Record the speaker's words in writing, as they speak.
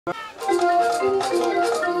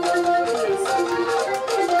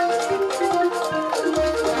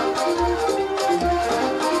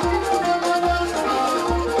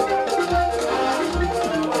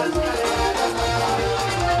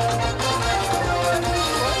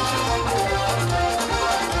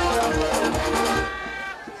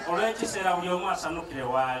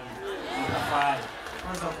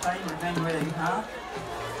Because of time and time where you are.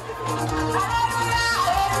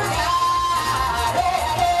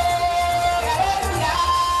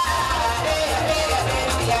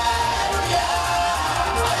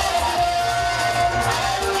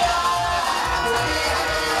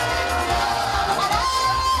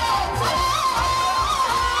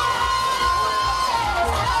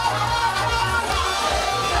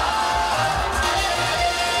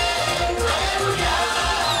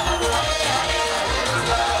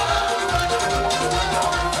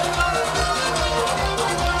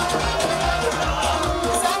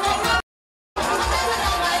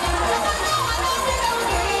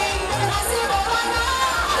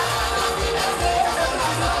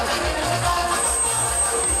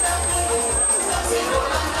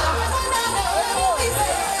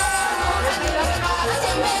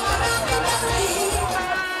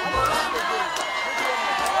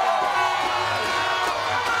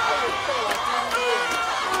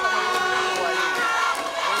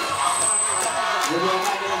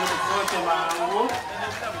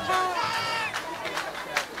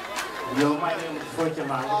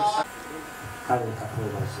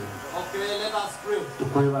 Okay, let us pray.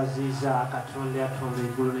 Tukwebaziza Katonda yatonda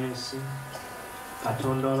eggulu n'ensi,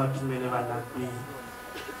 Katonda w'abatumire bannabbi,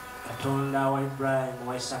 Katonda wa Ibrahim,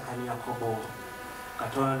 wa Isaka ne Yakobo,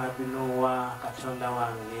 Katonda nabbi Nowa, Katonda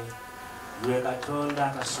wange, gwe Katonda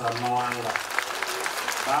akasola mawanga.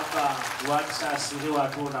 Baba, lwatusaasire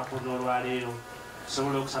watuuna kuno olwaleero,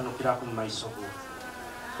 tusobole okusanukirako mu maaso go.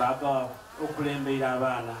 Baba, okulemberera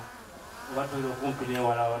abaana, obatwire okumpi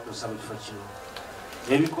n'ewala wabatuusa mu kifo kino.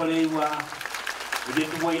 Ebikoleibwa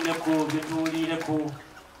ebyetubwaineko byetuwulireko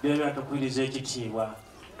byonna tukwiriza ekitiibwa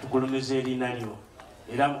tugulumiza erinnya lyo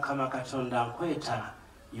era Mukama Katonda nkweta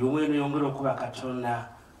yomweno yongera okuba Katonda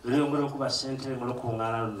yongera okuba ssentebe mu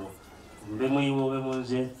lukuŋŋaana luno mbe muyiwe obe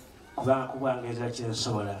munze kubanga kubwangeeza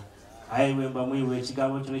kyensobola aye bwe mba muyiwe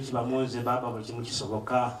ekigambo kino kiba munze Baba buli kimu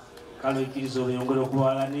kisoboka kale ikkiriza obe yongera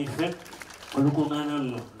okuwala niffe olukuŋŋaana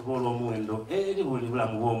luno luba olw'omuwendo eri buli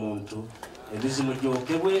bulamu bw'omuntu ebizimu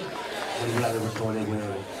gyokebwe buli bulabe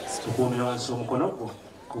butoolebwewo tukuumire wansi omukono gwo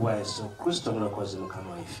kubwa Yesu Kristo mulokozi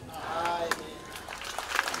Mukama waffe.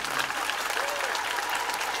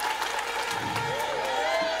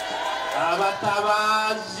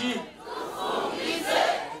 Abatabazi Tufungize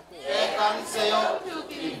ekkanisa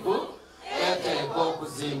y'obutuukirivu eteekwa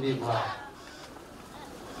okuzimbibwa.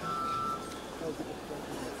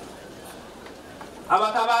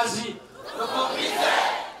 Abatabazi tufungize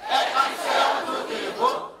ekkanisa y'obutuukirivu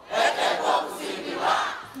eteekwa okuzimbibwa.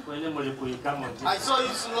 I saw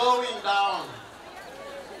you slowing down.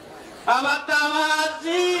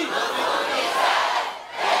 Abatabazi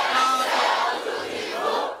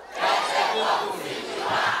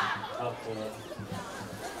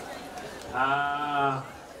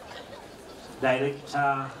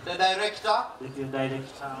Director, the director,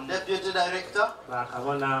 deputy director,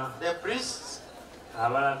 the priests,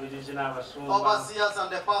 overseers and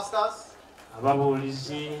the pastors,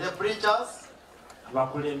 the preachers,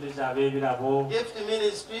 gift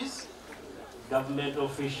ministries, government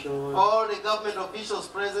officials, all the government officials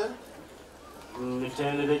present at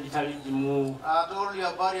all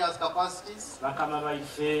your various capacities,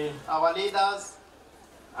 our leaders,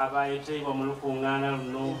 invited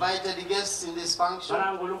guests in this function. We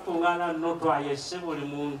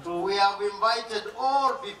have invited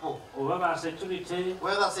all people, whether security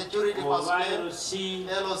personnel, LOC,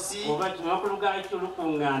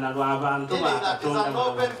 meaning that it's an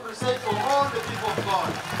open crusade for all the people of God.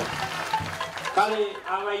 I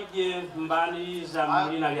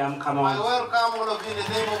welcome all of you in the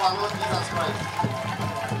name of our Lord Jesus Christ.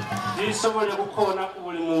 I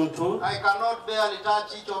cannot barely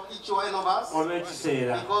touch each one of us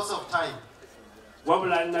because of time. Yet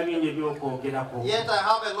I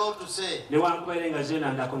have a lot to say. No matter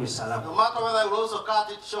whether I will also cut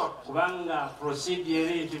it short. For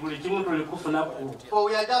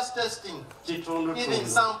we are just testing, giving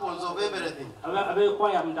samples of everything. The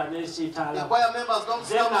choir members don't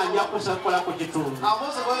stop. I'm also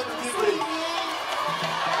going to be brief.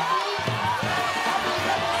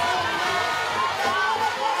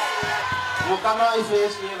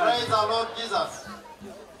 Praise our Lord Jesus.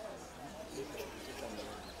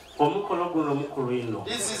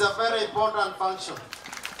 This is a very important function.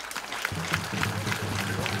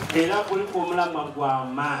 And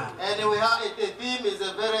we have the theme is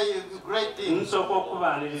a very great theme. I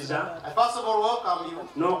first of all welcome you.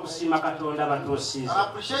 And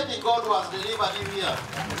appreciating God who has delivered you here.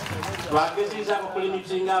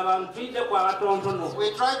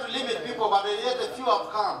 We try to limit people, but yet a few have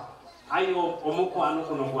come.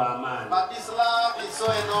 But this love is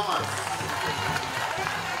so enormous.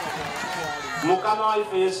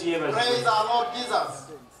 Praise our Lord Jesus.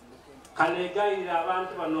 I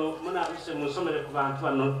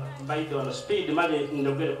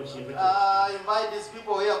invite these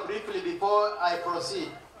people here briefly before I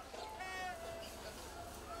proceed.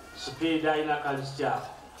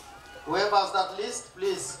 Whoever has that list,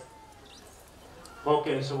 please.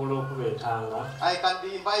 Okay, so I can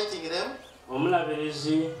be inviting them.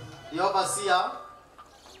 The overseer,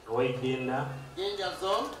 JINJA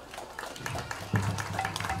zone,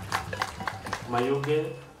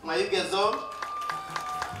 Mayuge zone,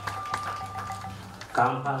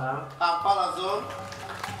 Kampala zone,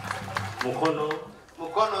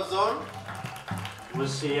 Mukono zone,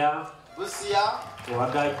 Busia,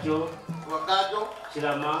 Wagajo,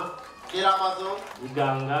 Kirama zone,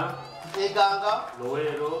 Iganga,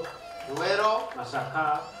 Luero,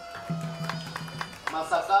 Masaka,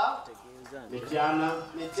 Mitiana.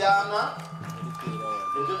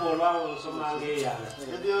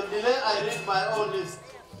 If you delay, I read my own list.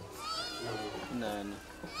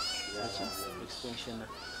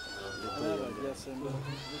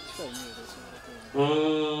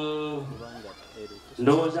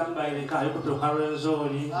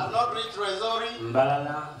 I've not reached Renzori,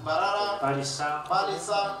 Mbarara, Palisa,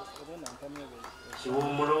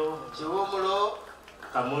 Chiwumulo,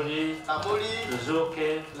 Kamuli,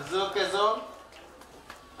 Zuke zone,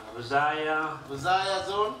 Buzaya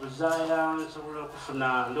zone.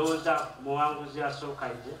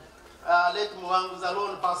 Let Muangu's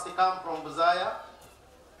alone first come from Buzaya.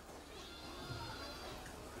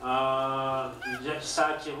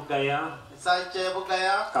 Sache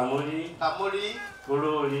Bugaya, Kamuli,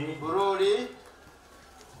 Bururi,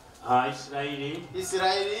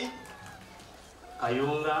 Israeli,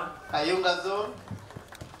 Kayunga zone.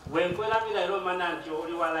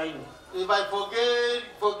 If I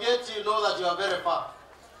forget, you know that you are very far.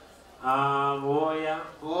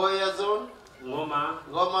 Buoya zone, Ngoma,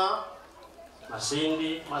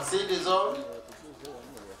 Masindi zone.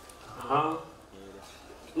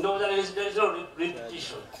 No, there is no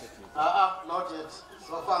repetition. Not yet.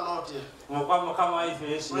 So far, not yet.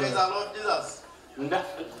 Praise the Lord Jesus.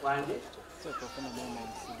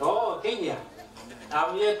 Oh, Kenya.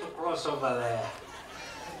 I'm yet to cross over there.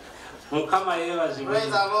 Praise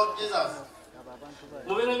the Lord Jesus.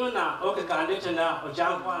 Okay,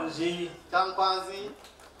 Changkwanzi.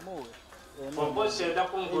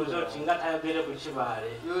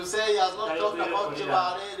 You say he has not talked about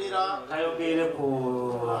Chibare, Lira.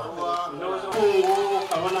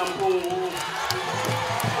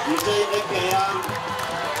 You say Ekeya.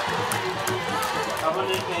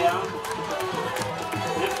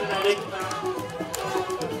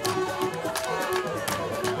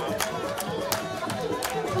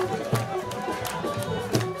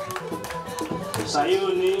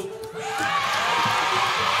 Sayuni.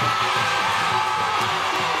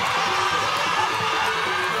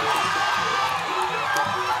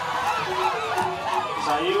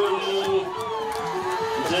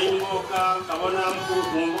 Zaimoka, Kabonampu,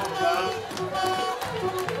 Mungoka.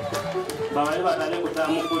 Baba batale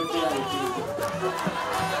kutamu kote aiki.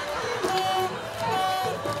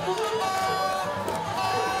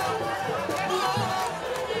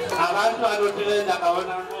 Abantu anotelenda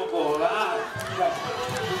Kabonampu kola.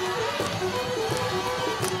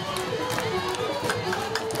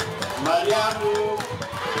 Mariamu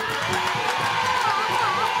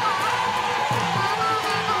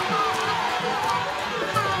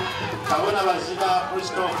Kabona Baziba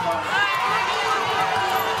Christopher.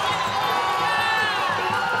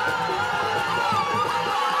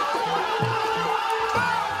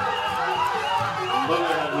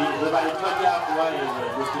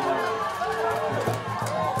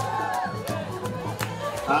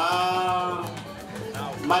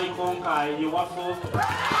 Michael Kai, you waffle.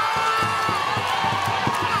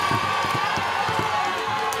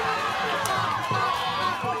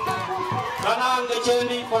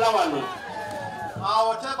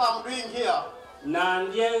 Whatever I'm doing here,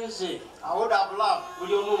 I would have loved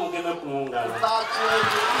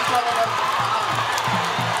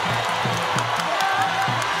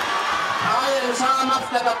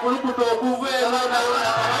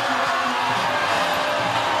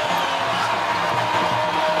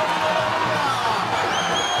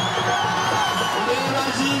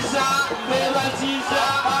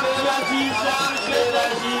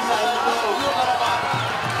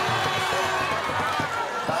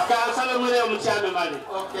mutyame mali.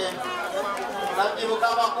 Okay. Nabbi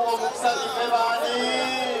mukama kuwa mukusani febani.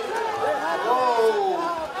 Oh.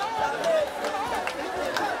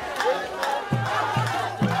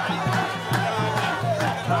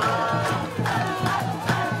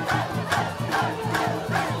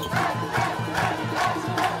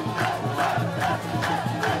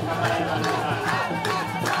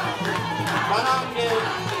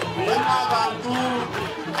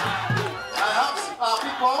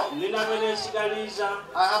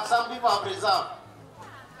 I have some people I've reserved.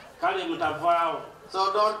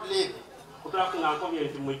 So don't leave.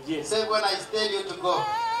 Say when I tell you to go.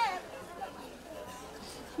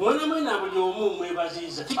 I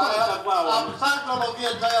have thanked all of you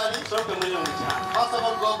entirely. First of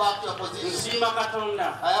all, go back to your position. I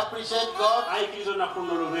appreciate God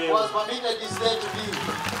who has permitted this day to be.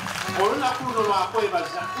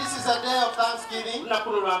 This is a day of thanksgiving.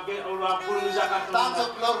 Thanks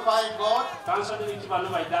of glorifying God.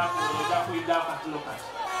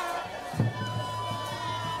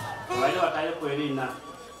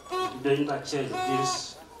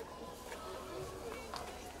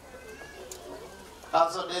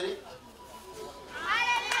 Council Derek.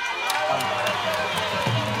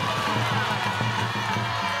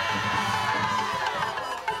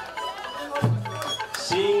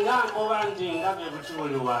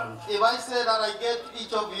 If I say that I get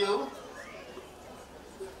each of you,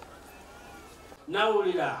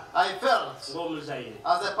 I felt as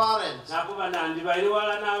a parent, I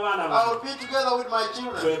will be together with my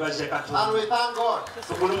children and we thank God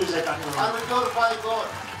and we glorify God.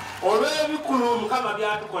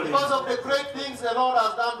 Because of the great things the Lord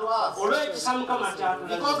has done to us.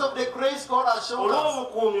 Because of the grace God has shown us.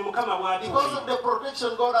 Because of the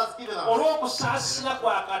protection God has given us.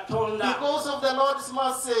 Because of the Lord's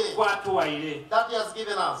mercy that He has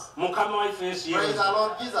given us. Praise the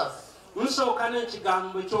Lord Jesus. I first of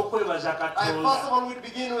all will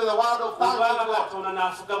begin with a word of thanking God.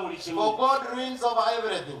 For God reigns over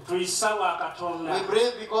everything. We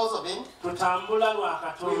breathe because of Him. We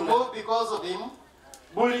move because of Him.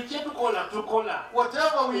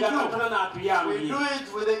 Whatever we do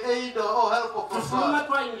it with the aid or help of God.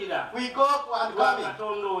 We go and come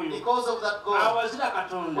in because of that God.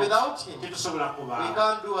 Without Him, we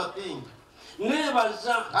can't do a thing.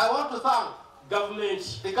 I want to thank the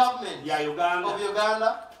government of Uganda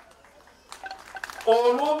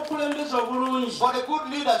for the good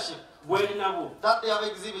leadership that they have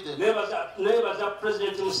exhibited.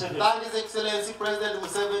 Thank His Excellency President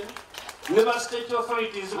Museveni. With all the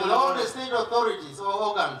state authorities or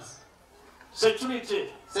organs, security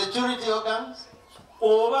organs,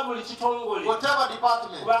 whatever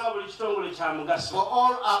department, for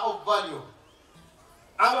all are of value.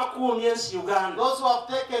 Those who have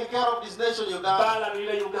taken care of this nation, Uganda,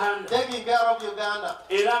 taking care of Uganda,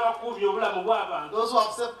 those who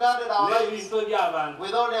have safeguarded our lives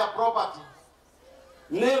with all their property.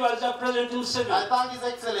 I thank His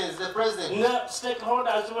Excellency, the President, with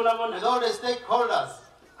all the stakeholders,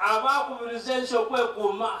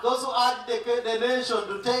 those who urge the nation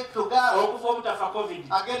to take to guard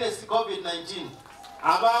against COVID-19.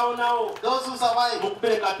 Those who survive,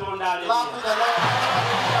 clap to the Lord.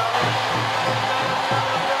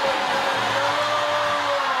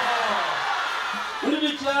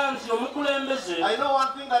 I know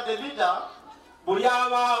one thing, that the leader, whatever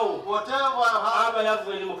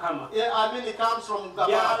it comes from God.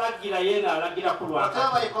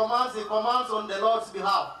 Whatever he commands on the Lord's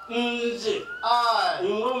behalf. I,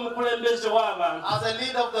 as a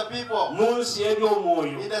leader of the people,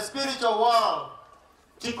 in the spiritual world,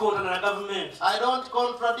 I don't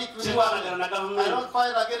contradict with the government. I don't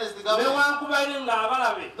fight against the government.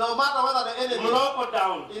 No matter whether the enemy in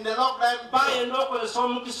the lockdown,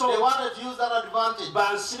 they wanted to use that advantage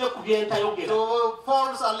to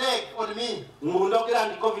force a leg on me. And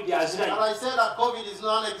I said that COVID is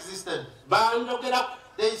non-existent.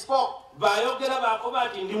 They spoke.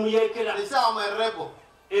 They say I'm a rebel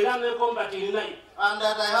and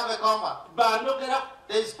that I have a combat.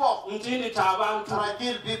 They spoke and I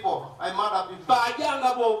kill people, I murder people.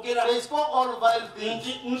 They spoke all vile things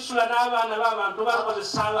and I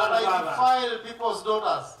defile people's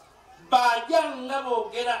daughters.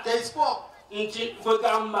 They spoke that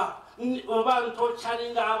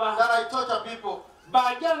I torture people.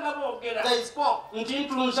 They spoke. I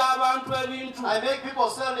make people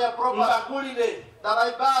sell their property, that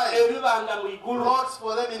I buy plots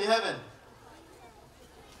for them in heaven.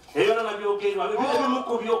 All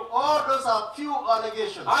those are few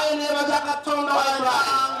allegations. I am the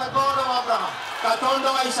God of Abraham, the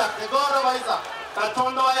God of Isaac,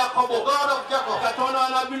 Katonda wa Yakobo, the God of Jacob, Katonda wa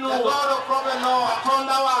Nabii the Nuhu, God of Prophet Noah,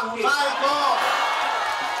 Katonda wange. my God.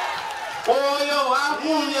 Oyo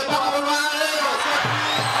wakumye paka olwaleero.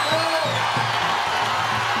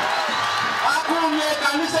 Akumye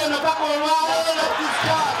kanisa eno paka olwaleero.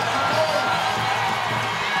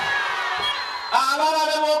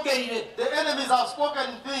 Abalabe boogeire. The enemies have spoken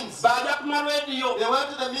things. Bajja ku marediyo. They went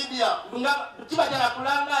to the media. Nga tibajala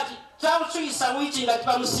kulanga ati kyabusuyisa wiiki nga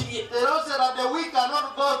tibamusibye. They don't say that the week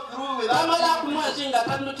cannot go through without Tamala ku mwezi nga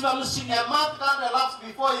tandu tibamusibye. a month can't elapse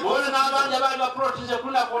before he Bole goes. n'abanja baali baproteze ku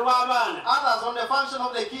lunaku olw'abaana. Others on the function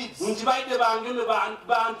of the kids. Nti baide bangeme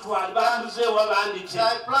bantwali bambuzeewa bandite.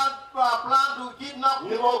 They plan to kidnap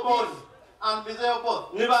people and preserve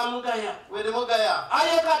both. Ne bamugaya. With the Mugaya.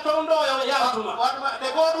 Aye Katonda oyo yatuma. The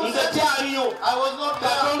God who Nze said, kyaliyo. I was not there.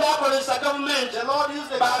 Katonda akolesa gavumenti. The Lord used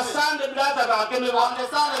the government. Basande birata bagemebwa. And the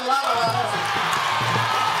son of the other.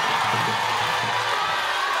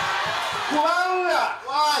 Kubanga.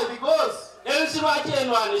 Why? Because. Ensi lwaki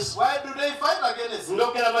enwanisa. Why do they fight against it?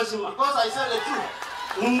 Ndogera mazima. Because I said the truth.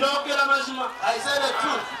 Ndogera mazima. I said the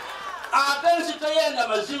truth. Atensi teyenda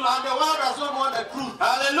mazima. And the world does not want the truth.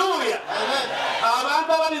 Hallelujah. Amen.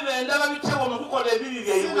 Abantu ababibenda babitewo mu kukola ebibi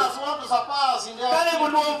byaibwe. Sinners want to surpass in their Kale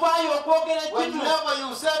buli ovaayo okwogera ekitu. whenever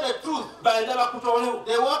you say the truth, Bayenda bakutoolewo.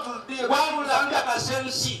 they want to deal with Wabula it. ndakasa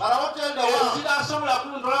ensi. But I want to tell the world, Enzira asobola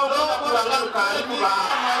kuntolawo no kubanga God can lukaali take me kuba.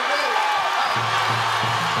 on my way.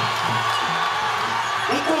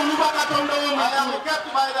 Nkuumibwa Katonda I am w'omukulu.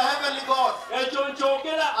 kept by the heavenly God. Ekyo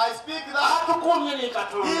nkyogera. I speak that Atukuumye ne he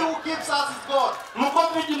Katonda. who keeps us is God. Mu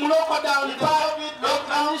COVID mu lockdown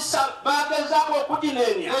ekanisa bagezaako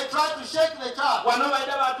okugineenya. They tried to shake the church. Wano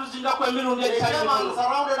baida batuzingako emirundi They etali came and mirundi.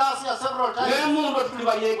 surrounded us here several times N'emundo tuli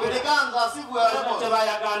with the bayeekera. guns as if we were Baba rebels.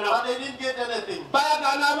 tebayagaana. But they didn't get anything.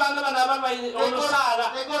 Bayagaana abaana bano ababaine olusaala.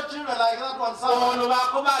 They got children like that one. Son. Ono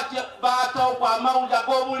baako baatawuka amawulire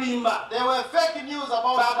ag'obulimba. There were fake news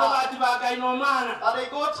about Baako that. baati baagaina omwana. That they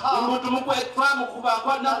got her. Mbutu twamukubako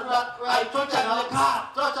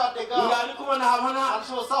atokyaleka. Tortured the girl. Ng'ali kubonaabona. And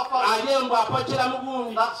she was suffering. Aye mbu apokera mu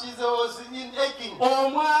gundi. That she was in aching.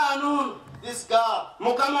 Omwana ono. This girl.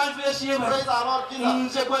 Mukama waffe Yesu Praise yeebale. our Lord Jesus.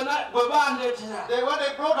 Nze gwe bandeetera. When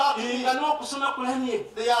they brought her to me, Nga n'okusoma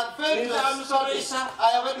kulemye. they had failed to Nzaamusomesa.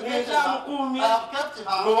 I have educated her. Nzaamukuumye. I have kept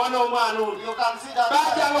her. Mubona omwana ono. You can see that.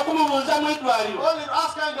 Baajanga okumubuuza mu eddwaliro. Only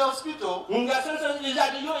ask her in the hospital. Nga sensonyiza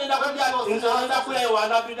ati yo oyenda kujja nze oyenda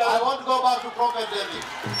kuleewaana I biddawo. want to go back to Prophet David.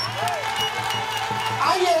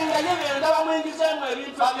 Aye nga ye benda bamwingizeemu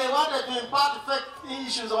ebintu. But they wanted to impart fake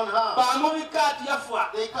issues on her. Bamubika ati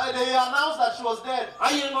yafa. They announced that she was dead.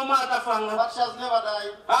 Aye ng'omwana tafanga. But she has never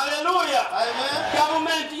died. Haleluya. Amen.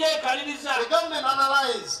 Gavumenti yeekaliriza. The government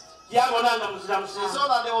analyzed. Yabona nga muzira They musango. saw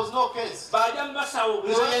that there was no case. Bajja mu basawo.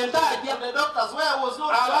 They Nze went yenta ajja. to the doctors where was no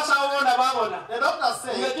case. Abasawo bona baabona. The doctors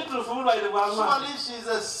said, Ng'ekituufu bulwaire bw'amaanyi. surely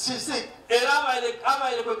she's sick. Era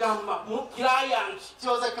abaire kwegamba mu client. She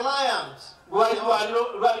was a client.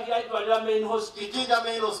 Lwalidwaliro main hospital. JINJA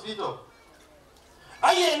main hospital.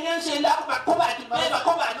 Aye ngensi enda kubakuba ati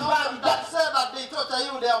bebakuba ati babijja. That said that they torture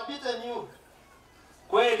you, they have beaten you.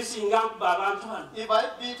 Kweli singa nkuba abantu bano. If I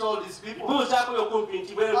beat all these people, Buuzaako yokumpi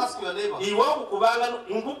nti bwe ask your neighbor. iwe okukubanga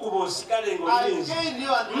nkukuba osigale I ng'olinzi. gained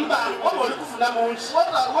you and Mba oba oli kufuna mu nsi.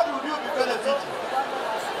 what would you be benefiting?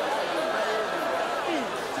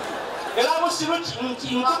 Era busiru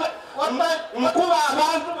nti nkuba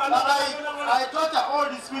abantu bano. I torture all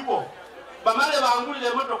these people Bamale bangulira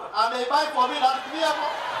emmotoka. and they buy for me that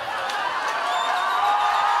vehicle.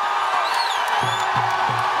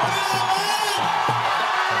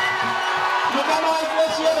 Mukama waffe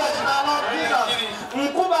Yesu yeebazibwe. Our Lord Jesus.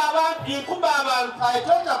 Nkuba abantu. I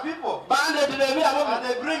torture people Bandeetera ebirabo and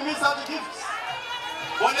they bring me such gifts.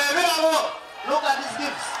 wano ebirabo. Look at these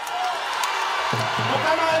gifts.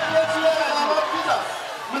 Mukama waffe Yesu Our yeebazibwe. Lord Jesus.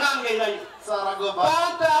 Munangeerayo. Sarah, go back.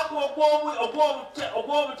 Bantaako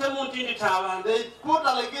ogw'obutemu nti ndita abantu. They put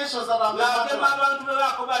allegations that I'm a N'agema murderer. abantu be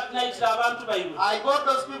baako bati nayitira abantu baibwe. I got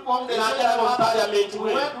those people home, they Now said tell them I'm a parliament murderer.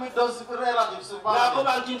 way. We went with those relatives to parliament.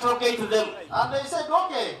 N'agoba nti interrogate them. And they said,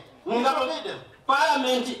 okay, we interrogate them.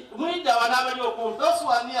 Parliament mwidda wano abali okumpi. Those who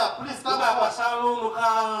are near, please come Nga forward. Kasambo muka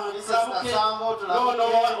Mrs. Sabuke. Kasambo, Nono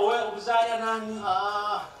Tulabuke. obuzaaya nani?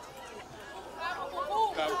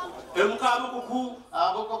 Emukabukuku.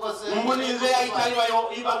 Mbu ninze yayita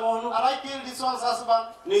iba wono. And I killed this one's husband.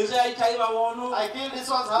 Ninze yayita iba wono. I killed this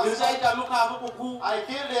one's Ninze husband. yayita mukabukuku. I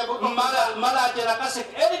killed the Mala atera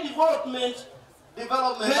kaseke. Any development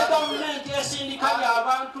development. Government yesindikanya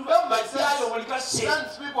abantu bajjayo buli kase.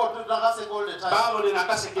 Sends people to Nakaseke all the time.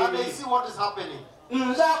 And they see what is happening. I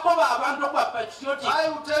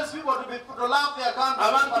will tell people to love their country,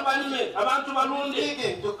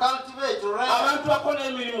 to cultivate, to raise,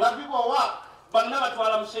 that people work. I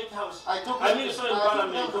took them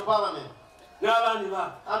to Parliament.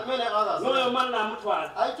 And many others.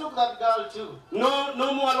 I took that girl too. Another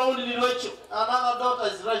daughter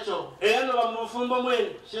is Rachel. She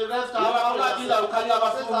left her family. I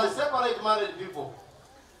separate married people.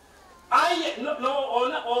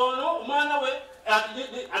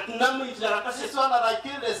 This one that I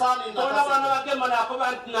killed a son in the I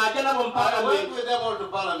went with them all to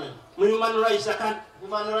Parliament. Human Rights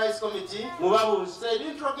Committee said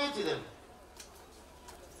interrogate them.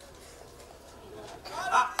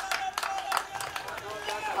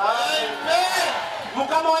 Amen.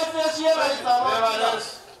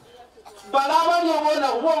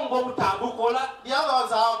 The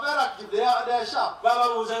others are very active. They are sharp.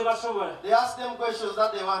 They asked them questions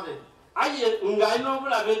that they wanted. When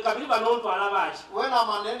I'm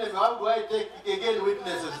an enemy, how do I take again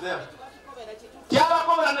witnesses there?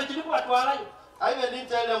 I even didn't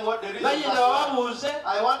tell them what the reason was. I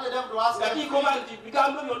wanted them to ask them. Not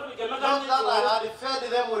that I had fed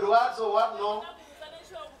them with words or what, no.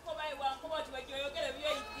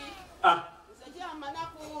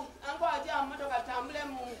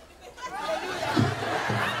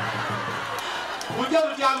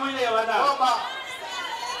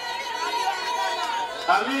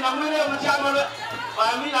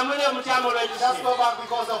 Just go back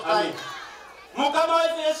because of time.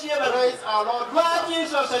 Praise our Lord. Why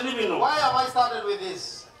have I started with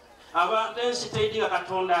this?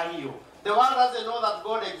 The world doesn't know that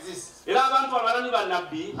God exists.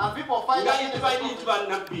 And people fight against the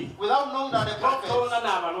without knowing that the prophets the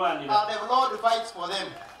Lord fights for them.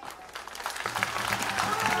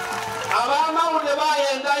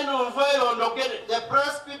 The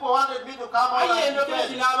press people wanted me to come out and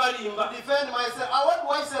defend myself. What do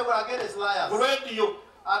I say we're against liars?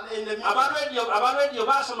 And in the media,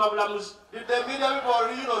 did the media people,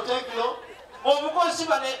 take note? Those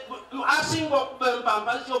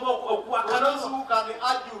who can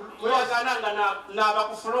argue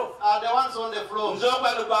are the ones on the floor. Mine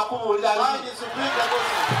is to preach the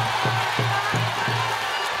gospel.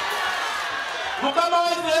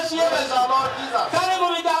 Praise our Lord Jesus.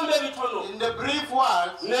 In the brief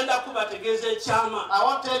words, I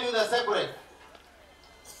won't tell you the secret.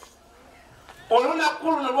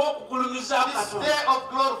 This day of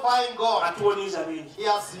glorifying God, He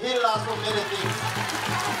has healed us from many things.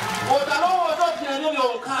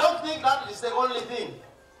 Don't think that is the only thing.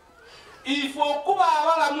 For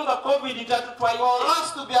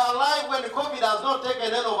us to be alive when COVID has not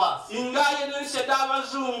taken any of us.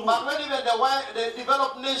 But when even the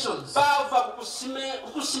developed nations, they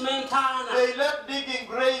left digging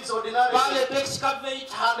graves ordinarily, and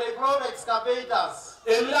they brought excavators.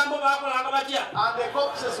 And the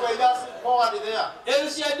corpses were just poured there. In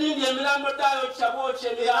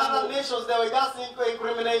other nations, they were just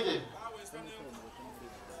incriminated.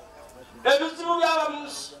 There were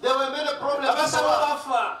many problems.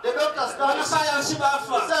 The doctors died. The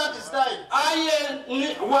scientists died.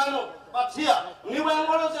 But here, even if I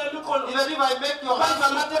make your hands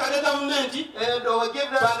and we give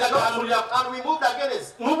them the Lord, and we moved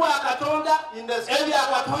against in the spirit,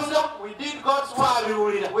 we did God's work.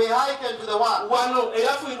 We hearkened to the word.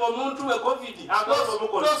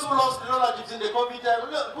 Those who lost relatives in the COVID time,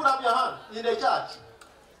 put up your hand in the church.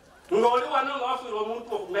 You are here.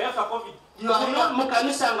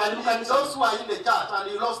 Those who are in the church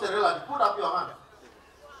and you lost a relative, put up your hand.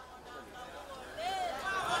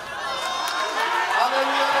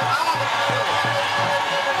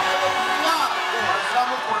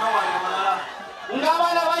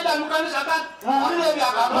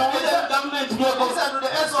 Listen to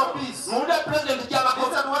the SOPs. Listen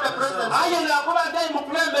to what the president said. I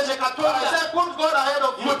said, put God ahead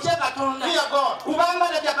of you. Fear God.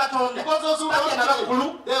 Because those who don't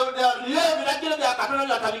they are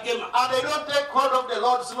and they don't take hold of the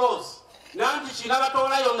Lord's laws. Did I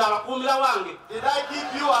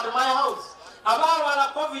keep you at my house? Those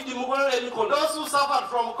who suffered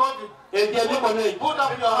from COVID, put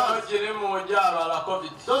up your hands.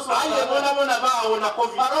 Those who suffered,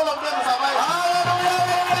 but all of them survived.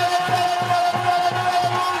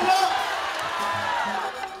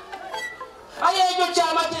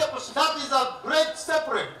 That is a great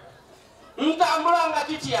separate.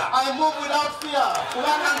 I move without fear because I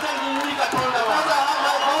have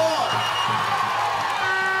my God.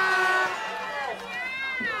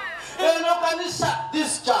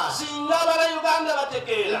 This church, if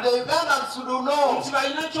the Ugandans should know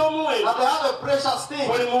that they have a precious thing,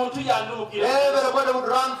 everybody would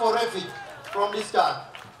run for refuge from this church.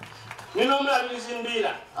 The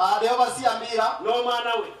overseer Mira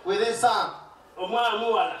with his son,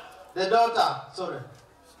 the daughter, sorry.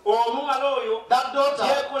 That daughter,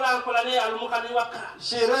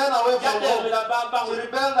 she ran away from home. She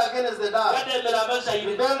rebelled against the dad. She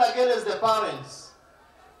rebelled against the parents.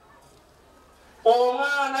 The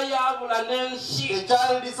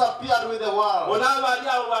child disappeared with the world.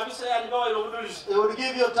 He would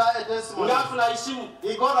give you a testimony.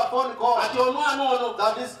 He got a phone call that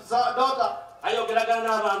his daughter, he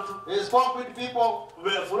spoke with people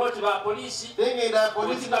thinking that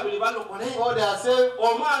police, oh, they are safe.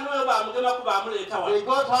 They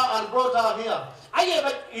got her and brought her here. Or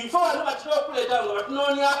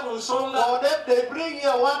they bring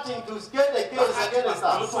here wanting to get a case against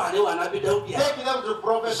us. Take them to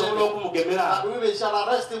Prophet and we shall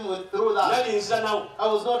arrest him through that. I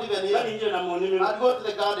was not even here. I'd go to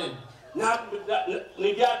the garden. He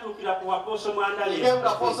came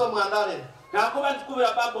to Apostle Mwandale. I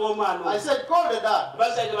said, call the dad. The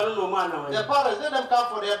parents, let them come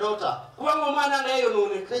for their daughter.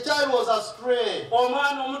 The child was astray.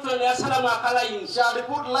 She had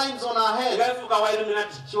put lines on her head.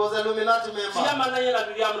 She was an Illuminati member.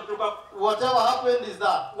 Whatever happened is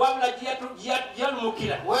that.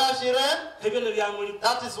 Where she ran,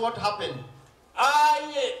 that is what happened.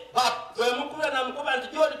 But when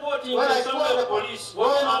I saw the police,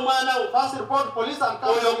 first report police and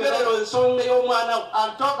come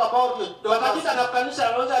and talk about it.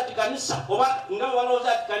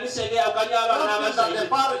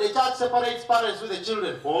 The church separates parents with the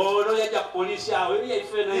children. He went to police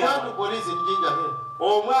in JINJA.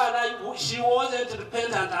 She wasn't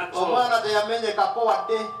repentant at all.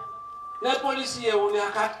 The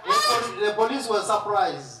police were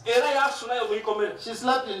surprised. She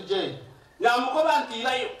slept in jail.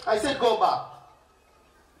 I said, go back.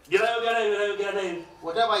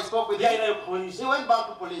 Whatever I spoke with him, he went back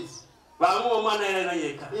to police. They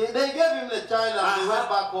gave him the child and he went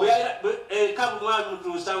back home.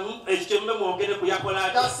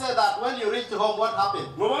 Just say that when you reach home, what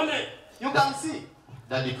happened? You can see.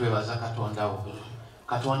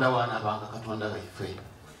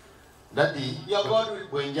 Daddy, your God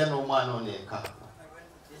will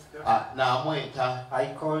I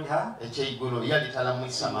called her. She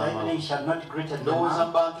had not greeted me. The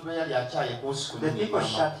people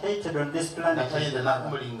she had hated on this planet.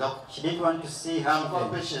 She didn't want to see her.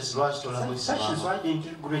 Patience, why didn't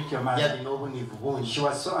you greet your mother? She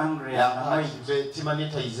was so angry and annoyed. Said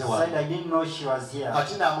I didn't know she was here. The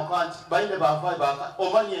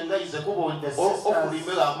sisters,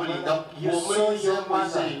 you saw your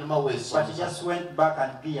mother, but he just went back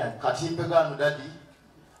and peered.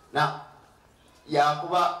 Now,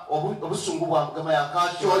 Yakuba, Obusungu,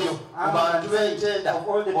 Yakacho, about 2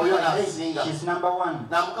 she's number one.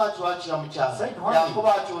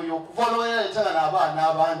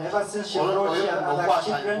 Ever since she brought here other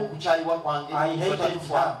children, I hated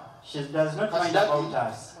her. She does not mind about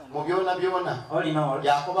us. All in all,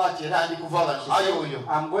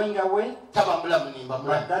 I'm going away, but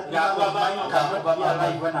that love of mine cannot be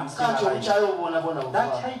alive when I'm still alive.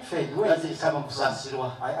 That hatred, where is it coming from?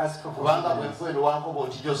 I asked for forgiveness. I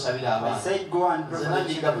said, go and pray for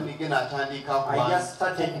the children. I just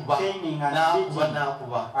started caning and beating.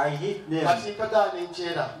 I hit them.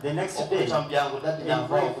 The next day, I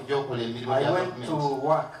went to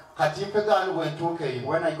work.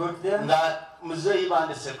 When I got there, that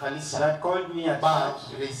called me at church.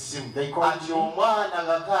 They called me. The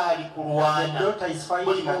daughter is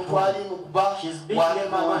fighting at home. She's beating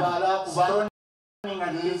everyone, stoning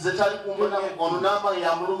and the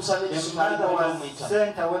mother was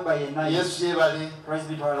sent away by a knife. Praise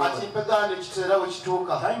be to our Lord.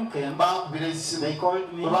 Time came, they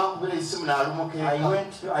called me. I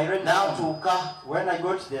ran down. When I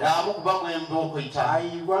got there, I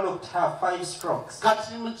walloped her 5 strokes. I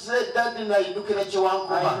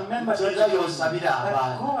remember go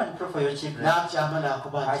and pray for your children. I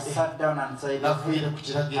sat down and said, I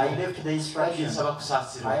left the instructions.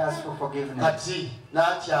 I asked for forgiveness.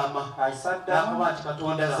 I sat down,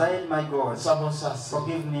 said, my God,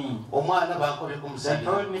 forgive me. They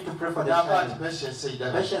told me to pray for the child.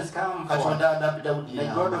 Patience come forward.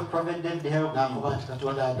 The God of Prophet David help me.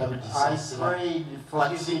 I prayed,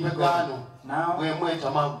 forgive me, God. Now, my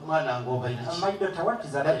daughter, what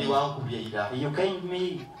is that? You came to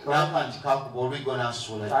me. I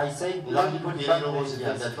said, don't put back the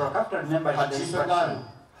stroke. After remembering the instruction,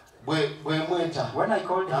 When I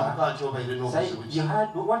called her, said, you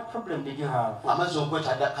had, what problem did you have? After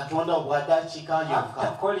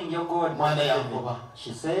calling your God,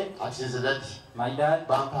 she said, my dad,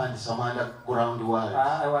 I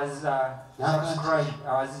was subscribed,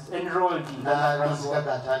 I was enrolled in the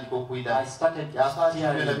underground. I started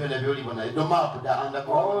steering.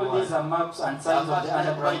 All these are maps and signs of the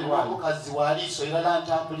underground world.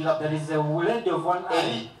 There is a lady of one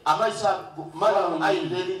eye.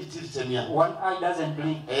 One eye doesn't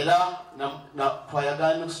blink.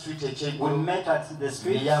 We met at the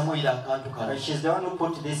street. She's the one who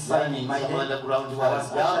put this sign in my head.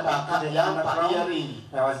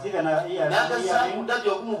 I was given an earring.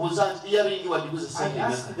 I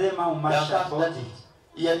asked them how much I bought it.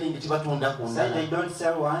 Say they don't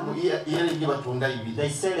sell one. They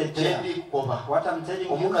sell a chair. What I'm telling you,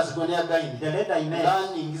 the lady I met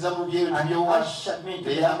and ushered me to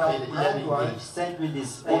the underground world sent me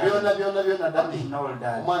this earring. I didn't know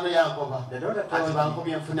that. The daughter told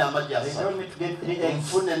me, they told me to get 3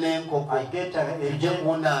 eggs. I get a jet. We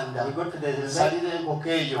go to the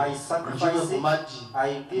lake. I sacrifice it.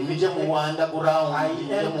 I give it to the I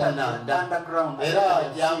enter the underground.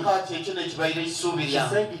 She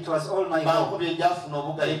said it was all my fault. They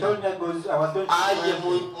told me I was going to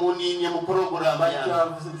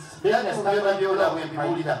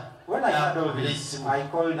when I heard of this, I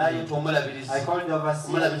called the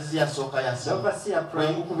overseer. The overseer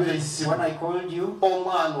prayed. When I called you,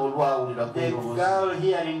 the girl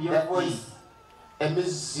hearing your voice,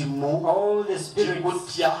 all the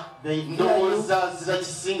spirits, they fear you. There is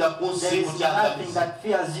nothing that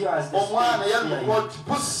fears you as the spirit.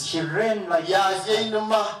 She ran like this,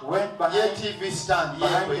 went behind the TV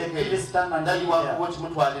stand and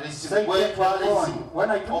said,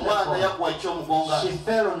 when I took the phone, she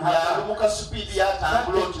fell on her back, started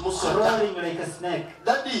crawling like a snake.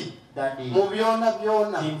 Daddy,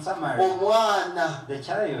 in summary, the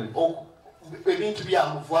child,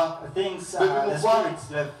 things the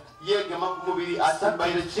spirits left.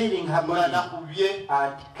 Started feeding her body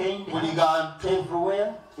and came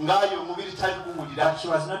everywhere. But she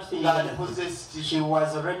was not feeling it. She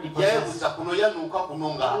was already possessed. Started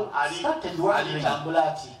wondering.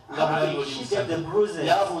 She gave the bruises.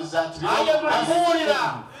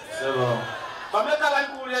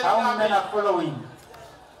 How many are following?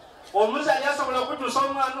 Was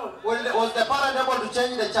the parent able to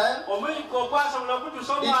change the child?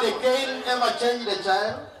 Did the cane ever change the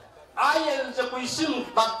child?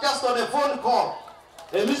 But just on a phone call.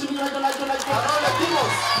 And all the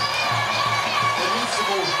demons.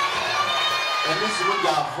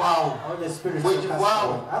 All the spirits were cast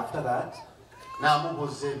out. After that,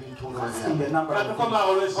 asking the number of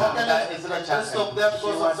people. Let's stop there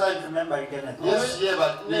because of time. Remember again. Yes.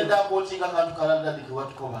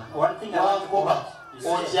 One thing I want to comment.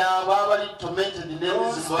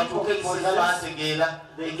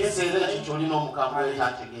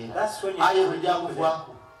 That's when you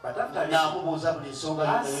but after asking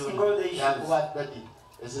all the issues,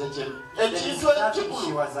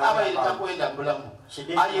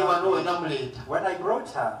 when I brought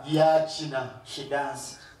her, she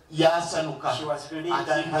danced. She was feeling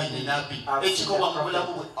that happy.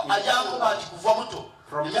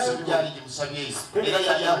 From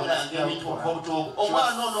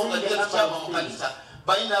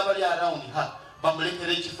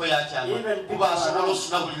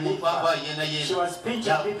she was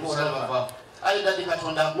pinching people over. You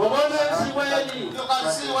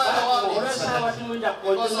can see where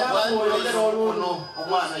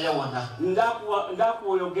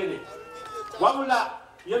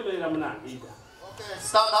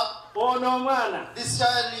stand up. Oh no, man. This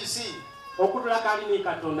child you see.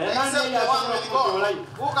 Except the one with God.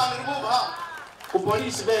 Who can remove her? The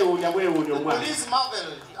police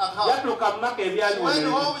marveled at her. When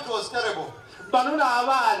home it was terrible.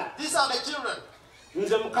 These are the children. Whom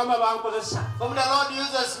the Lord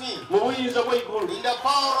uses me in the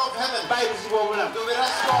power of heaven to be restored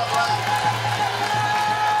life.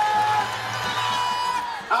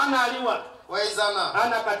 Where is Anna?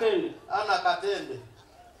 Anna Katende. Anna Katende.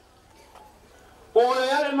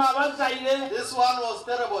 This one was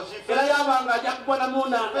terrible. She failed the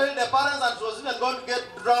parents and she was even going to get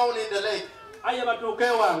drowned in the lake.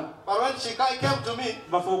 But when she came to me,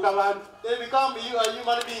 they become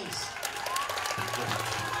human beings.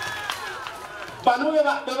 When you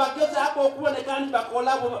talk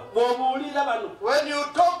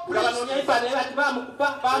to them,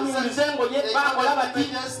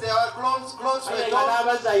 they are close to a dog.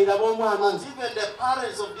 And even the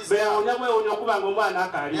parents of this girl, they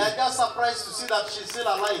are just surprised to see that she's still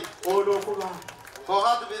alive. For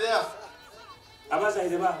her to be there. The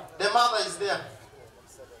mother is there.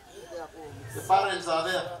 The parents are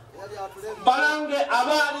there. Balange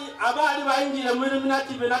abali bainjira mu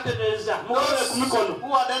Illuminati benatereza mukole ku mikono.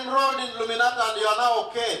 Who are then enrolled in Illuminati and you are now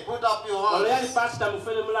okay? Put up your hands. Oleyali pastor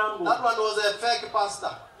mufere mulambo. That one was a fake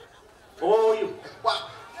pastor. Oh you. What?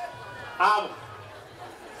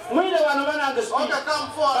 Mwile wano banange speak. Okay,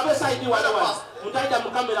 come forward. Babe side wale wale. Mutaida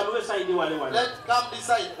mukamera babe side wale wale. Let come this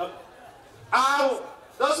side.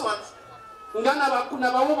 Those ones. Ngana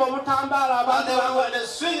bakuna bawubo mutambala abantu they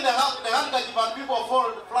swing the handkerchief and people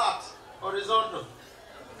fall flat, horizontal.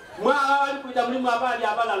 Among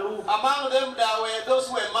them there were those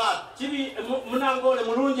who were mad. The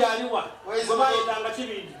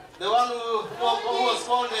one who was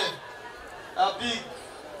called a big.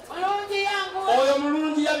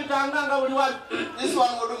 This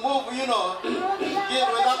one would move, you know,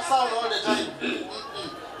 with that sound all the time.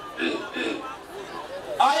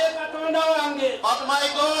 But my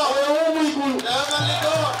God, the heavenly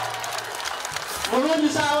God,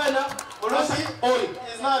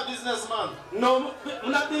 he's not a businessman. No,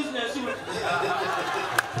 not business.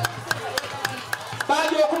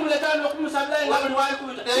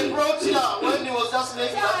 They brought here when he was just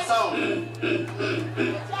making that sound.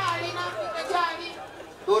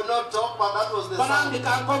 He would not talk, but that was the sound.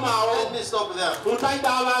 Let me stop there. Don't come,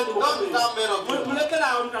 men of you.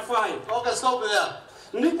 Okay, stop there.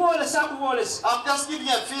 I'm just giving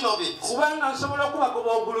a feel of it. I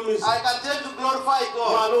can tell to glorify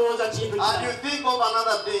God. And you think of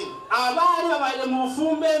another thing.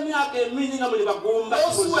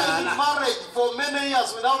 Those who were in marriage for many years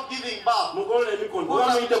without giving birth.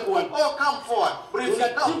 Oh, come forward.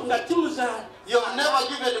 Briefly, come. You have never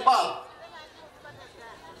given birth.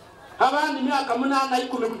 Others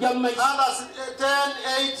 10,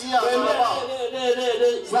 8 years or above.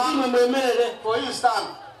 For you stand.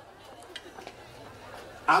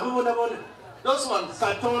 Those ones.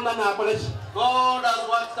 God has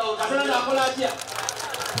worked out.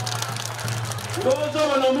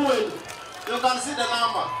 You can see the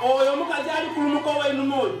number.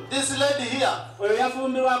 This lady here.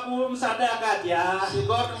 She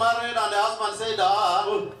got married and the husband said,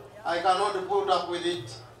 I cannot put up with it.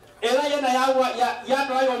 And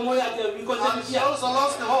she also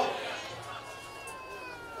lost the hope.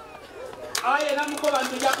 I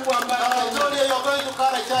told you you're going to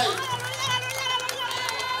carry a child.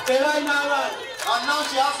 And now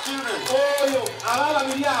she has children.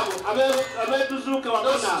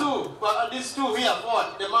 Those two, these two here, what?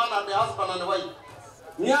 The man and the husband and the wife.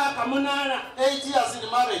 8 years in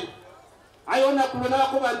marriage. But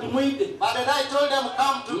then I told them,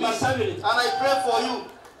 come to me, and I pray for you.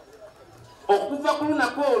 From the 9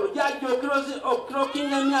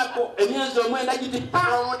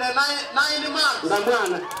 months, that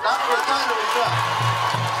was time of God.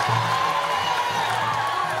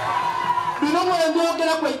 When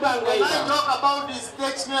I talk about this, it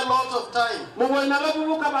takes me a lot of time. You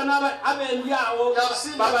have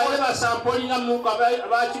seen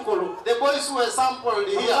the boys who were sampled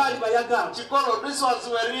here. Chikolo, these ones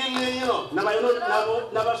were really, you know.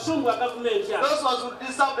 Those ones would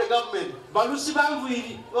disturb the government.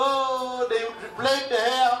 Oh, they would plait the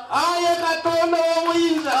hair. And the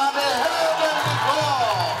heavenly God.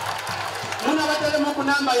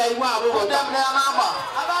 Put them their number.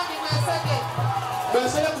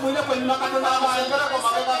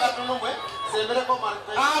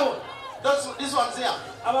 Those these ones here.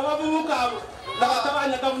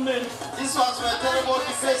 These ones were terrible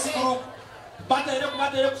defensive group.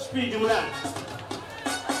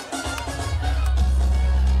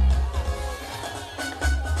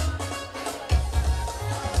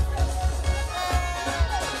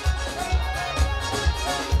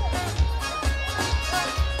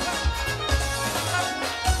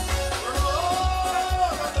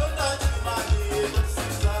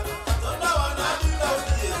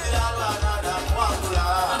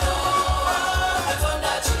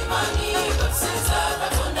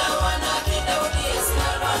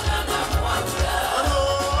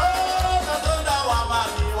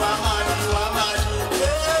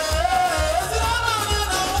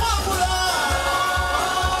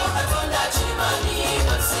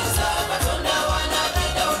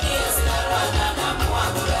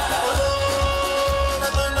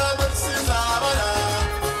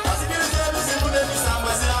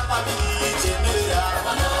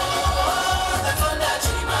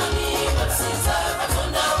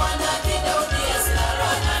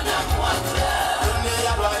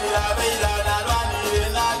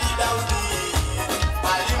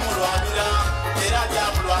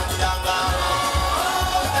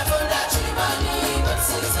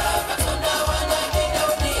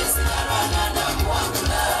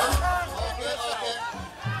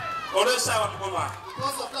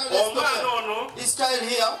 This child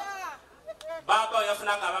here,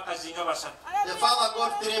 the father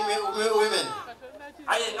got 3 women.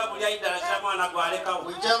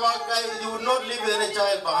 Whichever guy, you would not leave any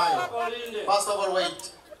child behind. First of all,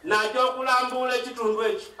 wait. I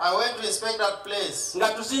went to inspect that place. We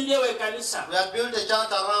had built a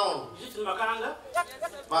church around.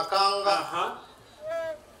 Makanga.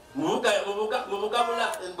 In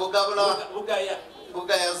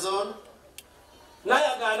Bugaya zone.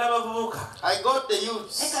 I got the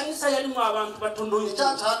youths. The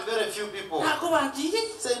church had very few people.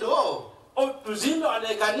 Said, oh, we built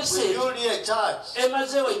here a church that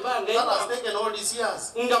has taken all these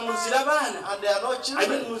years. And they are not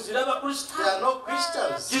children. They are not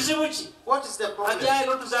Christians. What is the problem?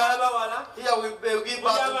 Here we give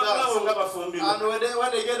birth to girls. And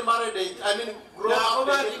when they get married, they grow up.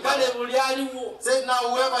 Say now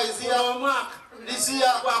whoever is here this year,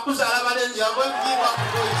 you are going to give up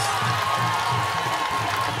boys.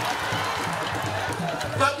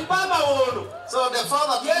 So the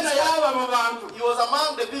father, he was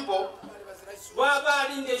among the people who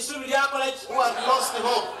had lost the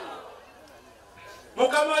hope.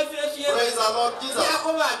 Praise the Lord Jesus.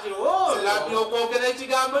 That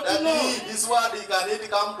this word can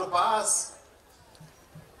come to pass.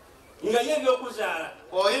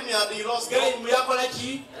 For him, he had lost hope.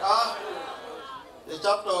 The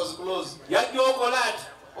chapter was closed.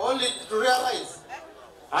 Only to realize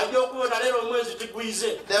the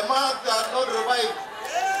man had not revived.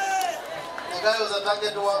 The guy was a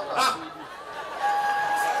target worker.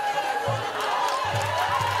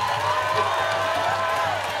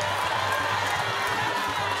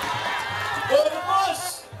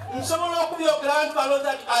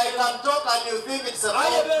 I can talk and you think it's a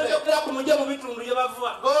problem.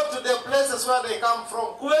 Go to the places where they come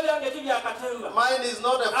from. Mine is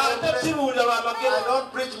not a problem. I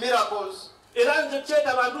don't preach miracles. I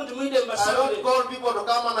don't call people to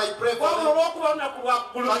come and I pray for them.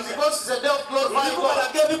 But because it's a day of glorifying God,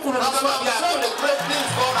 that's why I'm showing the great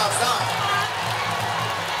things God has done.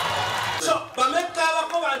 So, our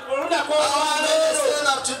lesson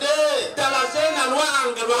of today,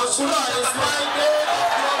 Asura is my day of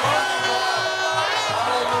glorifying.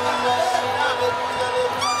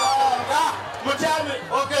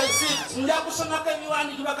 Okay, sit.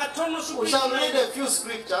 We shall read a few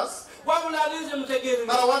scriptures. But I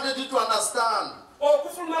wanted you to understand.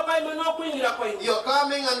 Your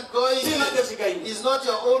coming and going is not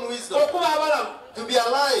your own wisdom. To be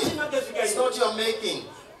alive is not your making.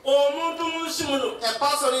 A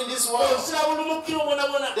person in this world,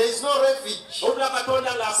 there is no refuge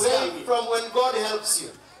save from when God helps you.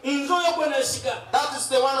 That is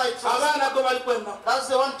the one I trust. That's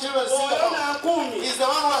the one children sing about. He's the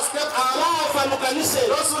one who has kept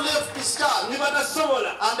those who left his church and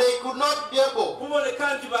they could not be able to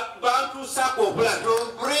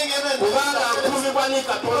bring even because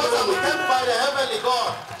I'm kept by the heavenly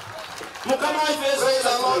God. Praise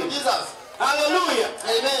the Lord Jesus. Hallelujah.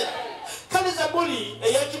 Amen.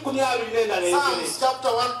 Psalms chapter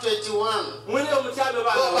 121. Go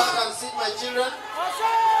back and see my children.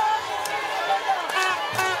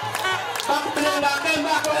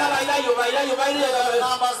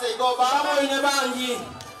 Numbers, they go back.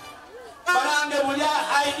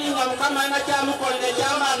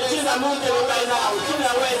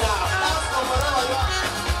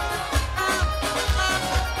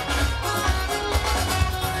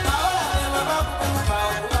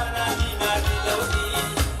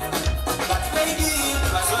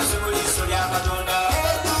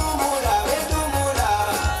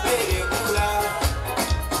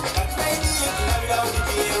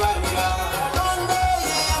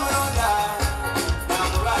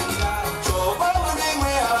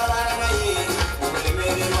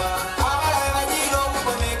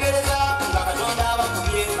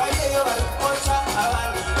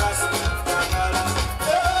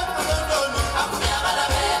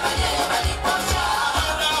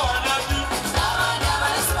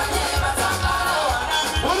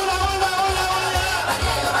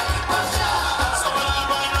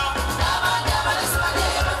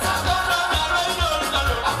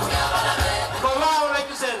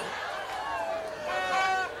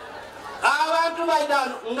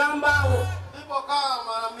 People come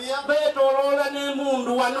and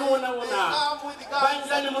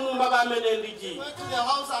went to their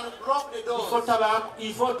house and broke the doors. That's why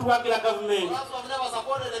I've never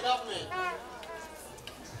supported the government.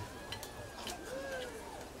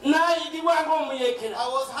 I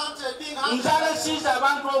was hunted, being hunted. I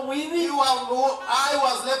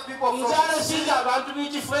was left people from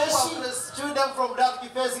the street them from that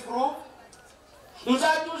Kifesi group. I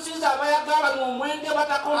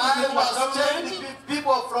was changing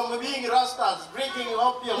people from being rastas, drinking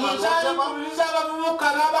opium and whatever.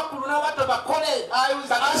 I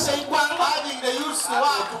was urging the youth to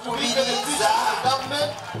work to be beneficial to the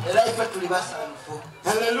government.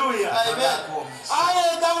 Hallelujah. Amen.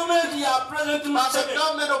 As a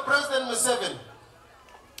government of President Museveni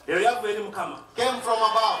came from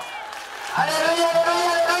above.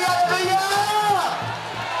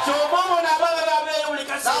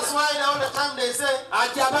 That's why all the time they say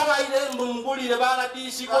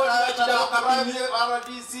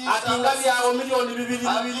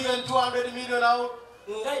given 200 million out.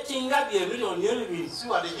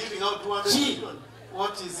 So are they giving out 200 million?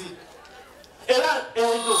 What is it?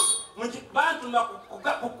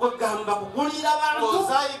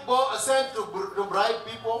 Was I sent to bribe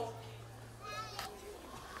people?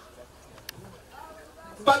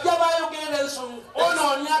 And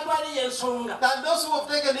those who have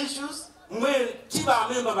taken issues, they are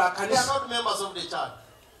not members of the church.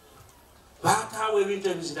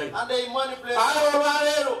 And they manipulate.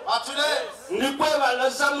 But today, I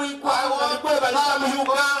want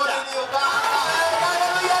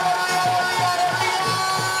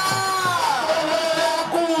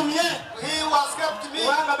he who has kept me.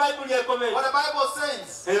 What the Bible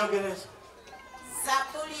says.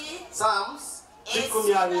 Psalms. Chapter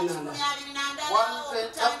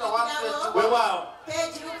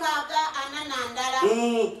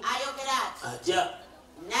 122.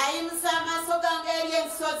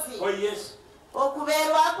 Oh yes.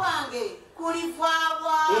 Okuberwa kwange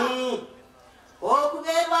kulivaawa.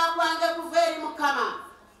 Okuberwa kwange kuva eri Mukama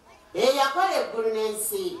eyakola eggulu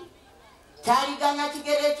n'ensi. Taliganya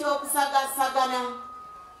kigere ky'okusagasagana.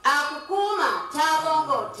 Akukuuma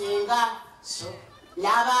taabongootenga.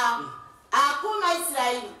 Laba akuuma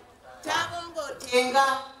Isirayiri taabongootenga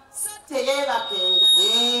so teyeebakenga.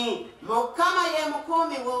 Mukama ye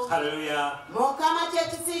mukuumi wo. Hallelujah. Mukama kye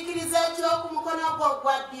kisiikirizo eky'oku mukono gwo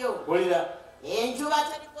ogwa ddyo. Enjuba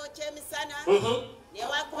teriko kyemisana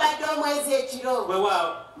newakubadde omwezi ekiro.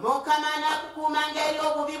 Mukama anaakukuumanga eri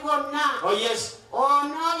obubi bwonna.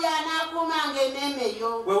 Ono by'anaakuumanga emmeeme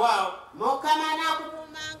yo. Mukama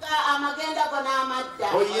anaakukuumanga amagenda go n'amadda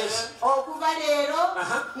okuva leero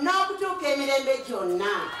n'okutuuka emirembe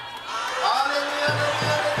gyonna.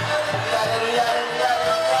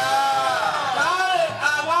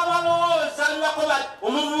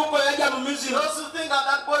 Those who think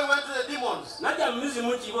that boy went to the demons. Which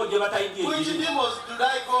demons did I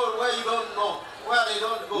go where you don't know? Where they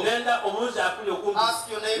don't go? Ask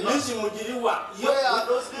your neighbor. Where are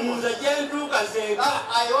those demons? That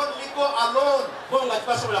I only go alone.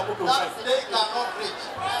 That they cannot reach.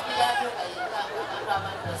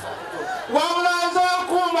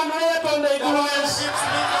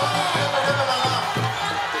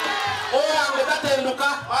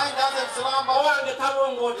 Mine doesn't slumber. It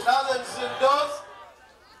doesn't doze.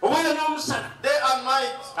 Day and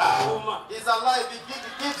night. He's alive. He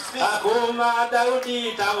keeps me.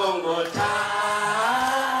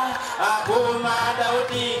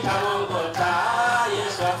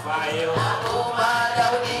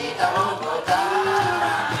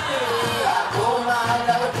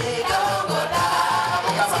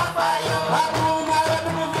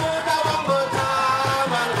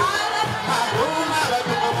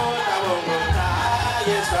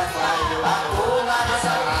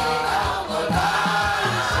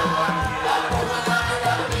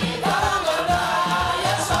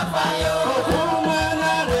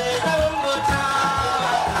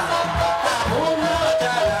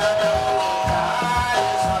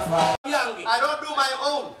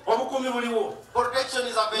 Protection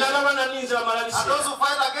is available. And those who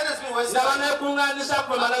fight against me waste time. And those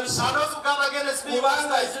who come against me waste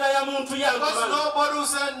time.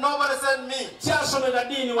 Because nobody sent me. I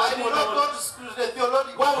did not go to school, the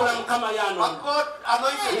theological college. But God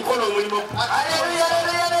anointed me.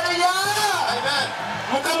 Amen.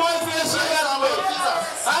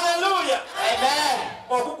 Hallelujah. Amen.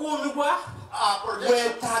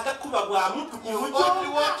 You only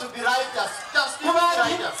want to be righteous. Just be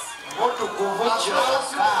righteous. Nobody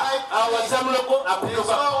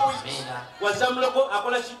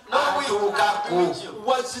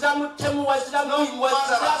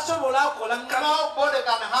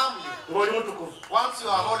can harm you once you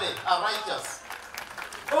are holy and righteous.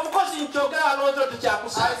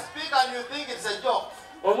 I speak and you think it's a joke.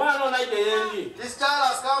 This child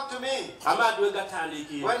has come to me.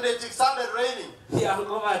 When it started raining, he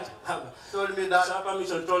told me that allow me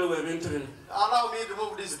to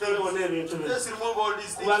remove this thing. Just remove all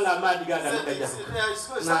these things.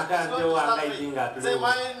 Say,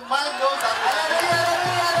 my knows that.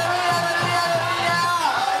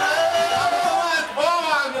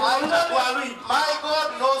 My God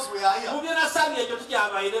knows we are here.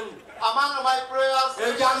 Among my prayers, I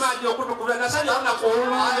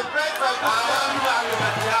pray for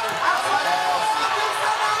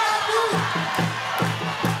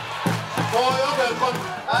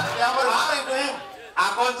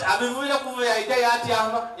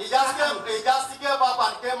He just gave up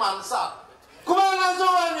and came and sat. I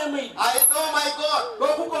know my God.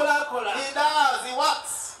 He does. He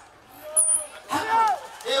works.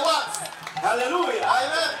 He works. Hallelujah.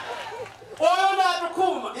 Amen.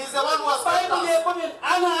 He's the one who has kept us.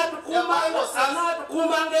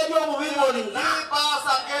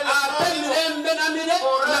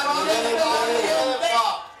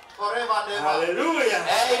 Forever and ever. Hallelujah.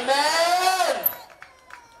 Amen.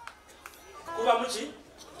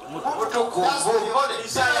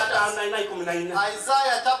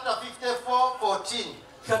 Isaiah chapter 54:14.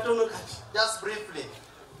 Just briefly.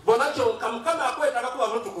 The Lord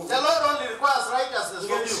only requires righteousness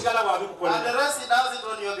from you, and the rest He does it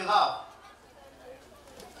on your behalf.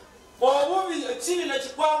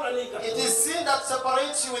 It is sin that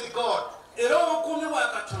separates you with God. The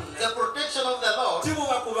protection of the Lord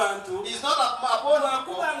is not upon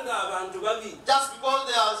people just because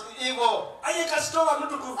they are evil. As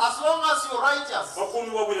long as you're righteous,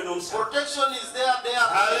 protection is there.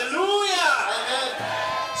 Hallelujah.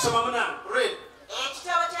 Amen. Read.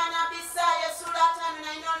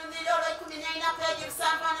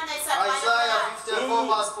 Isaiah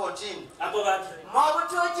 54:14.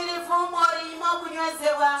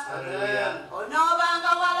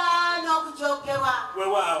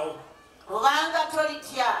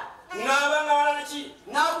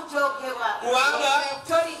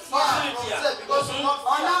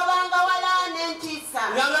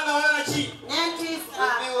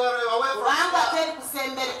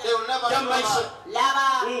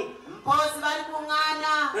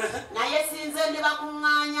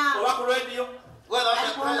 Whether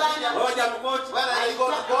they go to court, whether they go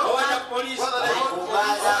to police, whether they go to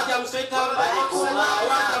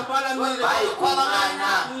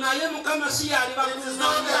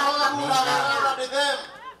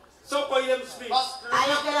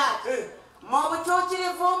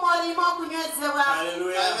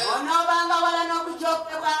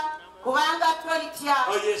kubanga tolitya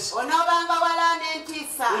onobanga wala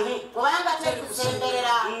n'entiisa kubanga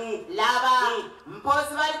tekusemberera laba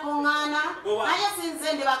mpozi bali kuŋŋaana naye sinze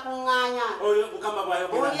ndi bakuŋŋaanya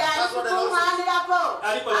buli alikukuŋŋaanirako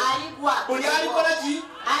aligwa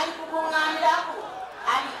alikukuŋŋaanirako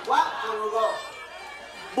aligwa kululo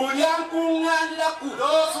buli ankuŋŋaaniraku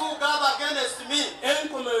those who gather against me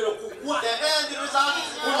enkomerero kugwa the end result is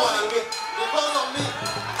kulwange because of me.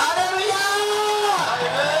 Hallelujah.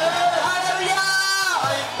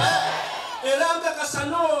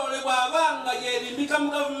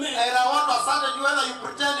 And I want to understand you whether you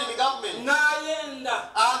pretend in the government. And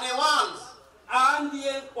the ones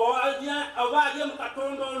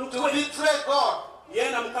to betray God,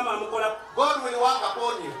 God will work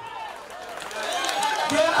upon you.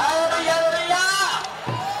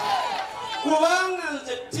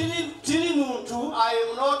 I am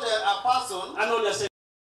not a person.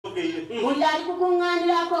 Muli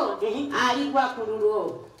alikukuŋŋaanirako aligwa ku lulwo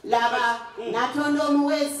laba natonda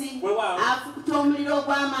omuweesi afukuta omuliro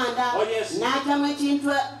ogw'amanda n'atamu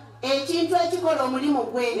ekintu ekikola omulimu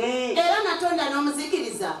gwe era natonda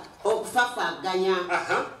n'omuzikiriza okufafaaganya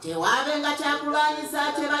tewaabenga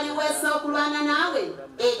kyakulwanyisa tebaliweesa okulwana naawe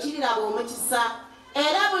ekiriraba omukisa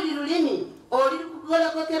era buli lulimi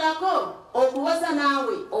olukugolokokerako okuwoza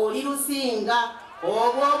naawe oli lusinga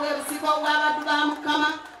obwo obw'ebisiko bw'abaddu ba Mukama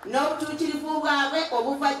n'obutuukirivu bwabwe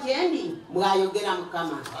obuva gye ndi bw'ayogera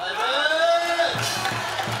Mukama.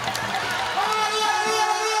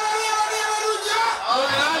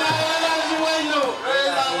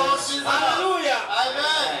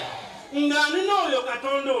 Nga nina oyo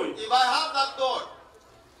Katonda oyo. If I have that God,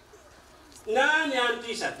 nani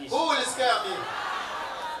antiisatiisa? Who will scare me?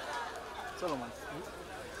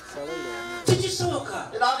 Tekisoboka.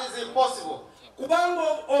 That is impossible. Kubanga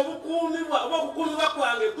obukuumibwa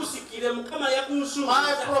kwange kusikire Mukama yakunsuubiza.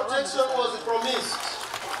 My protection was promised.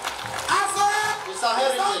 It's a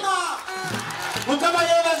heritage. Mukama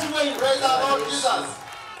yeebazibwe. Praise the Lord Jesus.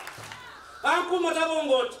 Ankuuma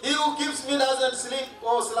tabongooti. He who keeps me doesn't sleep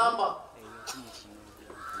or slumber.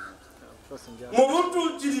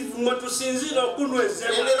 Mubutu jirivu tusinzira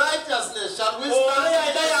okunwezebwa. In the righteousness shall we stand.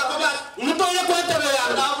 And I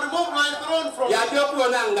have removed my throne from you.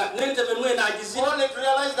 Only to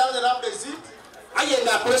realize that the have the seat. I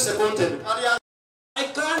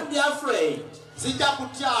can't be afraid. Praise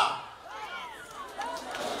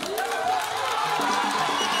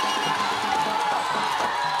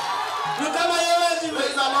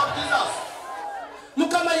the Lord Jesus.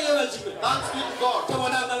 Thanks be to God. Say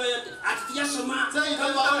when I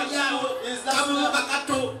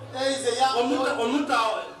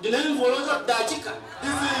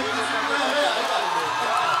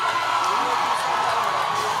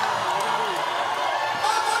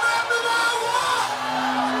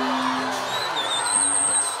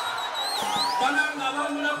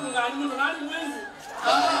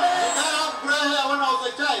was a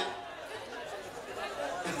child.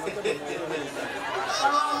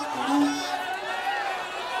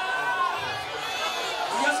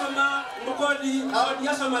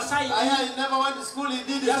 I never went to school. He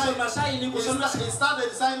did he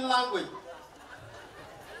started sign language.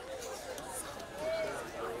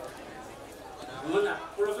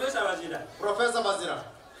 Professor Bazira.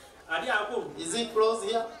 Is he close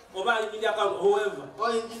here? Whoever.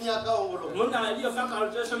 Or engineer Kaongolo.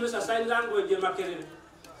 Sign language.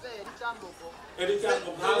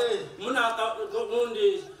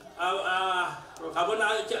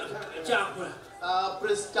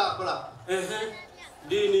 Prince Chakula.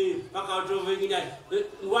 Dini have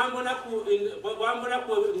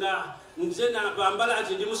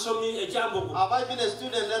I been a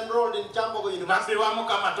student enrolled in Chambogo University?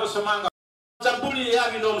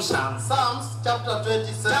 Psalms chapter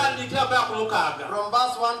 27 from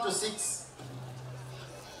verse 1 to 6.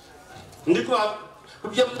 I'm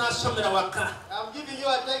giving you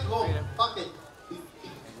a take home package.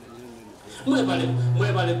 Thank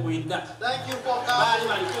you for coming.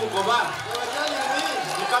 They were telling me.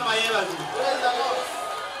 Praise the Lord.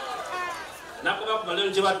 I told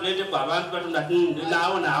them to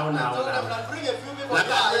bring a few people. I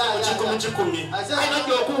said, is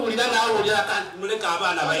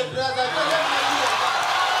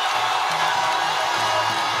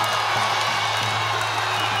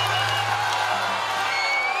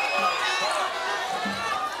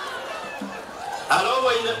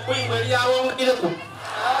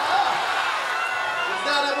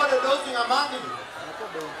there anybody dozing among you?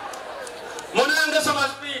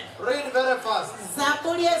 Read very fast.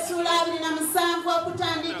 Zaburi esula 27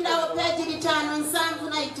 okutandikira page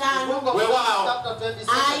 575. Chapter 27.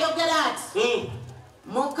 Ayogera ati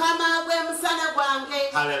Mukama gwe musana gwange.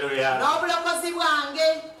 Hallelujah. N'obulokozi bwange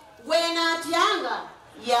gwe naatyanga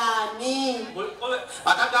yani.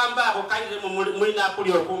 Akagamba ako kayire mulina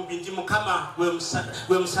akuli okumbi nti Mukama gwe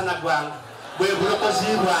musana gwange. Gwe bulokozi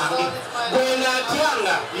bwange. Gwe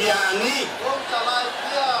naatyanga yani.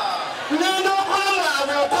 Neno kola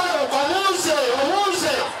okola omuze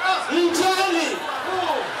njani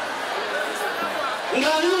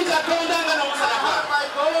ngali katonda nga n'omusana gwange.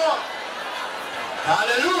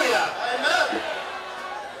 Hallelujah. Amen.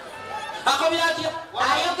 Akobyatya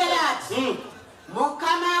ayogera ati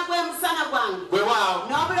Mukama gwe musana gwange gwe waawo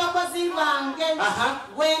n'obulokozi bwange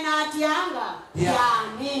gwe naatyanga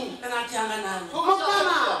yani.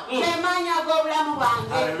 Mukama temanya g'obulamu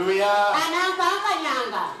bwange. Hallelujah.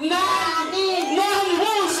 Anankankanyanga nani.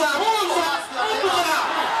 Buuza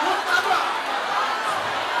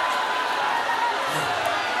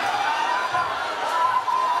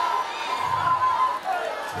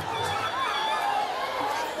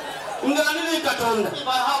If I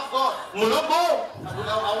have God, mulogo a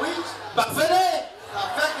witch, bafere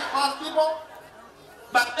affected past people,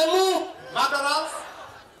 batemu murderers,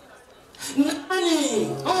 nani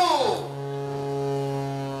who?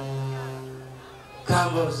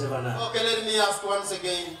 Okay, let me ask once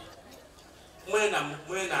again.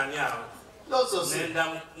 Mwena nyao Also say,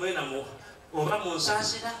 nenda mwena mu oba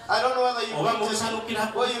munsasira I don't know whether you oba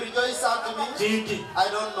munsanukira or you rejoice after me. titi I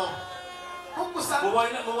don't know.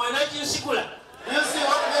 mubona kinsikula. Do you see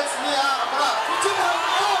what makes me proud?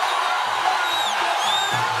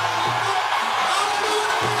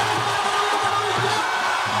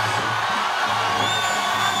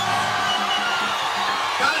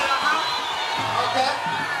 Okay.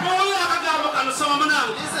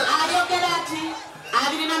 Ayogera ati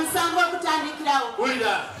 27 okutandikirawo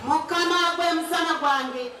Mukama gwe musana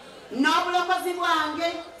gwange n'obulokozi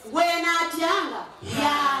bwange gwe naatyanga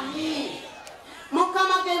yani.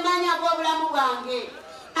 Mukama ge manya g'obulamu bwange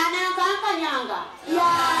anankankanyanga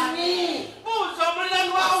yani. Whom shall we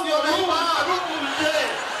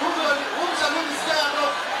be scared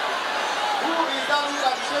of? Who is that who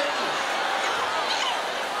can shake you?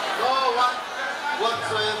 one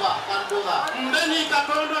whatsoever can do that.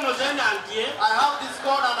 I have this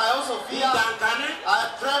God and I also fear. I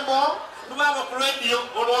tremble. When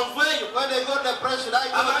they got depression, I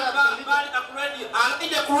go there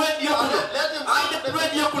let him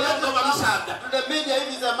to the media if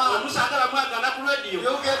he's a man. You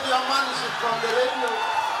get your money from the radio.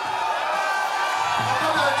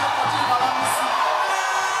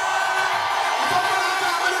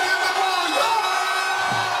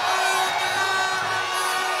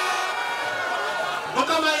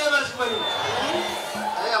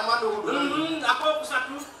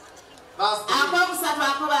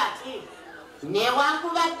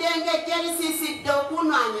 Newankubadde ng'ejjalisiisidde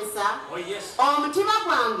okunwanyisa omutima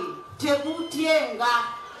gwange tegutyenga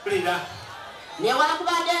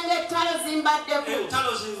newankubadde ng'ettalo zimbaddeko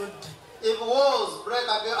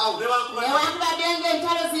newankubadde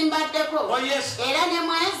ng'entalo zimbaddeko era ne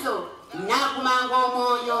mu ezo naakumanga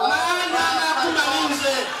omwoyo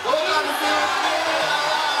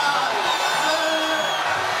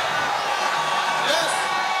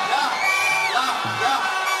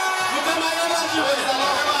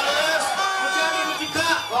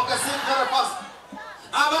Okay, sing very fast.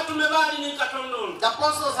 The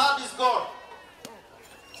apostles had this God.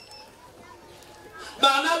 The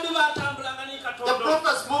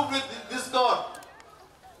prophets moved with this God.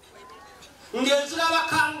 Nobody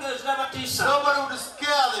would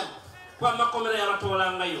scare them.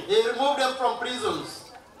 He removed them from prisons.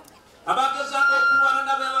 Those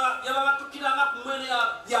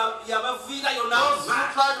who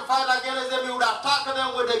try to fight against them, he would attack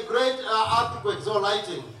them with a great earthquake or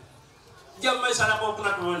lightning.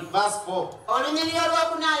 Verse 4.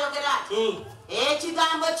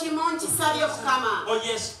 Oh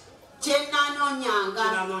yes. Kyenanoonyanga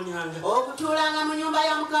okutuulanga mu nnyumba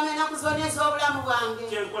ya Mukama ennaku zonna ez'obulamu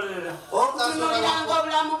bwange okutunuuliranga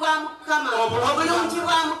obulamu bwa Mukama obulungi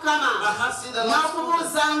bwa Mukama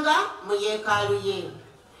n'okubuuzanga mu yeekaalu ye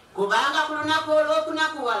kubanga ku lunaku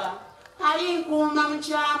olw'okunakuwala alinkuuma mu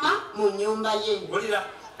kyama mu nnyumba ye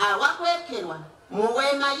awakwekerwa mu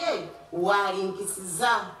weema ye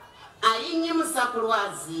waalinkisiza alinyimusa ku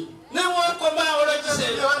lwazi newokomaawo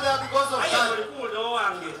lwekiseera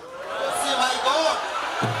see my God.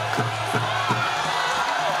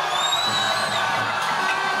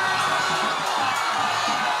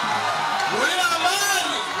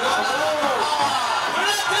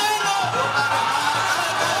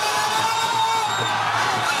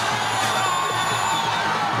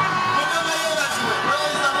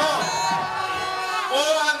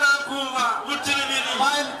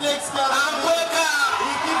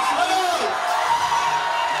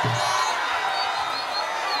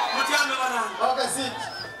 Okay, sit.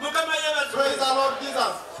 Praise the Lord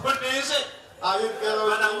Jesus. Are you fellow?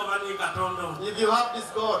 If you have this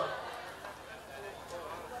God,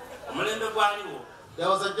 there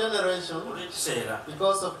was a generation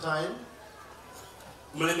because of time,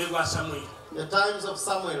 the times of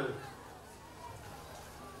Samuel.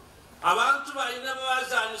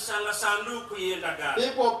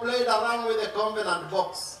 People played around with the covenant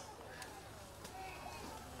box.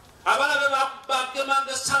 The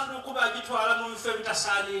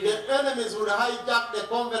enemies would hijack the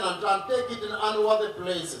covenant and take it in unworthy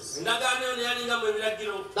places. That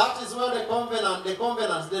is where the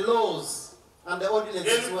covenants, the laws and the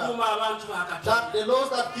ordinances were. That the laws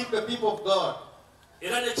that keep the people of God.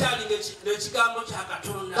 That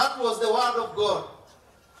was the word of God.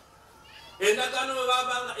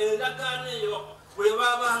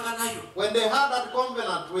 When they had that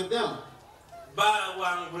covenant with them,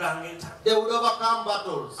 they would overcome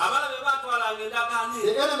battles.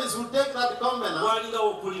 The enemies would take that covenant.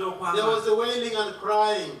 There was a wailing and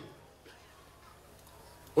crying.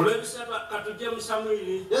 Let's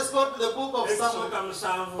go to the book of Samuel, 1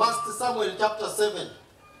 Samuel chapter 7.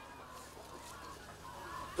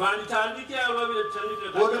 We'll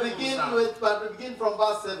begin from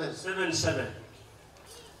verse 7.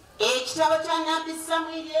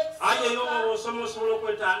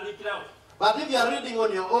 But if you are reading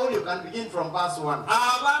on your own, you can begin from verse 1. Okay,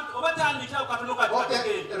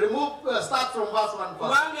 start from verse 1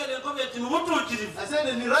 first. I said,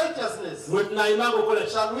 in righteousness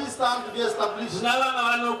shall we stand to be established.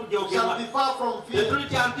 Shall be far from fear.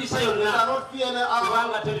 Shall not fear any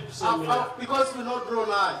hour, because we not draw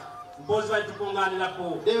nigh.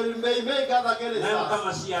 They may gather against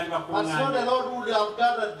us, but so the Lord would have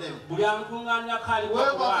gathered them.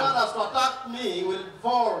 Whoever gathers to attack me will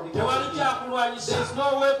fall. There is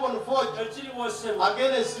no weapon forged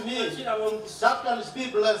against me that can be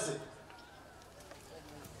blessed.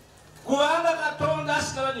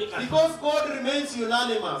 Because God remains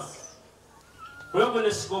unanimous. That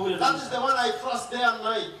is the one I trust day and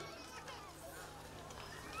night.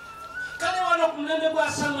 In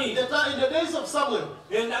the days of Samuel,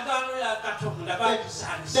 the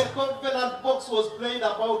covenant box was played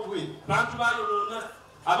about with. When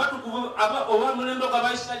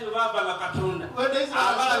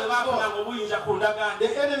the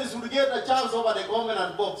enemies would get a chance over the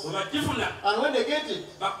covenant box, and when they get it,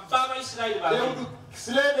 they would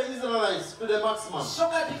slay the Israelites to the maximum. For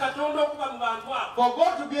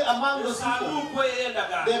God to be among those people,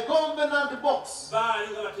 the covenant box,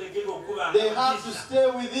 they have to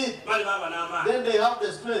stay with it. Then they have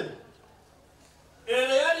the strength. The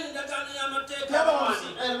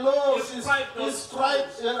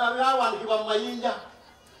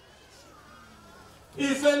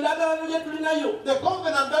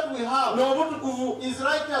covenant that we have is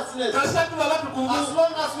righteousness. As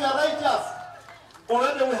long as we are righteous,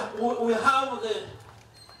 already we have the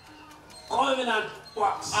covenant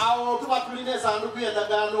works.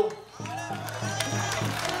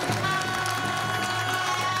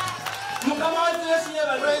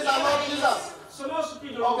 Praise the Lord Jesus.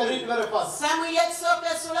 Okay, read very fast. Samuel yakisoka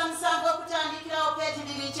esula musanvu okutandikira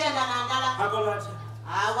okwetirira ikyenda n'andala.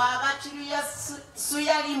 Awo abakiri ya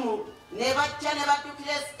Suyalimu ne bajja ne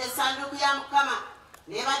baddukira essanduuku ya Mukama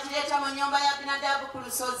ne bagireeta mu nnyumba ya Abinadaabu ku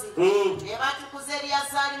lusozi. Ne batukuza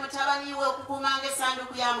Eriyazaali mutabani we okukuumanga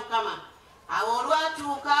essanduuku ya Mukama. Awo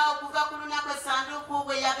olwatuuka okuva ku lunaku essanduuku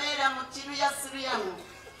bwe yabeera mu kiru ya Siriyamu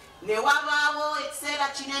ne wabaawo ekiseera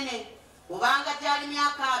kinene kubanga gyali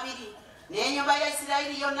myaka 2. N'ennyumba ya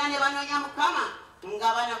Isirayiri yonna ne banoonya Mukama nga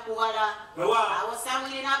banakuwala. Awo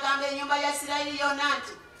Samwiri n'agamba ennyumba ya Isirayiri yonna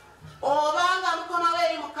nti obanga mukoma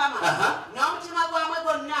weeri Mukama n'omutima gwamwe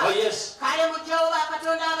gwonna kale muggyewo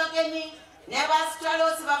bakatonda abagenyi ne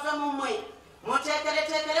baasitaloosi bave mu mmwe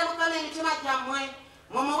muteekereteekere Mukama emitima gyammwe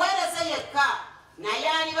mumuweereze yekka naye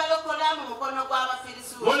alibalokola mu mukono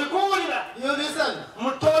gw'Abafirisuuti. Mulikuwulira? You listen.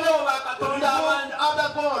 Mutolewo bakatonda abandi. Other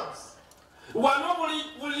gods. Every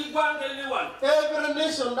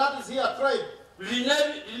nation that is here, tribe, they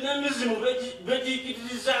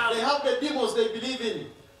have the demons they believe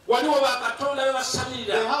in. They have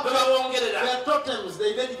their totems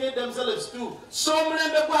they dedicate themselves to. So in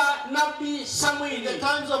the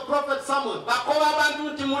times of Prophet Samuel, those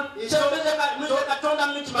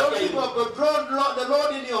people have drawn the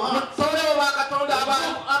Lord in your heart.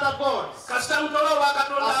 Other gods. As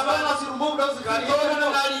long as you remove those, God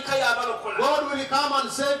will come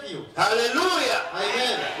and save you. Hallelujah.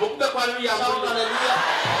 Amen. Shout hallelujah.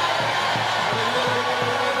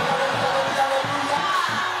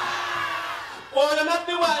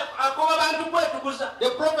 The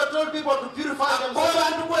prophet told people to purify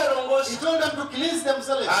themselves. He told them to cleanse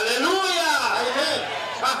themselves. Hallelujah. Amen.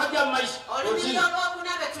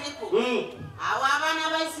 Awo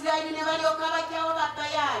abaana ba Isirayiri ne balyoka bajjawo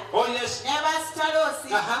Babayaali ne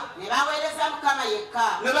baasitaloosi ne baweereza Mukama yekka.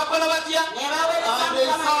 Ne bakola batya? Ne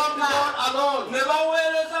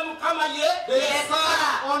baweereza Mukama yekka. They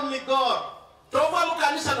serve only God. You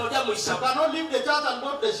cannot leave the church and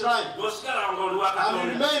go to the shrine and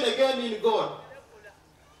remain again in God.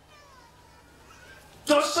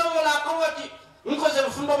 You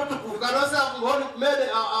cannot say I've made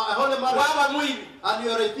a holy marriage and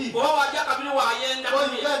you are a thief. Or you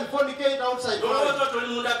can fornicate outside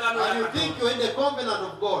God and you think you're in the covenant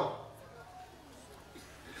of God.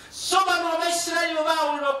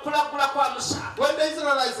 When the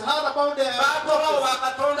Israelites heard about the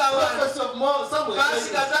prophets of Samuel,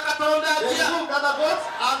 they removed other gods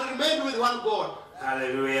and remained with one God.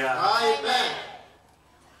 Hallelujah. Amen.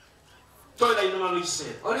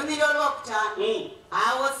 Olumiri olwokutaano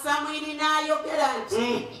awo Samwiri n'ayogera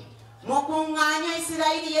nti mukuŋŋaanye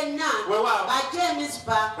Isirayiri yenna bajje e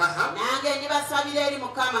Mizupa nange ndibasabira eri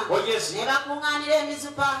Mukama. Ne bakuŋŋaanira e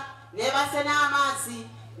Mizupa ne basena amazzi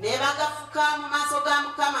ne bagafuka mu maaso ga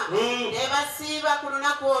Mukama ne basiiba ku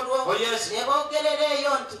lunaku olwo ne boogerera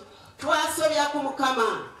eyo nti twasobya ku Mukama.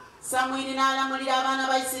 Samwiri n'alamulira abaana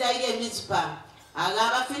ba Isirayiri e Mizupa.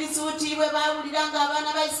 Abafirisuuti bwe baawulira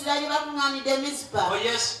ng'abaana ba Isirayiri bakuŋŋaanidde e Mizupa,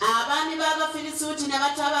 abaami b'Abafirisuuti ne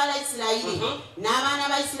batabaala Isirayiri,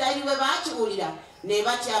 n'abaana ba Isirayiri bwe baakiwulira ne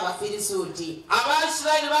batya Abafirisuuti.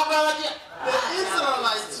 Abaisirayiri bakola batya? The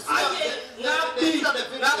Israelites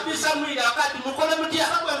Nabbi Samwiri akati mukole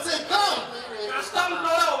mutya? Someone say, come. As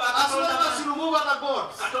long as you remove other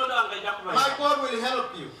gods, my God will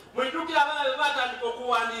help you.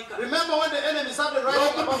 Remember when the enemy started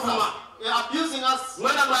writing about us, abusing us,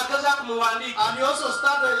 and you also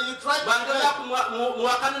started, you tried to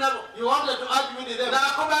you wanted to argue with them. I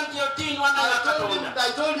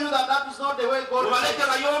told you that that is not the way God is.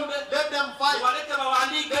 Let them fight.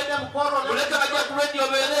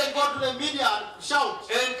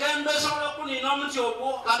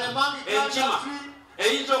 Can a monkey climb that tree?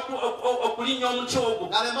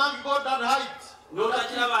 Can a monkey go that height?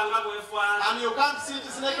 And you can't see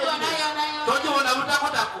this naked. Have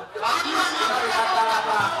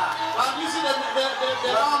you seen the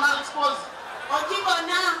behind exposed?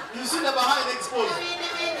 You see the behind exposed.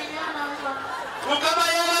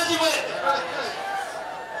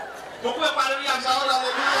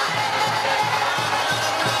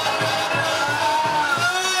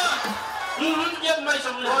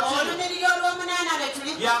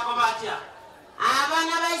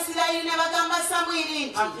 Abana ba Isirayiri ne bagamba Samwiri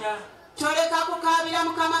nti toleka kukabira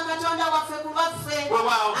Mukama Katonda waffe kubaffe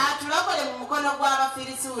atulokole mu mukono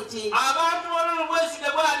gw'Abafirisuuti. Abantu bonna bwesige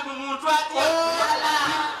bwali mu muntu atya.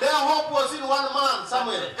 Their hope was in one man,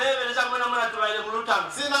 Samuel. Tebereza mwana mwana tubaire mu lutalo.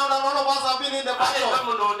 See now that all of us have been in the battle.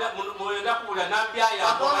 Muenda kula nabya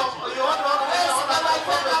ya. You want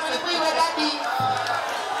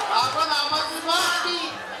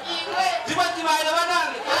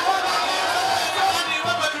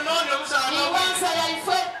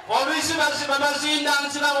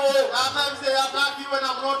sometimes they attack you when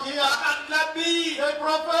I'm not here. Hey,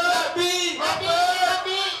 prophet.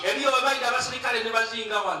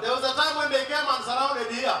 There was a time when they came and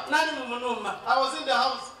surrounded here. I was in the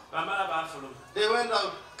house. They went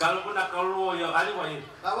out.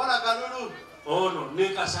 Oh no,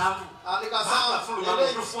 Nikasamu. Let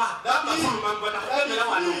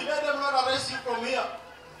them not arrest you from here.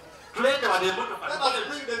 Let us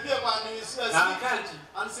bring the vehicle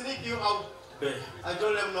and sneak you out. I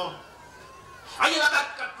told them no.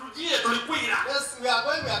 Yes, we are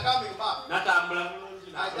going, we are coming back.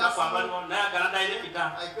 I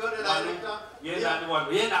killed the director.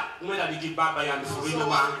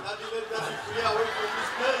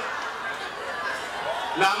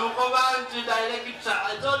 I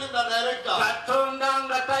told him the director.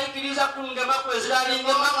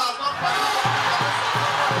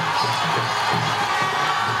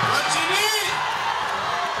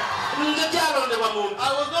 I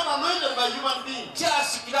was not anointed by human beings. I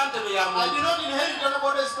did not inherit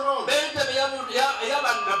anybody's throne. The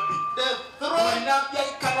throne are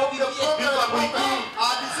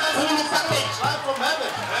descended right from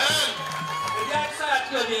heaven.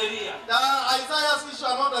 Isaiah's issue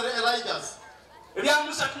are not Elijah's.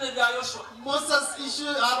 Moses' issue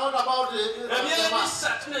are not about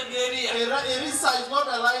Elisa is not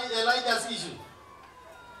Elijah's issue.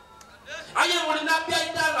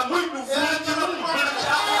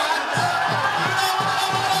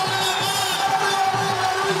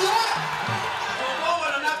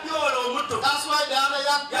 That's why the other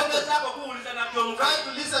young prophets try to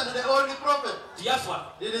listen to the only prophet.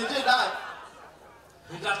 Didn't he die?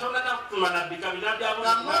 You cannot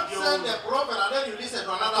send a prophet and then you listen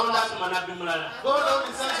to another person. God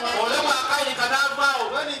only sends one prophet.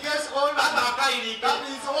 When he gets older, that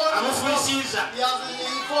is all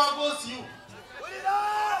he forgoes you.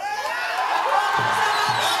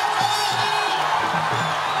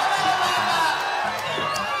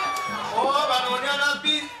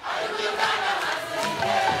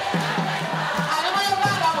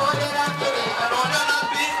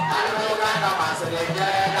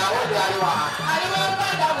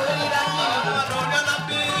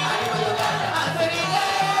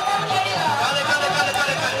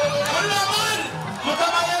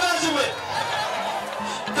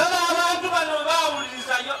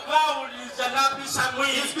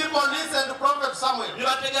 These people listened to Prophet Samuel. And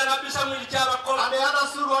they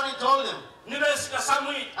understood what he told them. And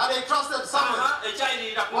they trusted Samuel.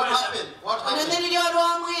 What happened? What happened?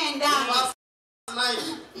 Verse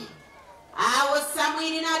 9. Awo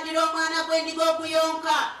Samwiri n'addira omwana gw'endiga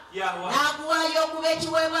okuyonka n'aguwaayo okuba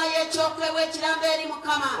ekiweebwayo ekyokebwa ekiramba eri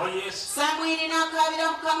Mukama. Samwiri n'akaabira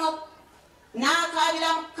Mukama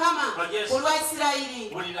ku lwa Isirayiri.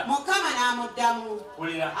 Mukama n'amuddamu.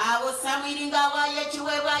 Awo Samwiri ng'awaayo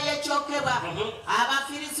ekiweebwayo ekyokebwa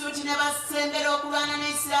Abafirisuuti ne basembera okulwana ne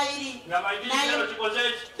Isirayiri.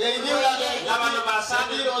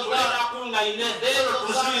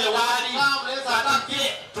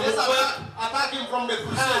 Attack him from the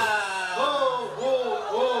crusade. Go.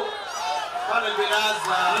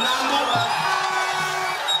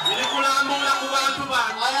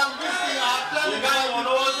 I am visiting, I am telling you.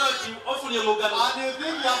 And you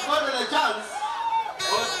think you have gotten a chance?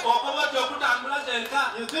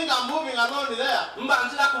 You think I'm moving alone there? Don't I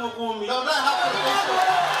have to take you?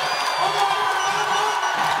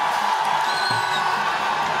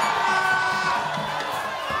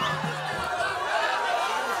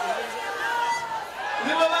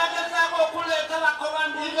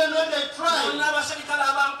 Even when they try, but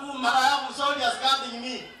I have soldiers guarding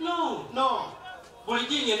me. No.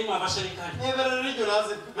 Every region has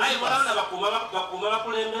it.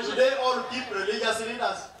 They all keep religious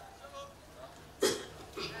leaders.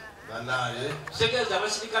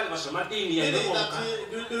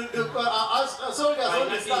 Soldiers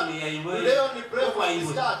only start. They only pray for the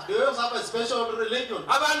start. They also have a special religion.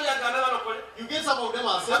 You get some of them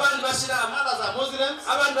are others are Muslims,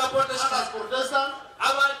 others Protestants.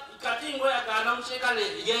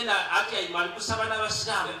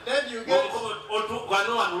 Then you get a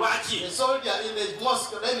soldier in the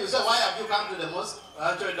mosque. Then you say, why have you come to the mosque?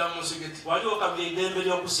 There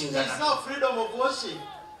is no freedom of worship.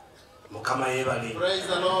 Praise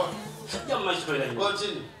the Lord.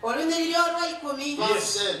 Continue.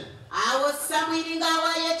 Verse 10.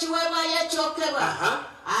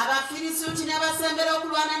 Abafirisuti n'abasembera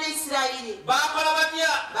okulwana ne Isirayiri bakola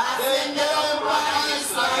batya basembera okulwana ne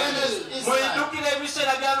Isirayiri.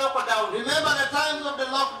 Remember the times of the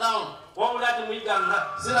lockdown.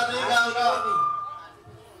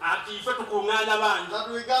 That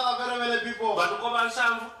we gather very many people.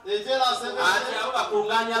 They tell us the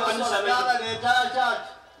entire church.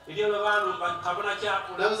 There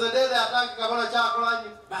was a day they attacked Kabana Chakula.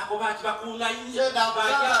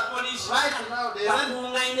 Right now, they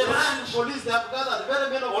ran police, they have gathered very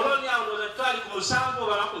many of them.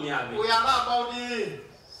 We are not about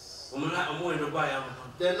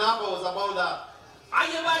the number was about that.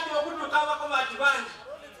 It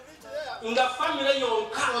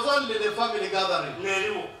was only the family gathering.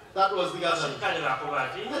 That was the gathering.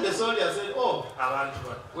 And the soldier said, oh,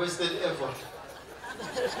 wasted effort.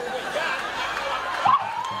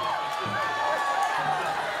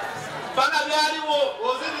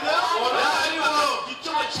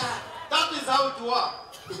 That is how it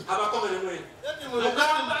works.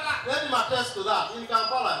 Let him attest to that. In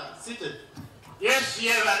Kampala, seated. Yes,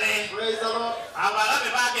 praise the Lord.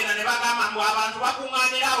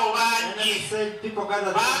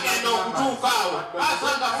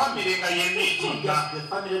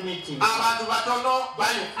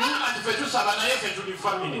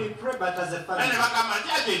 We pray, but as a family,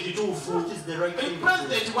 what is the right thing to do?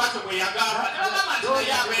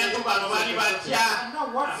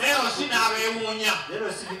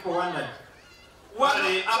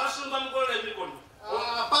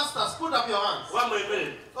 Pastors, put up your hands.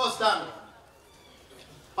 Go stand.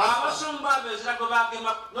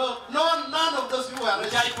 No, none of those people are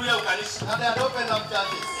ready. And they had opened up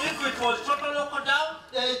churches. If it was total lockdown,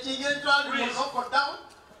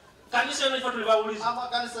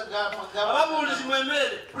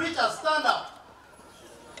 preachers, stand up.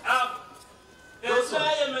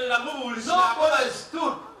 Nobody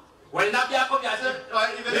stood. The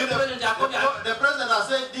president has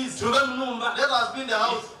said this. Let us be in the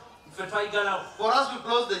house. For us to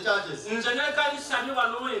close the churches. Even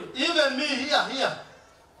me here.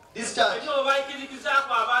 This church. There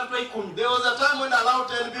was a time when I allowed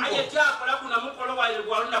 10 people. I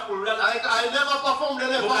never performed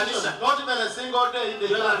any function. Not even a single day in the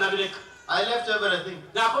church. I left everything.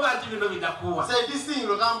 Say this thing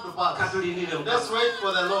will come to pass. Let's wait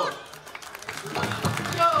for the Lord.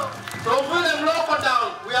 So when the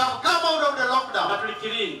lockdown, we have come out of the lockdown.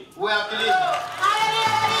 We are clean.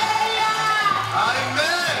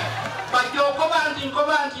 Amen. But your government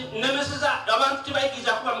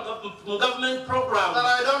program. That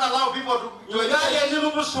I don't allow people to engage in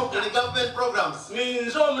the government programs.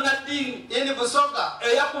 In Busoga,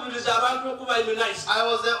 I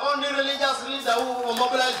was the only religious leader who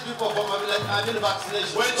mobilized people for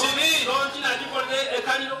vaccination.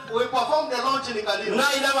 We performed the launch in Kalibu.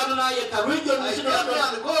 I came here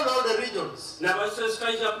and called all the regions.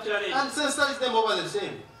 And sensitized them over the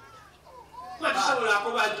same. I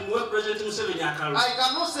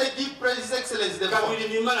cannot say give His Excellency the vote.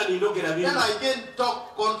 Then I can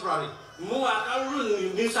talk contrary. I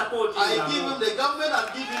give him the government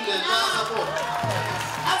and give him the entire support.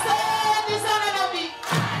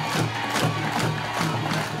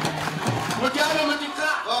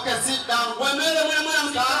 Okay, sit down.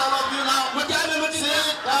 Stand all of you now.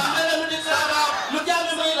 Sit down. Stand up. Stand up.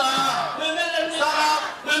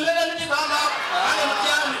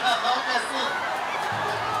 Okay, sit.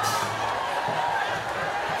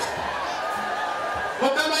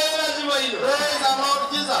 Praise the Lord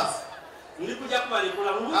Jesus.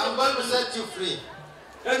 I'm going to set you free.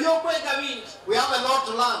 We have a lot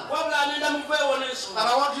to learn. And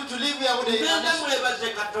I want you to live here with the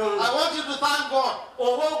I want you to thank God.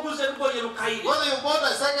 Whether you bought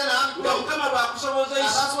a second-hand clothes, and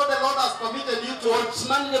that's what the Lord has permitted you to. Know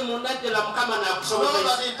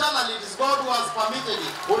that internally it is God who has permitted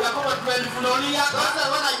it. That's why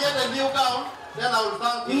when I get a new gown, then I will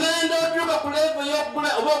thank you.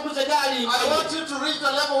 I want you to reach the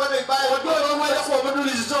level where they buy a and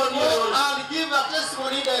give a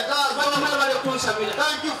testimony that does.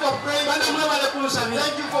 Thank you for praying.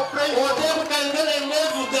 Thank you for praying. Then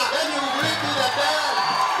you will ring me the bell.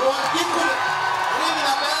 Ring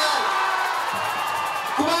the bell.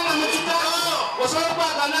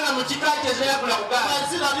 I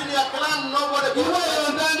see that in your clan nobody.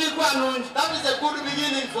 That is a good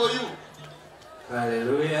beginning for you.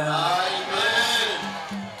 Hallelujah. Amen.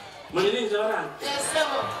 Yes, sir.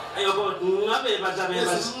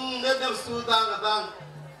 Let them stood down.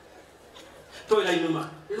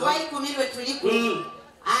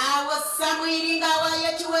 Samwiri ngawaye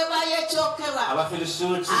chiwebaye chokewa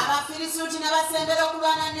Abafirisuti n'abasembera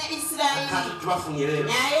okulwana ne Isirayiri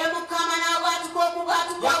naye Mukama n'abwatuka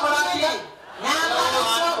okubwatuka okunene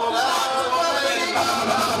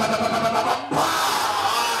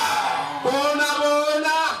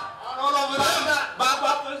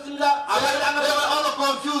They were all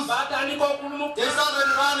confused. They started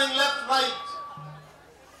running left, right.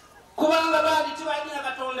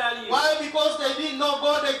 Why? Because they didn't know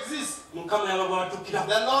God exists. The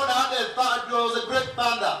Lord had a thought, there was a great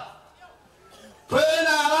thunder. Don't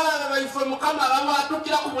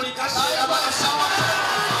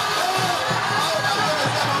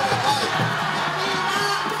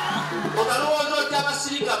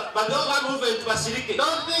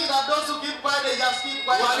think that those who keep quiet, they just keep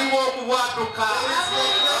quiet.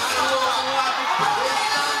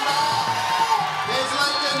 There's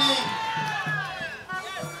lightning.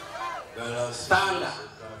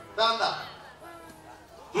 Thunder.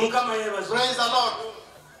 Praise the Lord.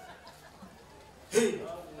 Hey,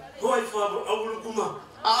 wife of Awulukuma.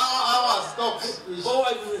 I was stopped. Praise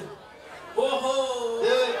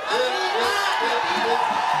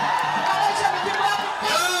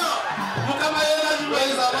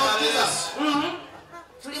the Lord Jesus.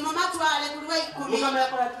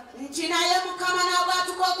 Nchinaye Mukama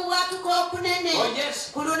n'abwatuka okubwatuka okunene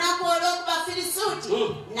ku lunaku olw'Abafirisuuti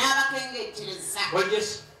n'abakengeetereza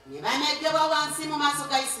ne bameggebwa wansi mu maaso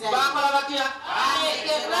ga Isirayiri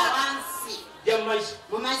bameggebwa wansi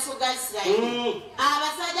mu maaso ga Isirayiri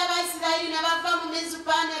abasajja ba Isirayiri ne bava mu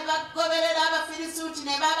Mizupa ne bagoberera Abafirisuuti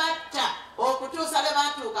ne babatta okutuusa lwe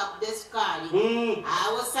batuuka ku Besukaali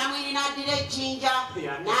awo Samwiri n'addira ejjinja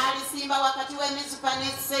n'alisimba wakati w'Emizupa ne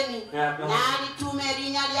Seni n'alituuma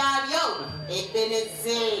erinnya lyalyo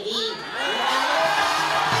Ebenezeeri.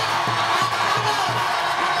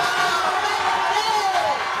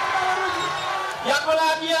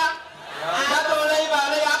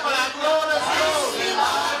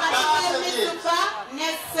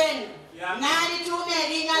 N'alituuma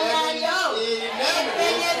erinnya lyalyo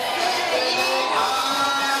Ebenezeeri.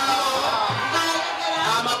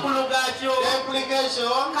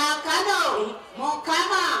 Kaakano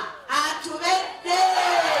Mukama atubedde.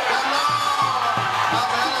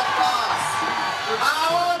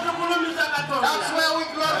 That's where we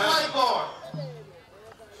glorify God.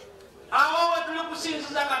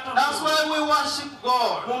 That's why we worship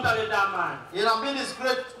God. He has been his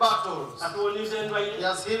great battles. He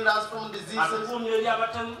has healed us from diseases,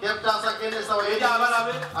 kept us against our enemies,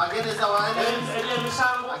 against our enemies,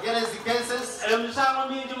 against the cases. Many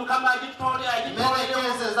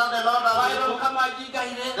cases that the Lord has removed.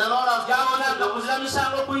 The Lord has given that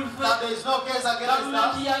there is no case against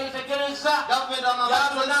us. Government and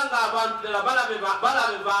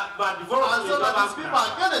and so that these people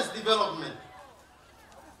are against development.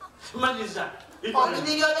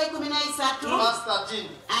 Verse 13.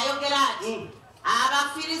 Ayogera ati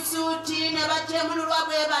Abafirisuuti ne bajemululwa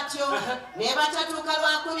bwe batyo ne batatuuka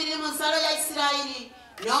lwakubiri mu nsalo ya Isirayiri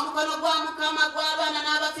n'omukono gwa Mukama gwalwana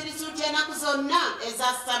n'Abafirisuuti ennaku zonna eza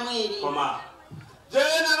Samwiri.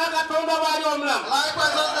 Likewise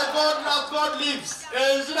as the God as God lives. No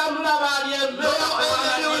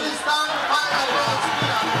enemy will stand by God's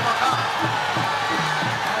spirit and overcome.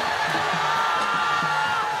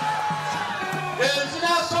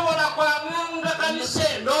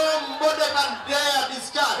 Nobody can dare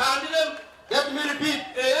discharge. Let me repeat.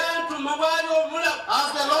 As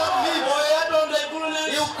the Lord lives,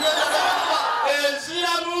 He will create a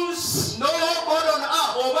no God on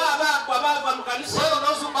earth. Whether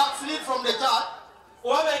those who backslid from the church,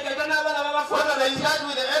 whether they fight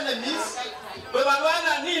with the enemies, when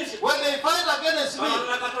they fight against me,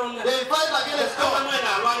 they fight against God, and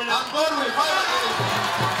God will fight against them.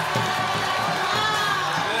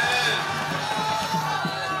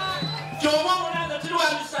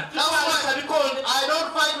 I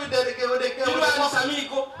don't fight with the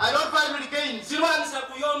I don't fight with the Cains. I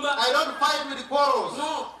don't fight with the quarrels.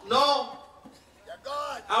 No.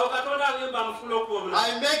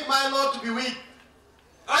 I make my Lord to be weak.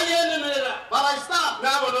 But I stand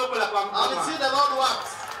and see the Lord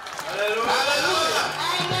works. Hallelujah.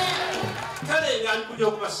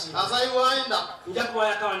 As I wind up, I'm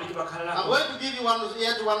going to give you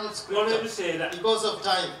yet one scripture because of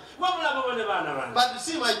time. But you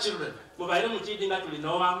see, my children, did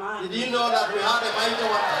you know that we had a mighty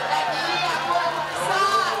one?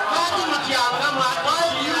 Why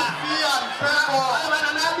do you fear and tremble?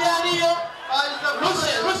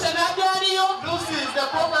 Lucy is the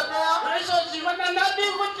prophet there.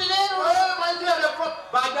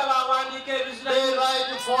 They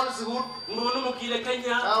write falsehood. I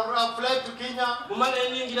have fled to Kenya. I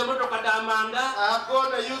have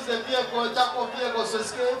gone to use the vehicle, Chaco vehicle to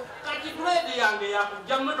escape.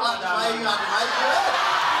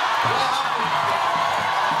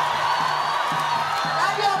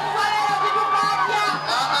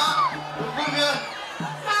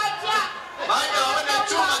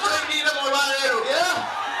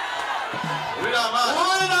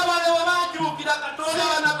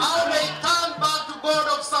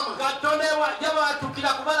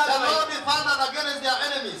 The Lord is founded against their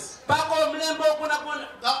enemies.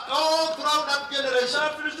 All throughout that generation.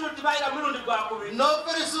 No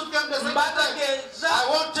very soon came the second time. I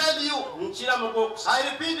won't tell you. I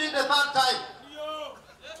repeat it the third time.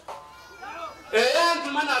 The one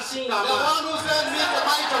who sent me the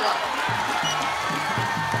mighty one.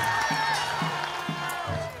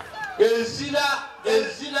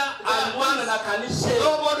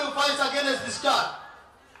 Nobody who fights against this God.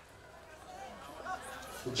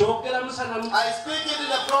 I speak it in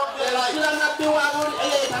the broad daylight. Nobody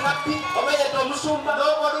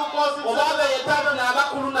who calls himself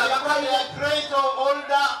great or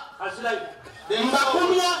older.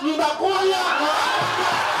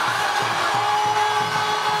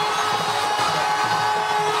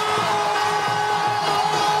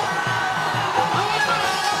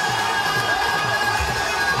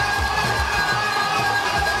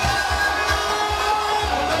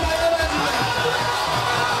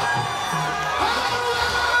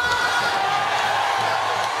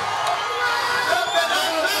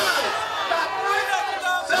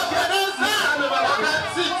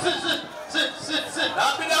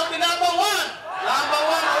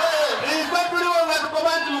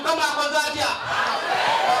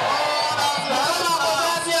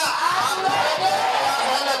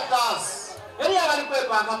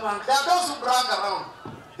 There are those who brag around.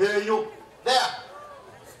 Here you. There.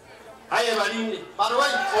 I am a unit. But wait.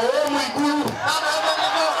 Oh, my guru. He's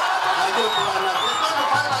going to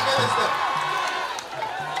fight against them.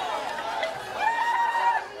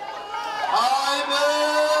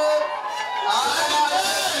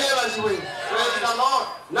 Praise the Lord.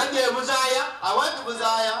 I went to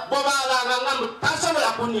Uzziah.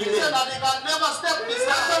 He said that he can never step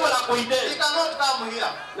beside. He cannot come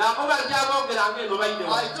here. I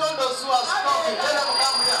told those who are stopping, let them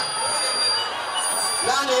come here. Who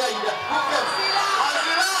came?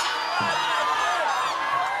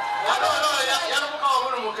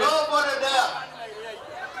 Nobody there.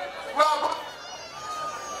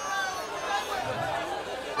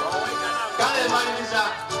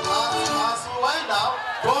 As we wind out,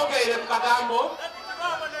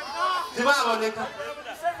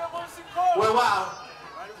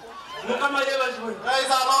 praise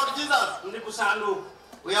our Lord Jesus.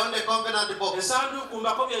 We have the covenant box. I've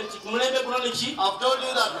told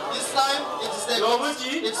you that this time it's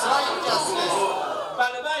righteousness.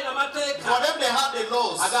 For them they had the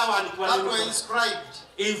laws that were inscribed.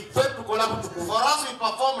 For us we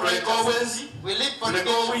perform righteousness. We live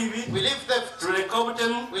fornication. We live theft. We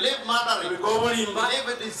live murdering. We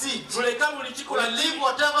live deceit. We live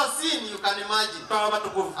whatever sin you can imagine.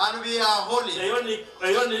 And we are holy.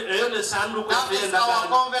 That is our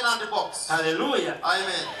covenant box. Hallelujah.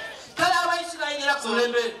 Amen. I've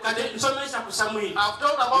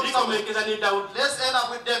talked about Samuel. Let's end up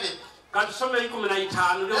with David.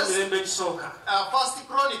 First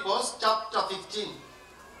Chronicles chapter 15.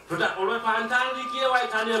 Let's read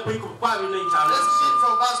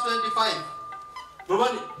from verse 25.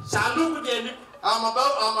 I'm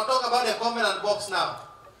talking about the covenant box now.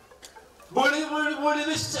 Every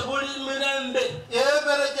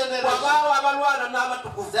generation.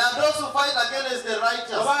 There are those who fight against the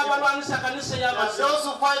righteous. There are those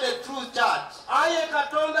who fight the true church.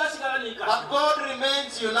 But God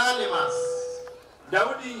remains unanimous.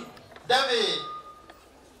 David.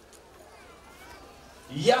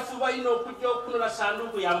 He struggled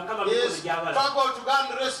to go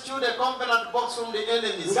and rescue the covenant box from the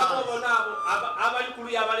enemies.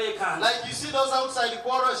 Like you see those outside the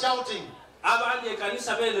quarter shouting. Others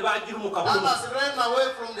ran away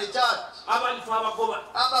from the church.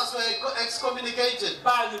 Others were excommunicated.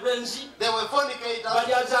 They were fornicators.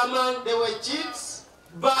 They were cheats.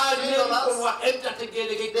 They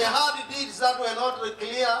had deeds that were not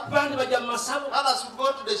clear. Others would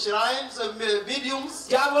go to the shrines and mediums.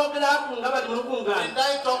 And I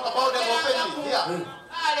talk about them openly here.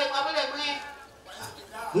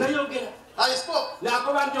 I spoke. I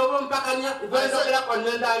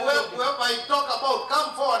talk about,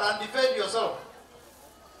 come forward and defend yourself.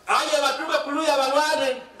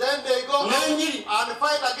 Then they go and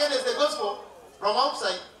fight against the gospel from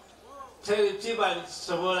outside.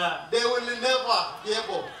 They will never be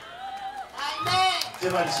able.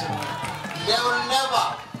 They will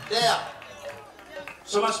never dare.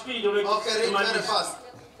 So much speed. Okay, read very fast.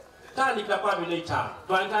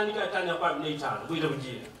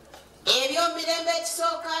 Ebyomirembe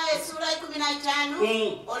ekisooka essula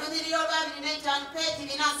 15 olunyiriri olwa 25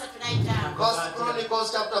 peegi 435. First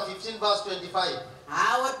Chronicles chapter 15 verse 25.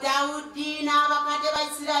 Awo Dawudi n'abakadde ba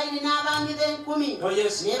Isirayiri n'abaami b'enkumi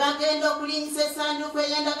ne bagenda okulinyisa essanduuko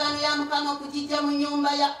ey'endagaano ya Mukama okugijja mu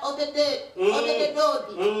nnyumba ya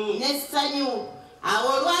Obededoodi n'essanyu. Awo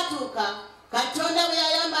olwatuuka Katonda bwe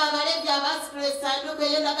yayamba Abaleevi abaasitula essanduuko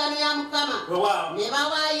ey'endagaano ya Mukama ne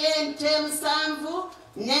bawaayo ente 7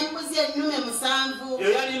 n'embuzi ennume 7.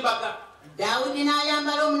 Dawudi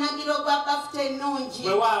n'ayambala omunagiro gwa bafuta ennungi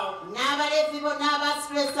n'Abaleevi bonna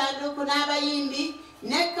abaasitula essanduuko n'abayimbi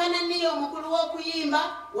ne Kananiya omukulu w'okuyimba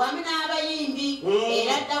wamu n'abayimbi.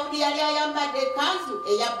 Era Dawudi yali ayambadde ekkanzu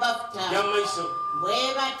eya bafuta.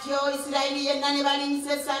 Bwe batyo Isirayiri yenna ne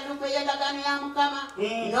balinyisa essanduuko ey'endagaano ya Mukama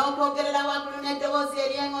n'okwogerera waggulu n'eddoboozi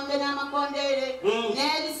ery'eng'ombe n'amakondeere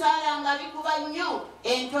n'ebisaala nga bikuba nnyo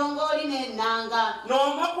entongooli n'ennanga.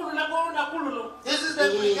 This is the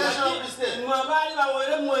implication of this day. You and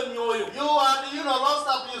you know lost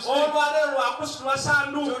up your spirit.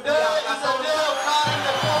 Today is the day of carrying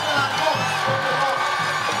the covenant box of the Lord.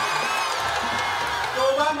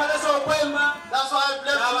 That's why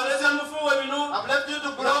I've left you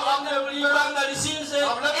to grow up. I've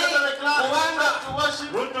left you to recline. I've left to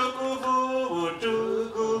worship.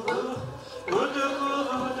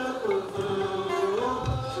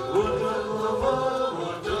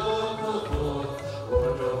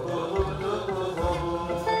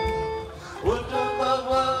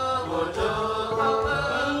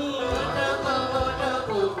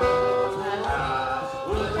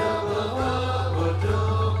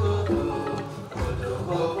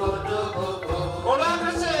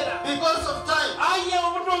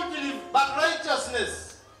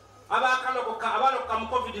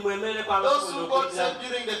 Those who got saved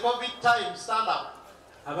during the COVID time, stand up.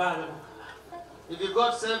 If you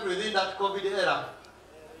got saved within that COVID era,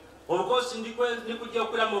 I want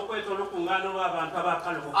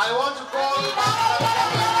to call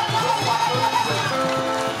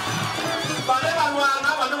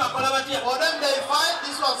for them. They find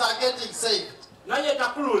these ones are getting saved. I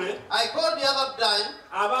called the other time.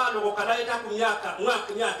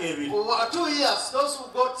 2 years. Those who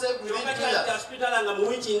got saved within 2 years.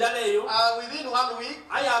 Within 1 week.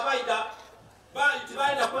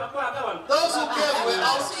 Those who came were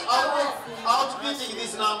outbeating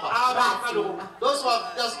this number. Those who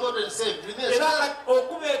have just gotten saved. But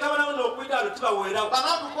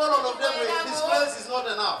not to call all of them, this place is not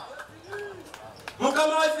enough.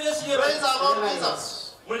 Praise our Lord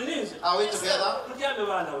Jesus. Are we together?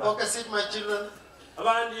 Okay, sit my children.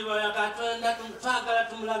 Others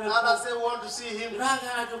say we want to see him. We want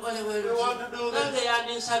to do this.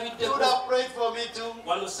 You would have prayed for me too.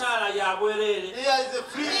 Here is a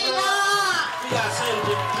free prayer. You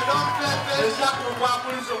don't pay pennies.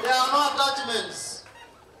 There are no attachments.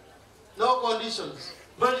 No conditions.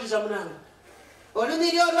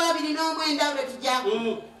 Olunyiriri olwabiri n'omwenda lwe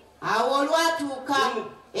tujjaku. Awo olwatuuka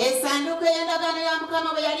essanduuko ey'endagaano ya Mukama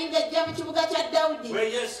bwe yali ng'ejja mu kibuga kya Dawudi,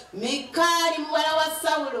 Mikaali muwala wa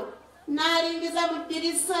Sawulo n'alingiza mu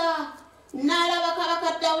ddirisa n'alaba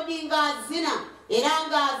kabaka Dawudi ng'azina era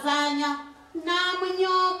ng'azaanya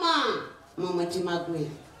n'amunyooma mu mutima gwe.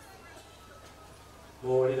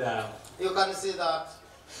 You can see that.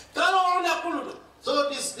 So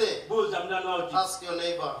this day, ask your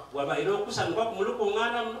neighbor. Rejoice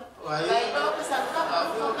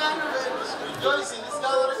in this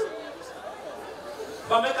gathering.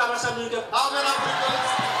 How many have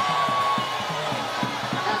rejoiced?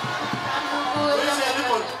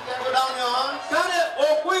 Put down your hands.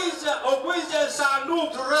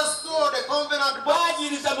 To restore the covenant box.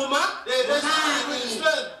 They restored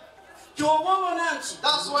strength.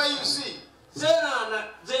 That's why you see. I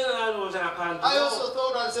also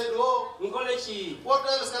thought and said, oh, what else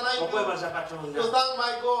can I do to thank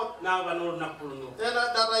my God? Then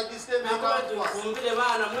that I disturb my God. Can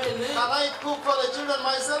I cook for the children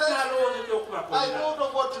myself? I thought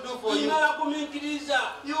of what to do for you.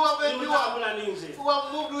 You have endured. Who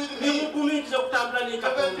have moved with me. You have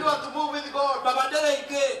endured to move with God.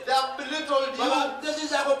 They have belittled you. They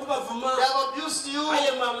have abused you.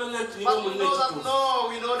 But we know that no,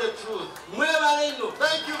 we know the truth.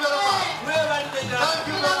 Thank you very much. Thank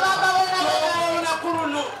you very much.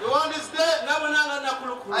 The one is dead.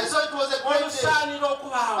 I saw it was a great day. A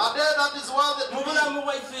day that is worth it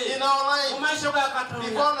in our life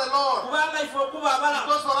before the Lord.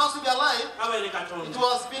 Because for us to be alive, it has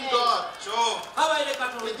been God.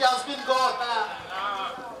 It has been God.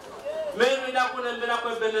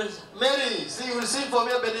 Mary, see, you will sing for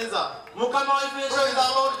me, Ebenezer. Praise the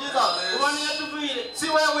Lord Jesus. See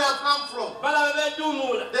where we have come from. The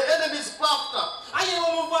enemy is puffed up. And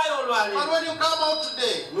when you come out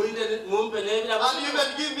today, and you even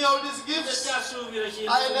give me all these gifts, I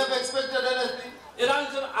never expected anything. Those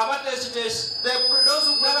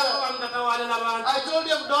who prepare, I told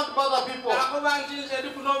them don't bother people. I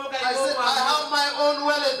said I have my own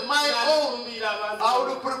wallet, my own. I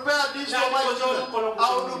would prepare this for my children.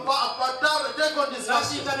 I would take on this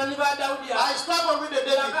function. I struggled with the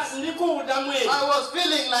Davids. I was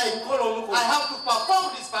feeling like I have to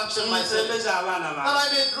perform this function myself. And I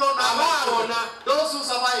may draw now those who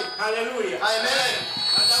survive. Hallelujah. Amen.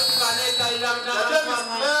 The devil is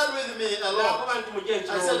clear with me alone.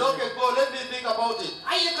 I said, okay, go, let me think about it.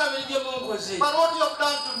 But what you have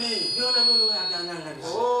done to me,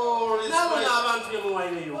 oh, it's great.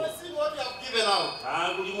 See what you have given out.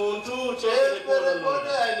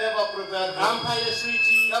 Everybody I never prepared for.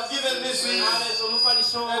 You have given me sweets,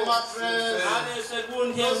 a mattress,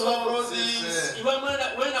 those are roses.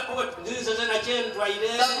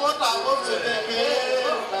 That's what I want to take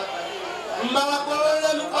care.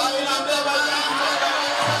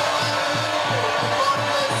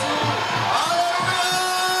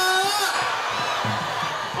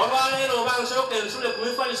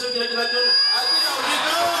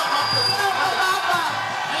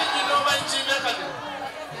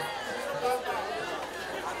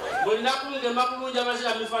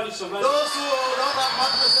 Those who don't have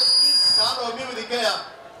mattresses, please handle me with the care.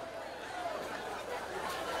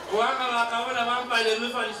 The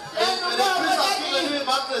priest has given me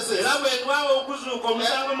mattresses. I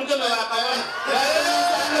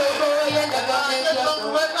get them to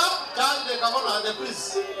wake up, charge the governor and the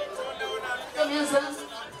priest.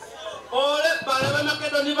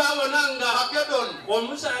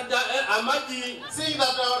 Seeing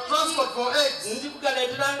that our transport for eggs,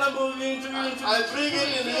 I bring it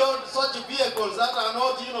in your such vehicles that are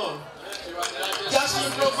not, you know, just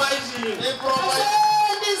improvising.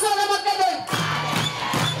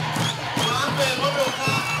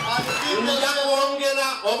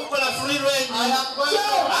 I have going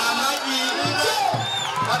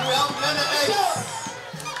and we have many eggs.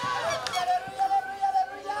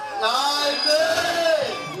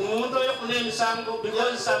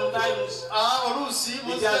 Because sometimes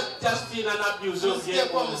it has just been an abuse of the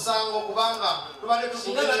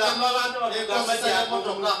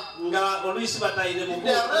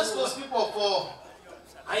they arrest those people for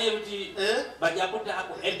but you put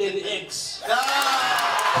eggs.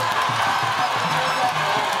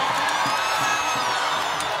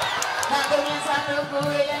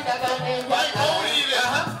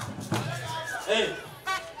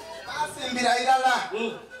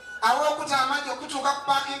 Awokuta amaji okutuuka ku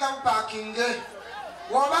parkinga bu parkinge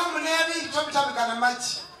woba munebintu bitabikana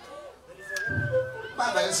maji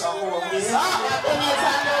baba Yesu akuwomisa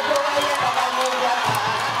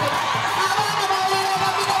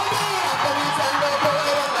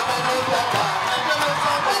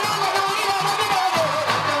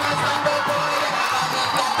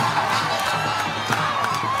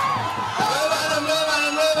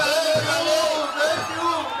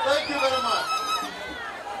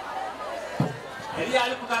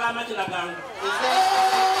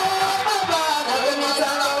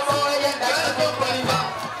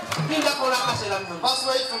Must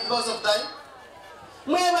wait for because of time.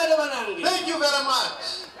 Thank you very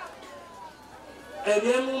much.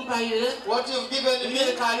 What you've given me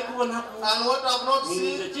and what I've not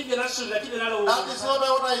seen, that is not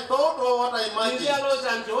what I thought or what I imagined.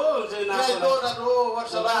 I thought that, oh, what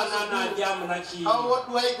shall I do? What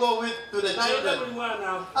do I go with to the children?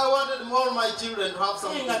 I wanted all my children to have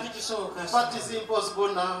something, but it's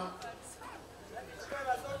impossible now.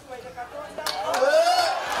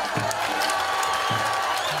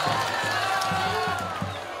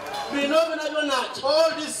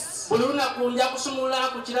 All this,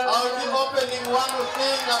 I'll be opening one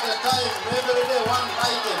thing at a time, every day one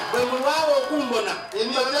item. If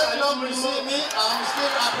you take long to see me, I'm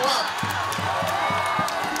still at work.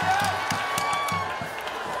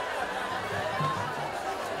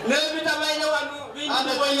 And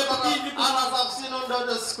the others I've seen under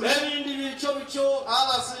the screen.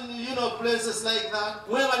 Others in places like that.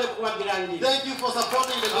 Thank you for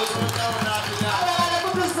supporting the gospel.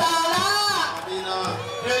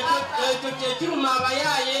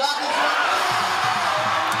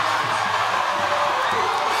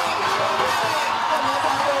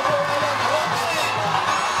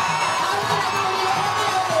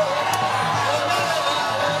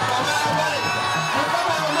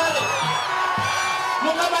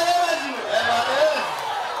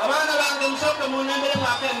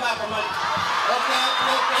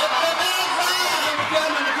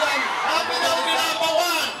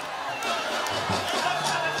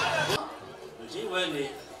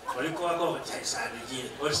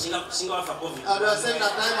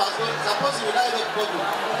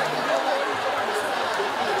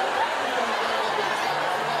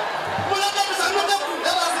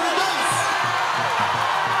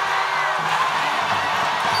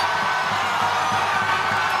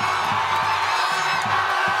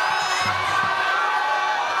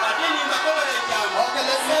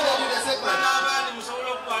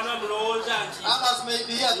 May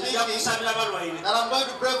be here thinking that I'm going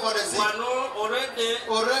to pray for the sick.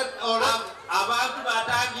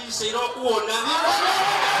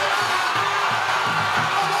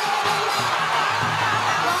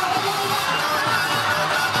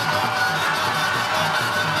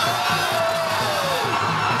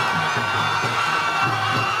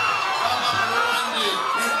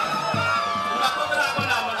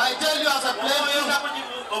 I tell you as a plain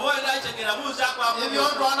if you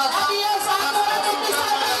want to understand,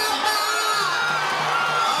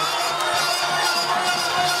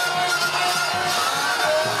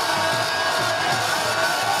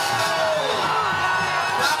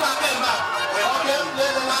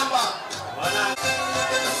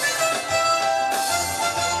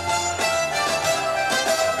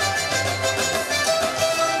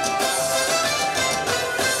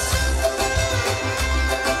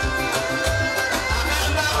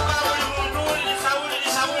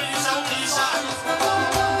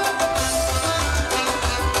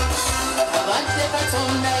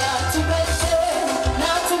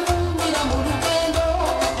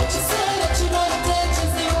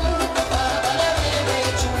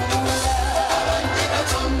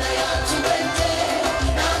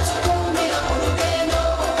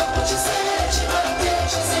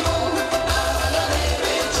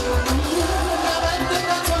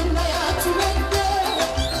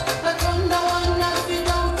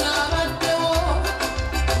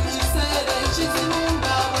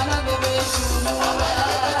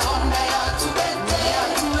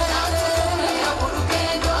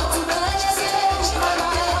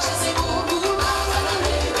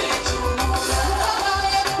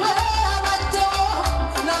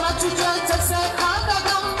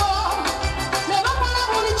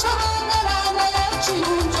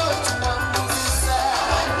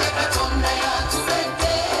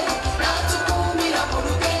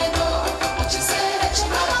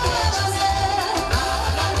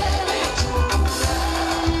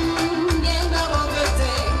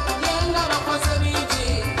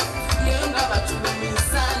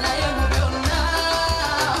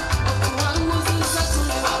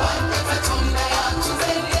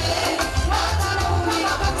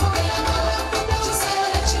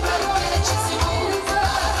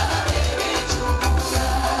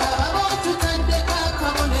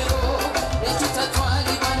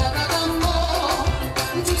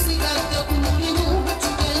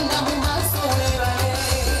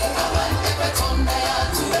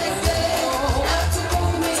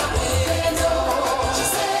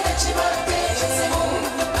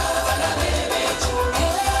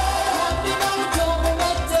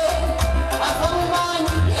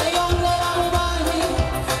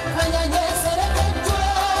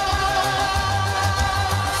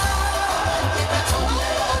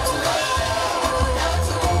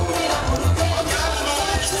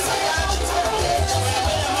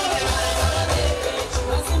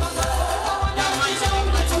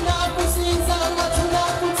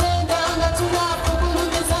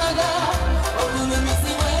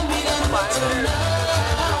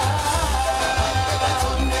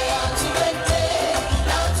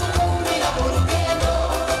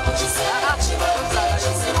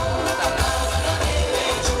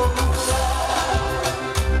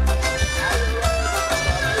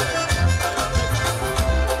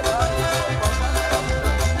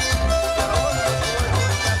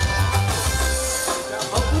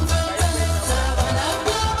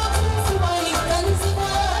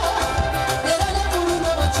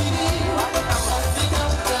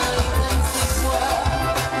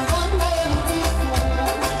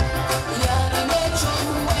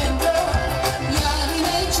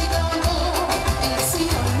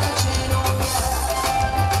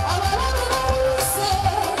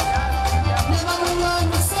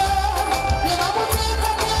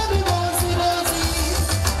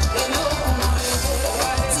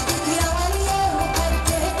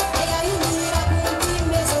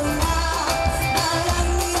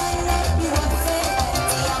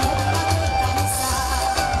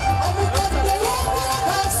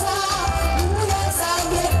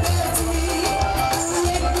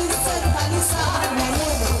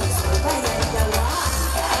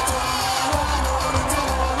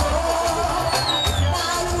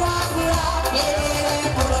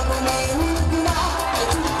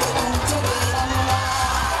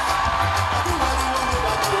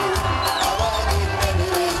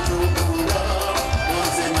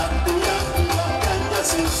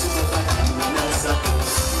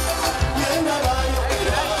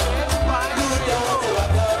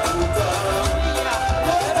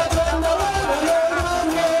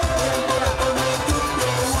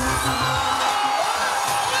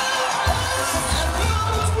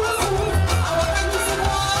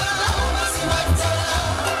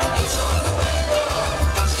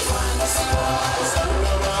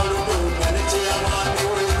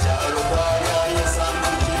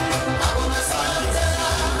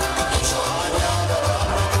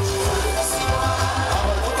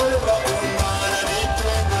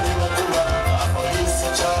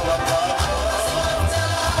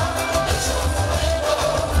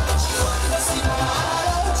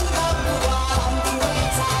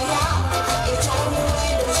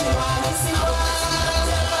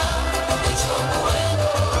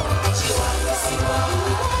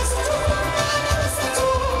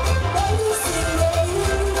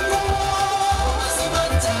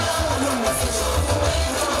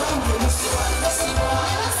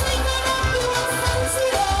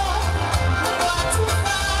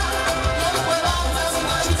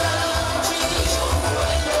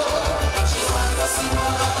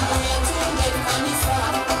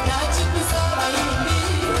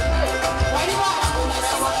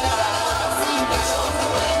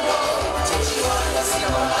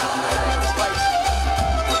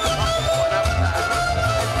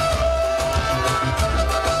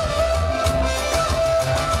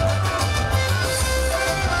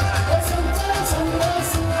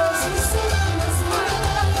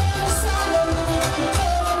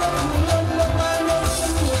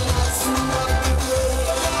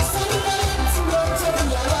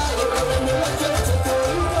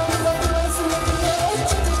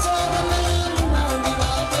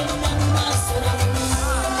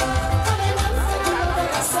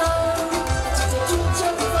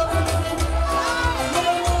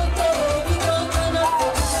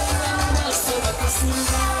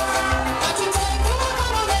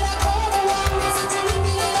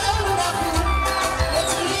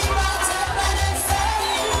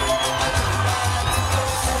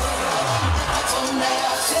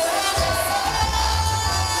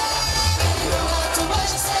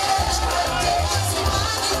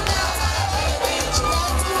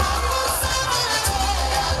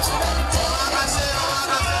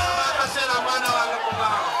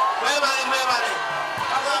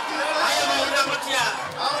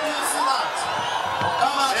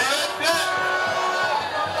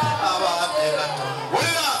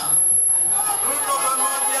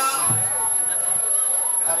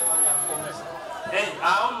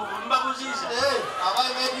 Hey, have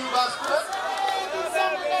I made you guys good?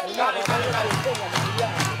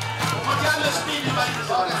 Okay, see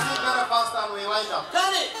very fast and we wind up.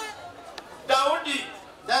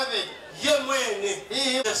 David, he when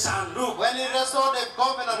he restored the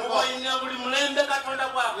covenant,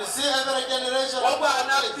 you see every generation of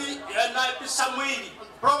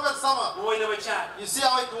Prophet Samuel, you see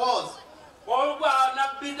how it was. The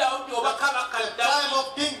time of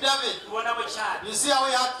King David, you see how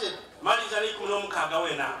he acted.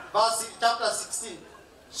 Verse chapter 16.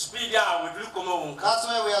 Speed out with Lukomo. That's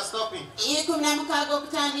where we are stopping.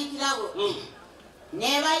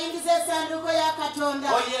 Never ingize sanduku ya Katonda.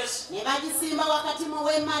 Oh yes. Never gisimba wakati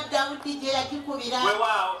muwema Daudi je yakikubira.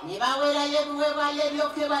 Never wera yebuwebwa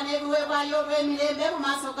yebyokebwa nebuwebwa yolw'emirembe mu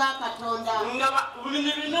maaso ga Katonda.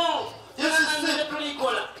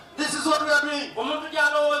 This is what we are doing.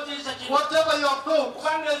 Whatever you have done,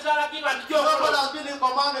 God has been in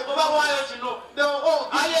command.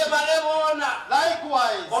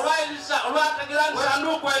 Likewise, when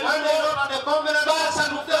they got the covenant,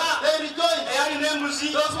 they rejoiced.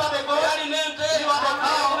 Those were the gods, they were the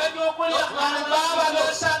cow, they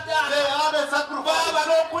had a sacrifice,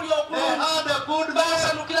 they had a good meal,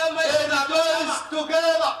 they rejoiced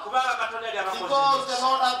together because the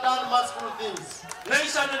Lord has done wonderful things. We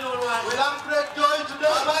have great joy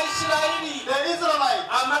today. The Israelites,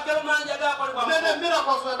 many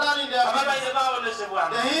miracles were done in their midst.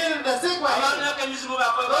 They healed, the sick were healed.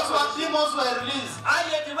 Those who are demons were released. But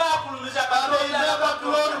they never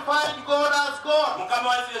glorified God as God.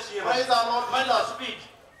 Praise the Lord.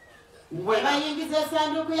 Nebayingiza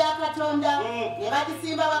sanduku ya Katonda,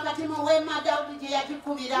 nebagisimba wakati muwema Daudi je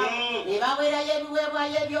yakikubira, nebawerayo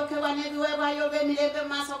ebiweebwayo ebyokebwa n'ebiweebwayo olw'emirembe mu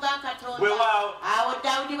maaso ga Katonda. Awo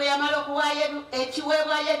Daudi bwe yamala okuwaayo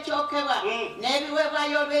ekiweebwayo ekyokebwa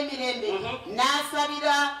n'ebiweebwayo olw'emirembe,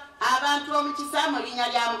 n'asabira abantu omukisa mu linnya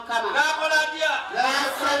lya Mukama.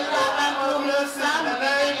 N'asabira abantu omukisa mu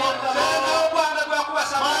linnya lya Mukama.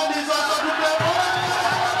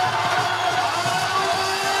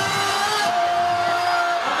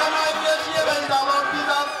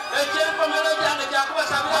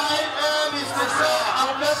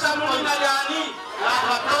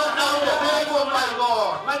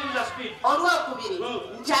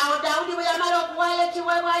 Nchawo Daudi bwe yamala okuwaayo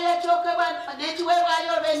ekiweebwayo ekyokebwa n'ekiweebwayo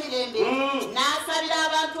olw'emirembe, n'asabira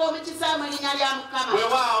abantu omukisa mu linnya lya Mukama,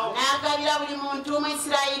 n'agabira buli muntu mu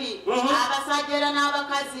Isirayiri, abasajja era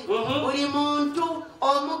n'abakazi, buli muntu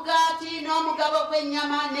omugaati n'omugabo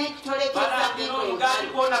gw'ennyama n'ekitole ky'ezabbibu.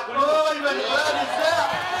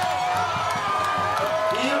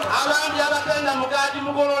 Abandi abatenda mugati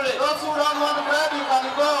mugolole. Those who don't want bread, you can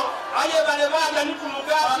go. Aye bale baja ni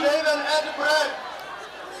kumugati. And they even ate bread.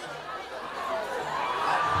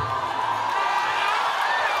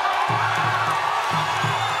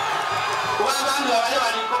 Wabandi wale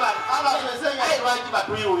walikoba. Aba tumesenga. Aye waji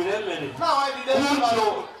batuyiwire mmere. Now I did it.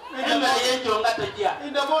 Emmere yenjo nga tejja.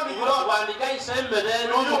 In the morning you know. Wandika ise emmere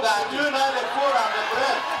n'omugati. You know the food and the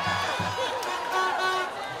bread.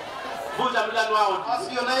 Ask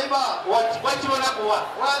your neighbor, what you want to go?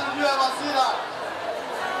 Why did you ever see that?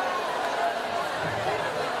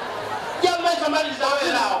 Young man, somebody's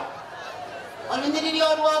away now. On the video,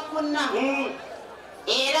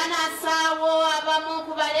 era n'asaawo abamu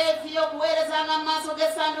ku baleevi okuweerezanga mu maaso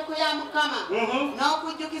g'essanduku ya Mukama,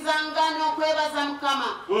 n'okujjukizanga n'okwebaza Mukama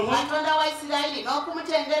Katonda wa Isirayiri,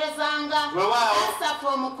 n'okumutenderezanga Asafu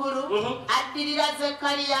omukulu, addirira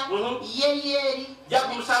Zekkaliya, Yeyeeri.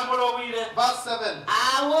 Verse 7.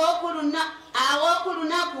 Awo ku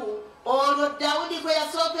lunaku olwo Dawudi kwe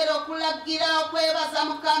yasookera okulagira okwebaza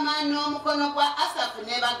Mukama n'omukono gwa Asafu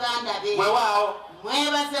ne baganda be.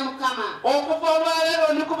 Mwebaze Mukama. Okuva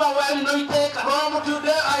olwaleero ndikuba wali n'oyiteeka. From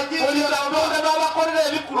today I give you the Lord babakolera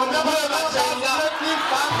ebikulu mwebazenga.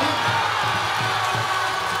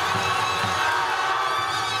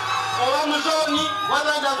 Oba muzoni,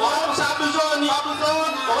 oba musabuzoni,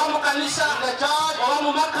 oba mu kanisa, oba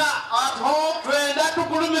mu maka, twenda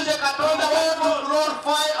tukulumize Katonda wetu.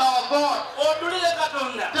 Glorify our God. Otulire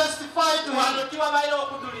Katonda. Testify to Him.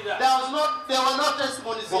 There were no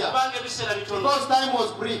testimonies here because time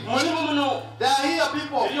was brief. There are here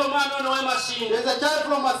people. There's a child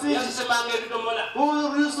from Masini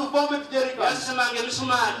who used to vomit Jericho.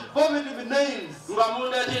 Vomit with nails.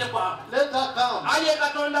 Let her come.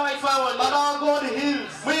 But our God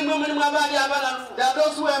heals. There are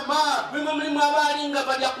those who are mad. There are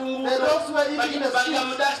those who are eating the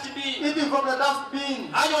street, eating from the dustbin.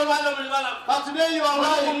 But today you are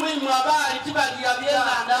right.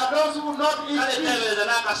 There are those who will not eat fish.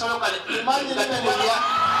 Imagine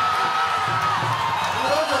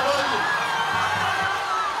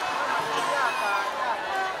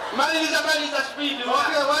Maliriza speed.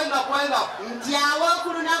 Okay, wind up. Njawo ku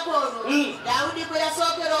lunaku olwo Dawudi kwe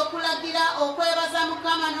yasookera okulagira okwebaza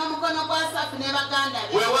Mukama n'omukono gwa Asafu ne baganda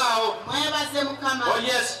be. Weewaawo. Mwebaze Mukama. Oh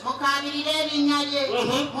yes. Mukaabirire erinnya lye.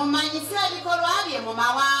 Mumanyise ebikolwa bye mu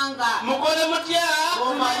mawanga. Mukole mutya?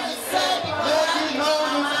 Mumanyise ebikolwa bye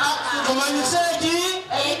mu mawanga. Mumanyise eki?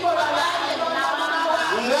 Ebikolwa bye mu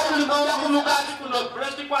mawanga. Kumukati kuno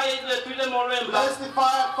blessed quietly twile molwemba. Blessed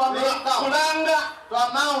family. Kulanga.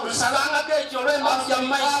 Salanga kecho olwemba kujja mu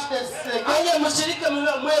maiso. Aye musirike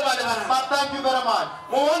mwebale bana. But thank you very much.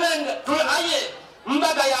 Muwone aye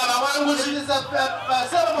mbaga y'abawanguzi. It is a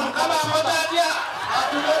ceremony. Mukama akoze atya?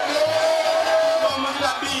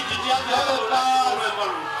 Omuzira biiti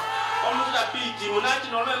omuzira biiti munaki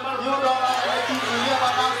n'olwemba You don't have anything to hear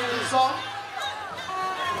about this song?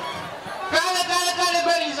 Kale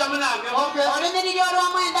beriza munange. Okay. Olunyiriri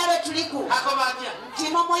olw'omwenda lwe tuliku. Akoba atya? Nti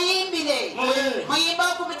mumuyimbire. Muyimbe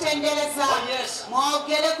okumutendereza.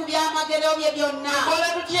 Mwogere ku byamagero bye byonna. Tukole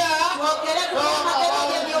tutya? Mwogere ku byamagero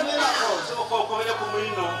bye byonna. Soka okobere ku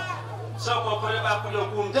mwino. Soka okole bakuli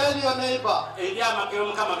okumbi. Tell your neighbor. Ebyamagero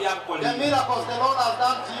Mukama byakukolera. The miracles the Lord has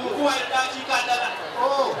done to you. Kuwa eddakiika ddala.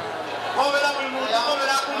 Oh. Kobera buli muntu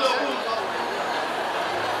kobera akuli okumbi.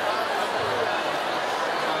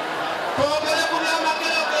 Kobere ku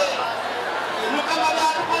byamagero ge. Mukama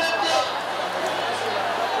byatukoledde.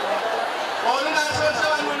 Ono n'asose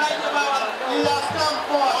wano n'ajja bawala. He has come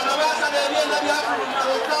forth. Ono baasala ebyenda byafuluma.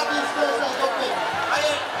 The starting space has opened.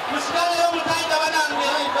 Aye musigaleyo mutayita banange.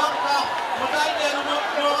 Mutayita eno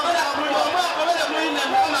n'okobera buli omu akobere mwine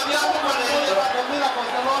Mukama byakukoledde. The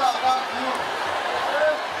miracles the Lord has done to you.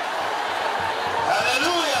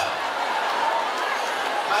 Hallelujah.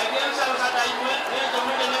 Nensala sataimwe,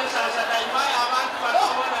 n'ekyomudde n'ensala sataimwe abantu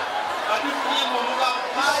balabona batufunye mu mugabo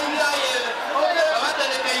bayira yere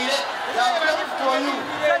abaterekeire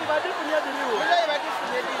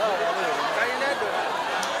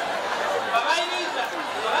babayiriza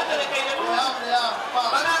abaterekeire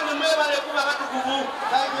banange mwebale kuba batukuvu.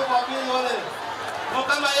 Thank you for being holy.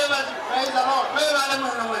 Mukama yebazi. Praise the Lord. Mwebale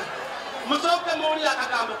mwana mwe musooke muwulire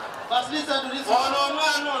akagambo. But listen to this ono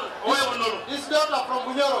omwana ono ow'ebunulu. This daughter from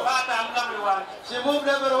Bunyoro. Baatambula buli wantu. She moved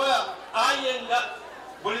everywhere. Aye nga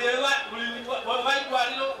buli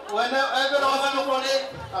baitwaliro Whenever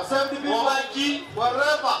save the people,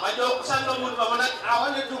 wherever bajja okusanga omuntu babona I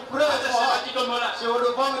wanted to pray for her. She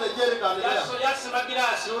would bomb the jerrycan here. yasiba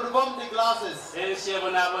giraasi. She would bomb the glasses. Ensi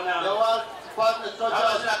ebonaabona. The world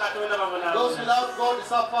abazira Katonda babona. those without God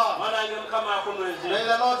suffer. Mwanange Mukama akunyweze. May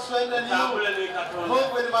the Lord strengthen you. Tambule ne Katonda.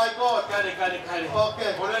 Move with my God. Kale.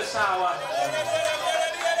 Okay. Olw'essaawa.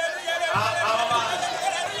 Abamanzi.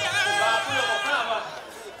 Baafule okukaaba.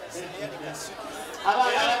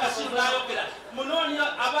 Abaana bakasiru n'ayogera. Munoonya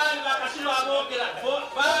abaana bakasiru aboogera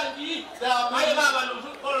bangi. Aye baabano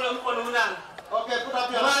mukono munana. Okay, put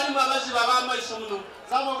up your hand. Baalimu abaziba ab'amaiso muno.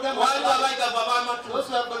 Some of them Waliwo will abayigavu ab'amatu. those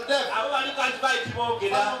who have been deaf. Abo bali kanti bayiti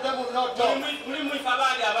boogera. Some of them will not talk. Mulimu ife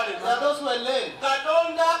abaali abalema. There are those who are lame.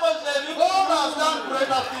 Katonda akoze God has done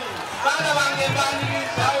greater things. baana bange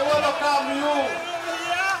mbaniriza. I welcome you.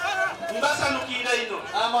 Mbasanukira ino.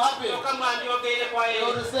 I'm happy. Oka mwandyogeire kwa You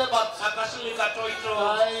yeye. to say, but Akasumi katoito.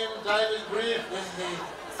 time is brief.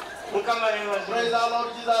 Mukama yebaze. Praise our Lord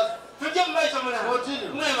Jesus. Tujje mu maiso mulala. Continue.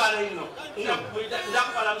 Mwebale ino.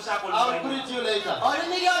 Ndakubalamusako I'll greet you later.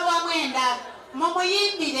 Olunyiriri olw'omwenda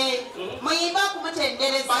mumuyimbire. Muyimbe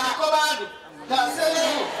okumutendereza. Baniko bandi. That's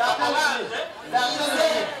it. That's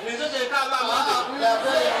it. Nizo kyekaba amaaso. That's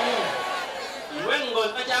it. Iwe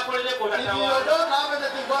ngozi takyakolereko If you tatawa. don't have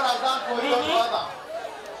anything God has done for you, brother.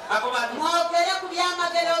 Akobandi. Mwogere ku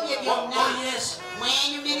byamagero bye byonna. Oh yes.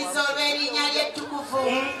 Mwenyumiriza olw'erinnya ly'ettukuvu.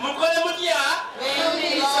 Mukole mutya?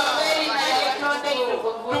 Mwenyumirize olw'erinnya ly'ettonde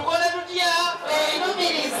ettukuvu. Tukole tutya?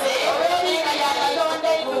 Mwenyumirize olw'erinnya lya Katonda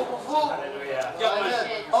ettukuvu.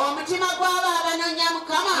 Omutima gw'abo abanoonya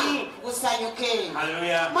Mukama gusanyuke.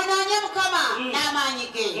 Munoonye Mukama n'amaanyi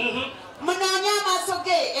ge. Munoonye amaaso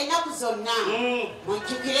ge ennaku zonna.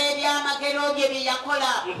 Mujjukire ebyamagero bye bye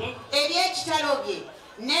yakola, eby'ekitalo bye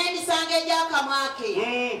n'emisango egy'akamwa ke.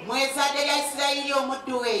 Mwezadde lya Isirayiri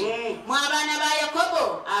omuddu we, mwe abaana ba Yakobo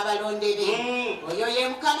abalonde be. Oyo ye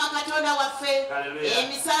Mukama Katonda waffe,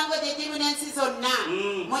 emisango gye giri n'ensi zonna.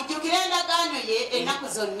 Mujjukire endagaano ye ennaku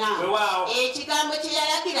zonna, ekigambo kye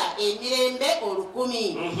yalagira emirembe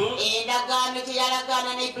 1000, endagaano kye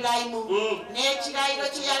yalagaana ne Ibulayimu, n'ekirayiro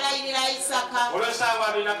kye yalayirira Isaka.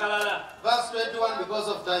 Verse 21, because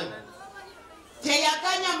of time.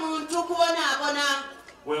 Teyaganya muntu kubonaabona.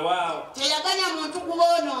 Weewaawo. Teyaganya muntu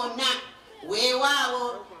kuboonoona. Weewaawo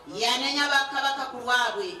yanenya bakabaka ku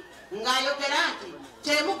lwabwe ng'ayogera nti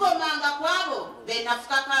temugomanga kwabo be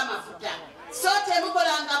nafukako amafuta so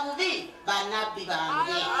temukolanga bubi bannabbi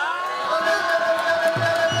bange.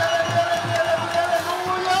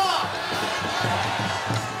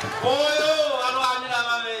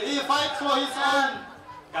 He fights for his own.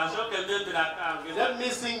 Let me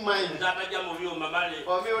sing mine.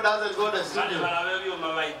 For me who doesn't go to the studio,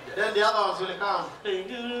 then the other ones will come.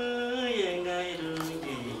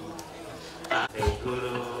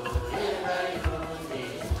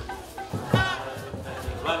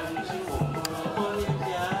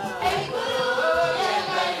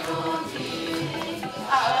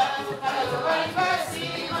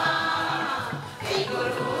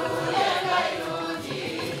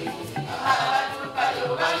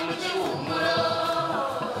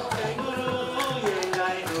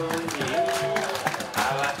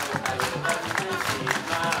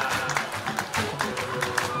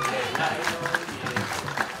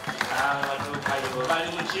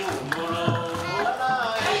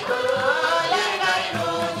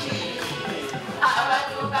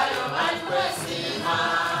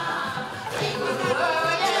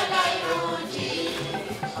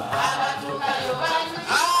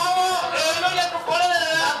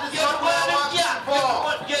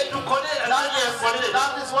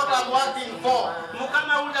 That is what I'm working for.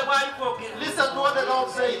 Listen to what the Lord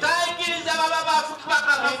says. He doesn't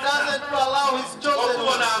allow his children to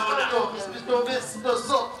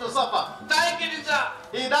suffer.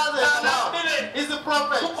 He doesn't allow. He's a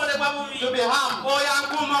prophet to be harmed.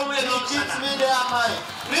 He keeps me there at night.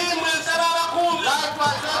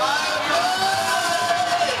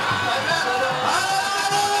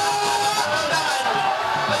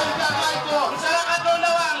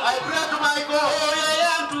 I pray to my God.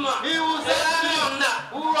 He will save me.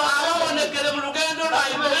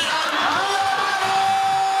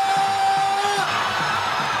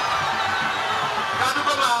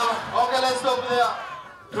 Okay, let's stop there.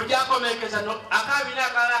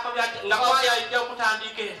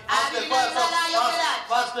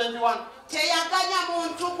 Verse 21.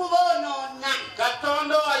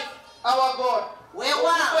 Our God,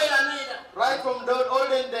 right from the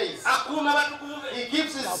olden days, he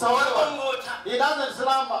keeps his soul. He doesn't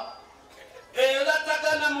slumber. He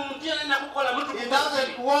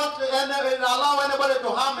doesn't want allow anybody to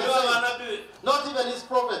harm him. Not even his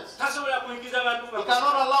prophets. He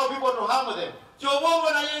cannot allow people to harm them.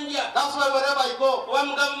 That's why wherever I go, in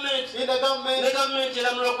the government are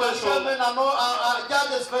no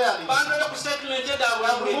judges fairly. They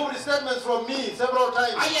have removed the statements from me several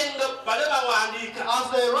times. As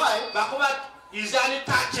they write, but is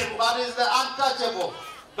the untouchable.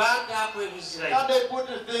 And they put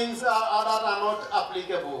things that are not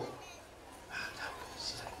applicable.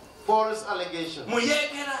 False allegation.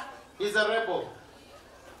 He's a rebel.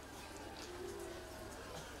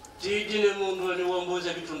 Even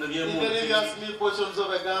if you ask me portions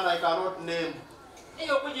of a gun, I cannot name.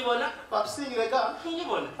 But seeing the gun,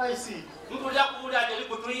 I see. I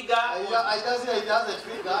just say it has a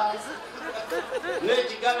trigger.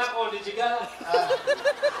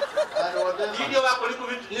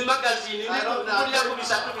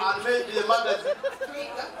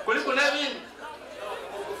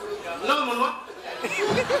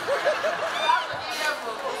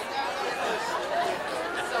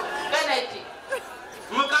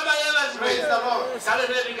 Praise the Lord.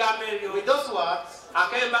 With those words,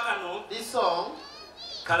 this song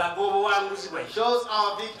shows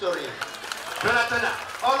our victory.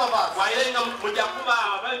 All of us.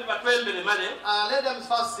 Let them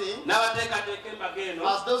first sing.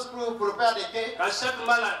 As those crew prepare the cake. As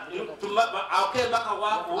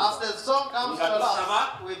the song comes to us,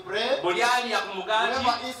 we pray.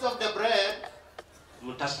 Whoever eats of the bread,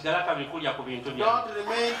 don't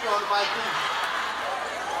remain on my feet.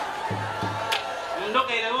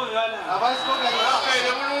 Have I spoken?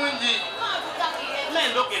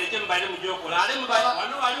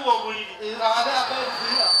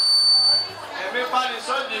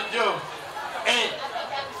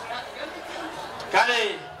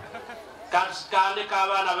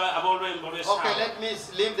 Okay, let me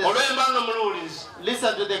leave this.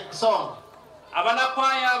 Listen to the song. Other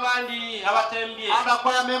choir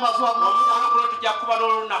members who have not,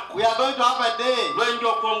 we are going to have a day that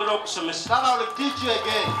I will teach you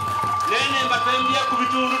again. And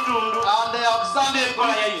they have sung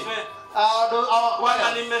our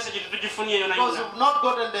choir because you've not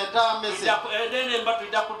gotten the entire message.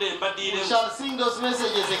 We shall sing those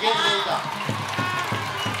messages again later.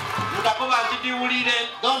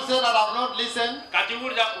 Don't say that I've not listened.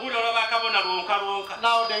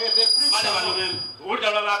 Now the preacher.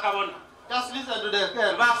 Just listen to the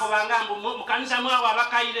girl.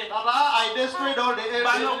 I destroyed all the areas.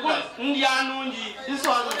 This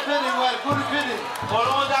one is feeling well, good feeling.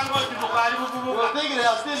 You think they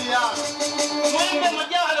are still young.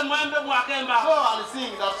 Go and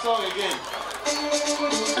sing that song again.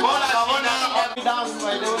 Dance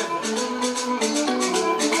by the way.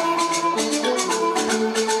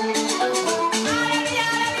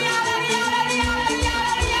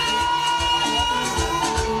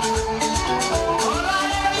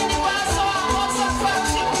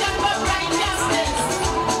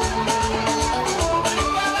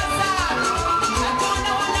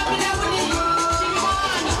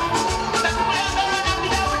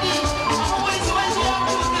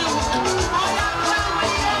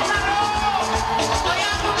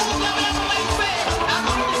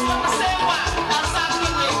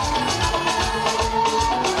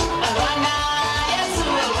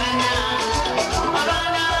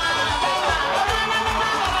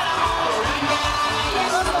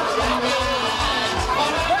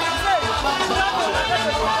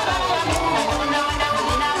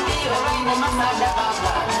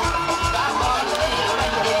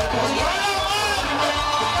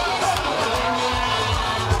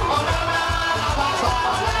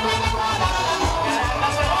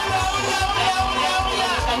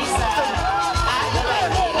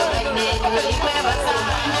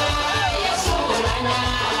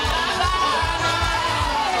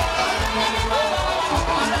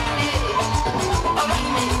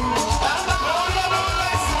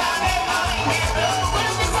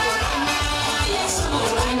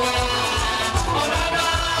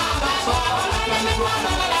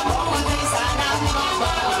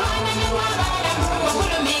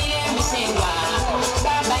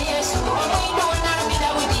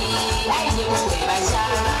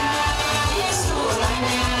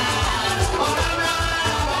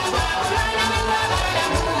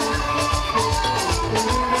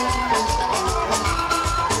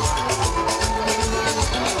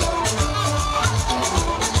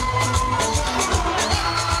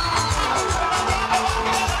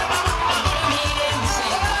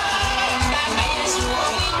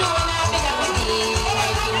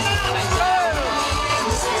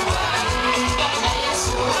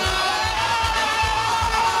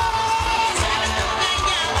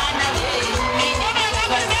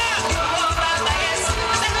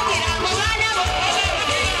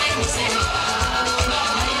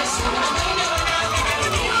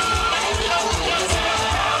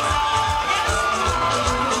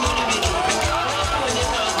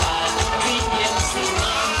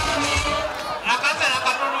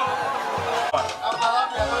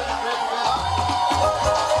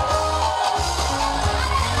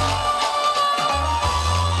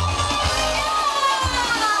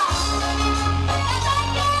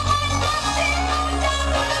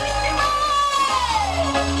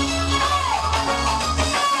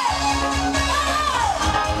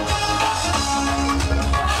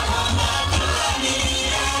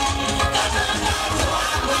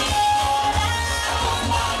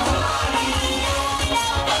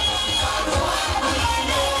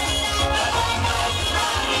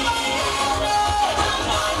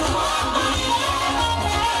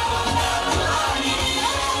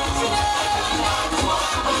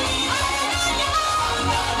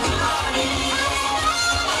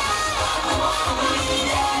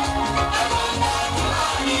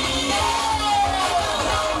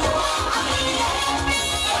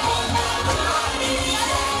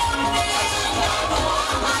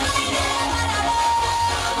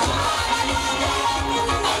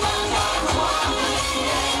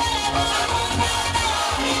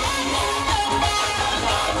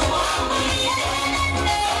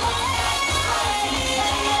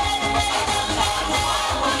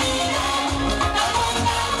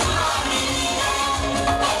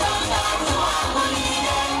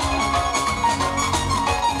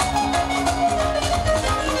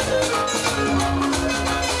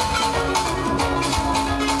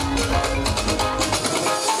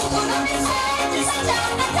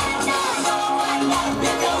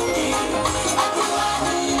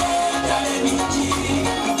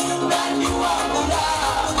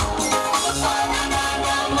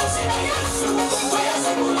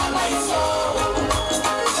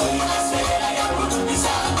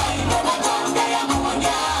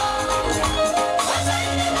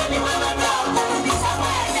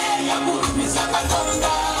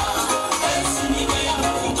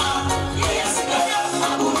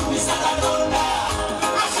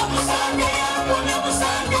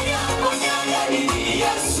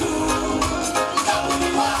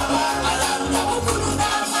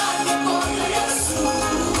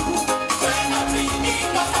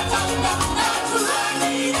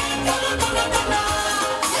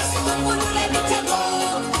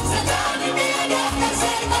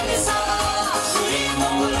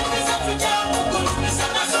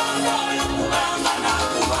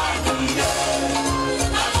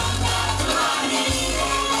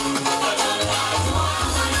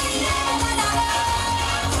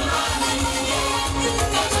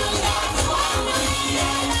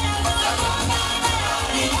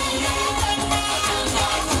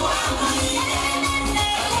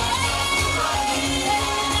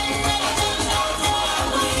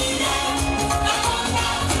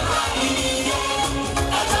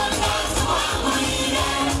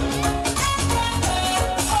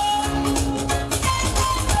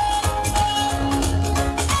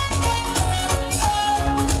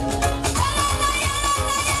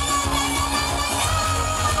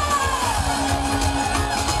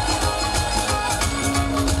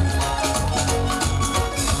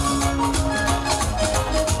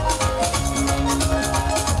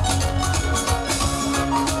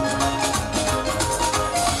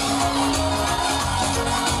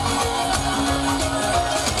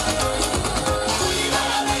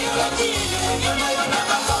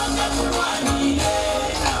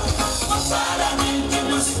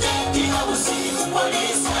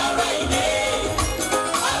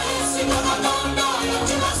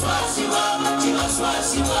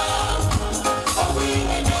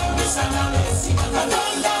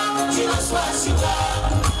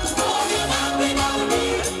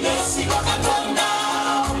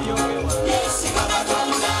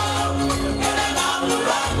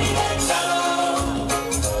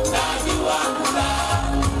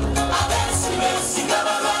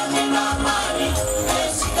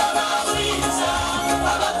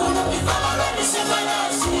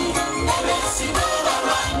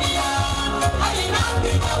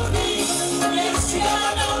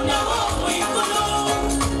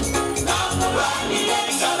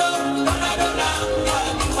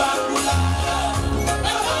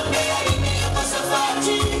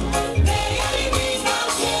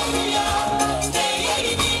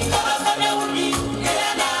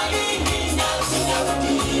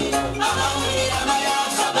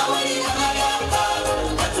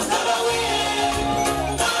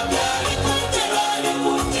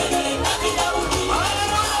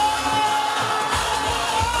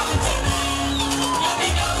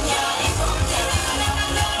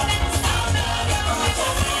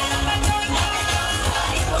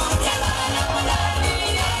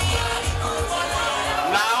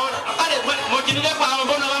 kwa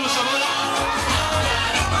mbona bamusobola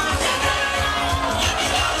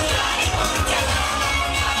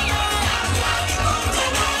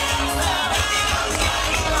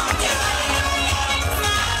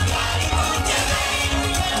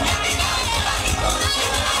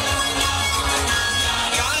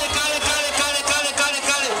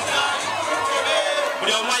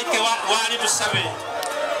Sabe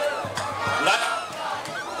la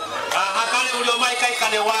akale uli omaika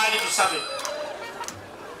ikale wali tusabe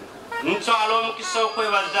ncho alomu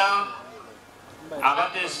kisokwe baza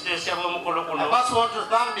abate station bomukolo kuno. I first want to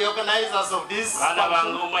thank the organizers of this function.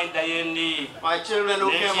 My children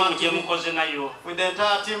who came and with the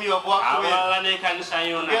entire team you have worked with,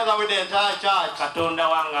 together with the entire church.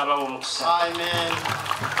 Amen.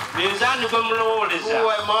 Who am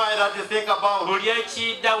I that you think about?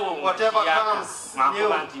 Whatever comes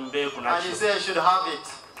new, and you say I should have it.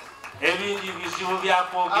 Other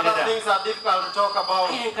things are difficult to talk about.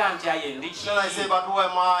 Then I say, but who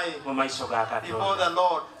am I before the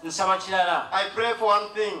Lord? I pray for one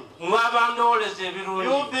thing. You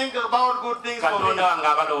think about good things for me.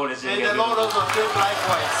 May the Lord also think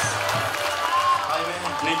likewise. Amen.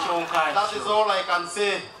 That is all I can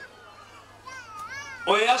say.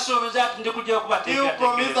 You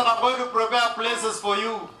promise that I'm going to prepare places for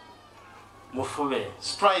you.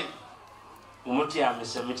 Strive.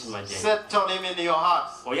 Settle him in your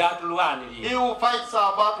hearts. He who fights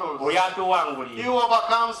our battles. He who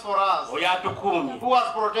overcomes for us. Who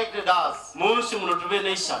has protected us. Let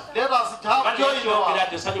us have joy in our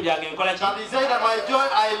heart. That he said that my joy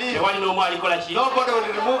I live. Nobody will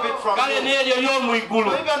remove it from you. So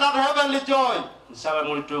even that heavenly joy, I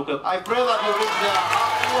pray that you reach there.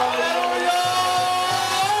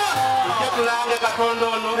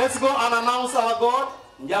 Let's go and announce our God.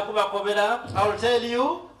 I will tell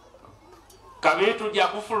you.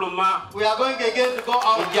 We are going again to go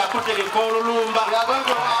out. We are going to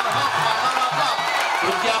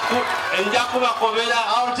I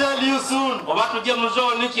will tell you soon.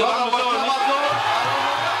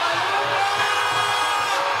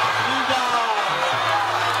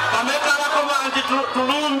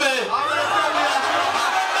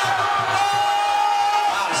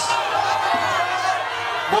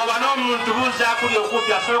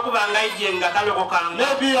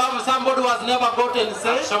 Maybe somebody who has never gotten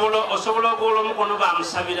saved. You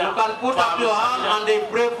can put up your hand and they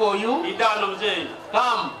pray for you.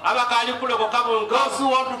 Come. Those who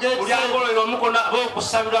want to get saved. Those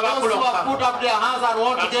who have put up their hands and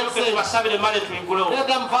want to get saved. Let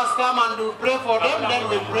them first come and pray for them, then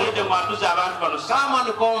we pray. Come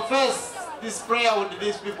and confess this prayer with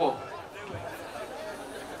these people.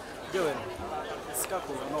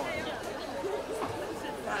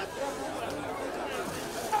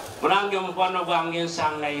 I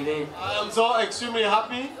am so extremely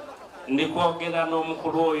happy. I'm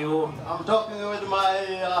talking with my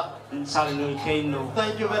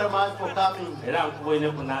thank you very much for coming. I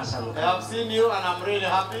have seen you and I'm really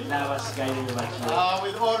happy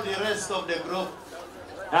with all the rest of the group.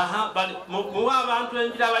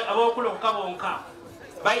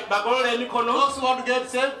 Those who want to get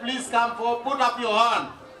saved, please come forward. Put up your hand.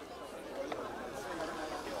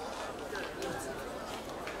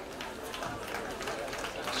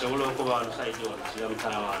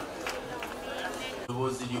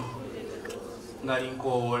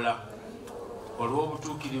 Ngalinkowola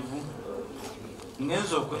olw'obutuukirivu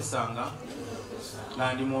ngenza okwesanga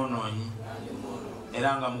nga ndi mwonoonyi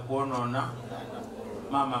era nga mu kwonoona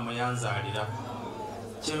maama mwe yanzaalira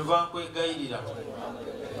kyenva nkwegayirira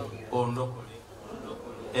ondokole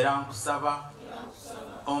era nkusaba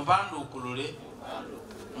ompanduukulule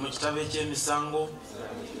mu kitabo eky'emisango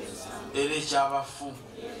era ekyabafu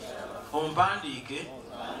ompandiike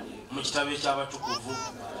mu kitabo eky'abatukuvu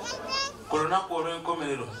ku lunaku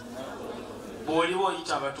olw'enkomerero bw'oliba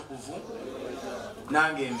oyita abatukuvu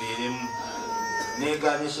nange mbeeremu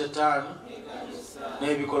neegabye shetaani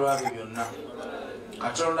n'ebikolwa bye byonna.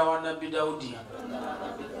 Katonda wa Nabbi Dawudi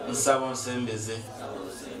nsaba onsembeze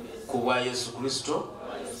ku bwa Yesu Kristo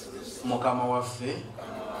Mukama waffe.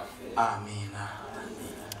 Amiina.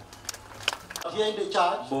 Here in the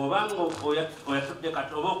church, once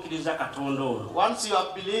you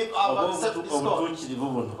have believed, have accepted this God,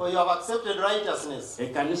 or you have accepted righteousness, the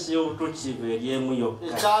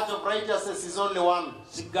church of righteousness is only one.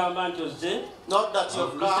 Not that you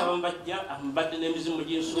have come.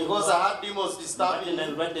 Because I had demons disturbing me.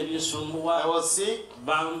 I was sick. They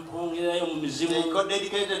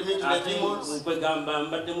dedicated me to the demons. I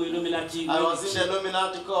was in the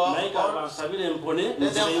Illuminati corps. Let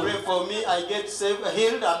them pray for me. I get saved,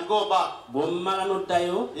 healed, and go back.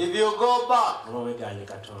 If you go back,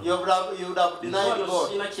 you would have denied God.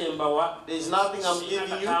 There is nothing I'm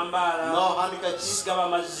giving you. No handkerchief. I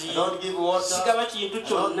don't give water. I don't give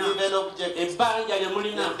an object. The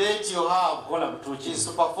date you have is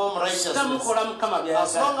to perform righteousness.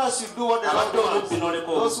 As long as you do what the Lord wants,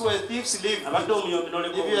 those who are thieves leave it. If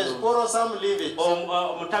you are quarrelsome, leave it. If you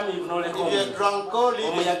are drunk,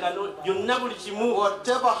 leave it.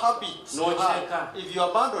 Whatever habit you have, if you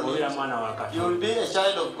abandon it, you will be a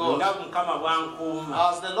child of God.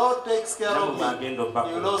 As the Lord takes care of me, He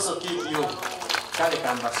will also keep you.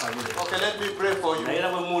 Okay, let me pray for you. Here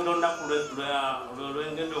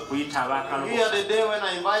the day when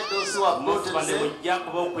I invite those who have got to say, come,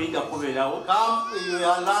 you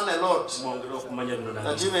will learn a lot,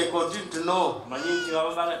 that you may continue to know. I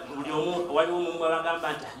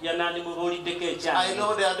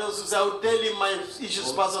know there are those who say, I will tell him my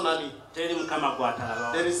issues personally. There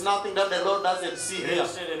is nothing that the Lord doesn't see here.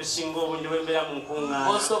 Most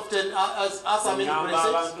often, as I'm in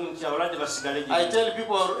presence, I tell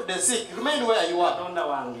people, the sick, remain where you are.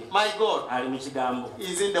 My God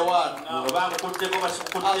is in the Word.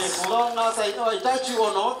 As long as I touch you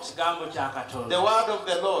or not, the Word of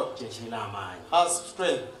the Lord has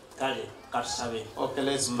strength. Okay,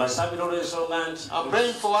 let's pray. I'm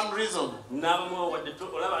praying for one reason. You know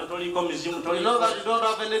that you don't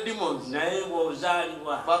have any demons.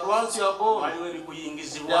 But once you are born,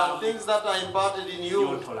 there are things that are imparted in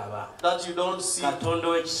you that you don't see.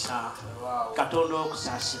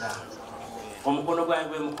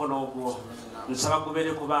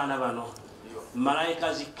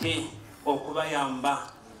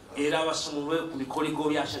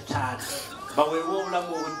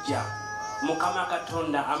 Mukama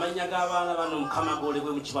Katonda amanya g'abaana bano Mukama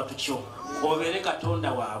golebwe mu kibatu kyo obeere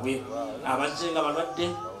Katonda waabwe abazze nga balwadde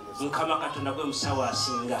Mukama Katonda gwe musawo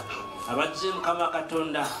asinga abazze Mukama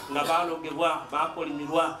Katonda nga baalogebwa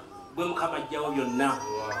baakolimirwa gwe Mukama ajjawo byonna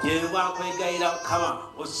gye bakwegayira Mukama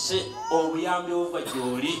osse obuyambi obuva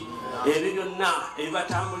gy'oli ebyo byonna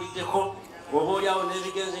ebibatambuliddeko oba oliawo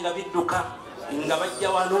n'ebigenzi nga bidduka nga bajja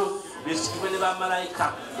wano bisikibwe ne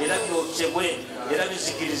bamalayika era byokyebwe era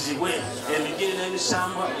bizikirizibwe emigiri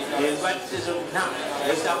n'emisambo endwadde zonna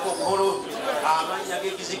ezakokolo amannya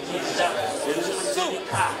g'ekizikiriza ebizibu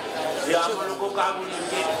z'ebika byamologo ga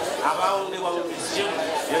bulimbe abawondebwa mu mizimu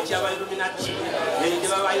ekyabayiluminati gye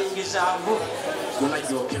babayingizaamu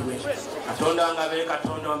munajyokerwe Katonda wange abeere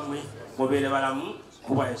Katonda wammwe mubeere balamu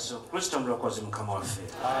kubwa Yesu Kristo mulokozi Mukama waffe.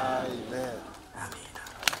 Amen.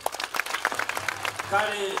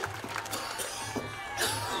 Kale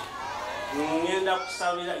I'm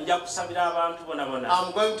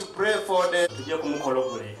going to pray for them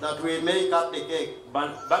that we make up the cake. They are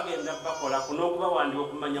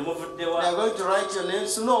going to write your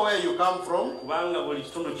names to know where you come from.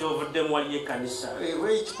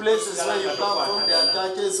 Which places where you come from, there are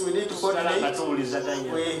churches we need to coordinate.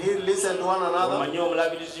 We listen to one another. That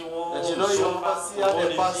you know your overseer,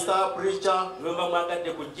 the pastor, preacher. Even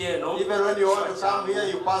when you want to come here,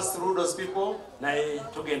 you pass through those people. Now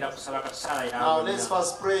let's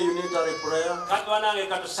first pray unitary prayer.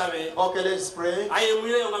 Okay, let's pray. Our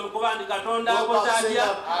God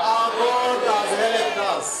has helped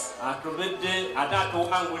us. He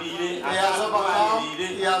has overcome.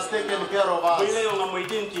 He has taken care of us.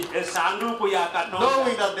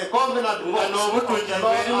 Knowing that the covenant of the Lord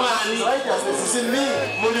has righteousness is in me.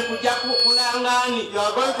 You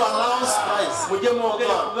are going to announce Christ. Go and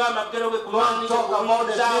talk about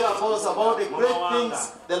the miracles, about the great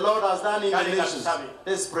things the Lord has done in the nations.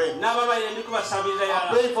 Let's pray. I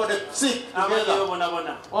pray for the sick together.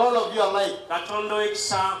 All of you are like.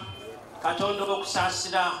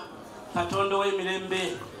 Katonda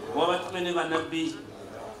w'emirembe w'abatumene bannabbi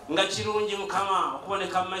nga kirungi Mukama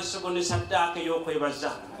okuboneka mu maiso go ne saddaaka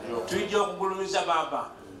ey'okwebaza tujja okugulumiza Baba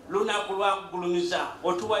lunaku lwakugulumiza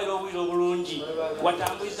otuwaire obwire obulungi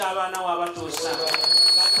watambuliza abaana wo abatuusa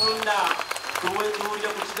Katonda tuwulire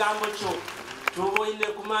ku kigambo kyo tuboine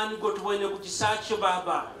ku maani go tuboine ku kisa kyo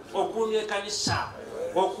Baba okuumya ekkanisa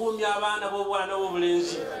okuumya abaana b'obwana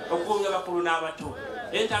b'obulenzi okuumya abakulu n'abato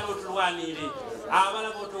entalo otulwanire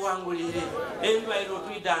abalaba otuwangulire endwaire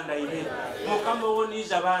otuyidandayire Mukama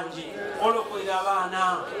owoniiza bangi olokoire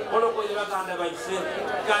abaana olokoire baganda baife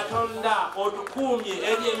Katonda otukuumye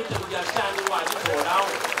eri emitego gya sitaani waagitoolawo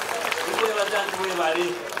tukwebaza nti weebale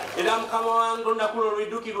era mukama wange olunaku lwo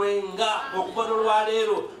lwidukirwenga okuva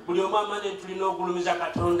n'olwaleero buli omu amanye tulina okugulumiza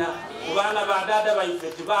katonda kubanga badaada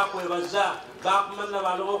baife tebakwebaza bakumanya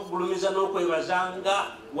balonga okugulumiza n'okwebazanga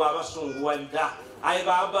wabasunguwalira aye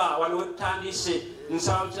baba waliwo tutandise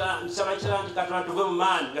nsaba kira nti katonda tuve mu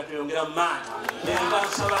maanyi nga tweyongera mu maanyi nenga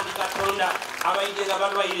nsaba nti katonda abayide nga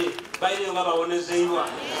balwaire bayireyo nga bawonezeibwa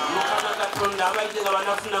mukama katonda abayide nga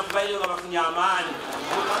banafunafu bayireyo nga bafunye amaanyi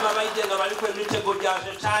mukama abayide nga baliko emitego gya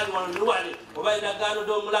setaani wano niwale oba endagaano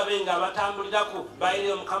d'omulabe nga abatambuliraku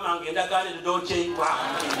bayireyo mukama nga endagaano edidokyeibwa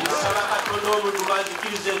nsaba katonda omuntu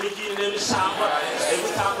bazikiriza emitiini n'emisambwa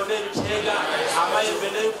ebitambo n'ebiteega amayembe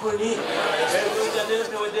n'enkuni ebinja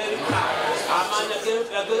n'empewo n'ebika amaanya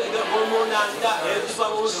g'omunanga eziva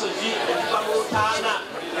mu busozi eziva mu lutaana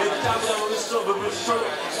ezitambula mu bisolo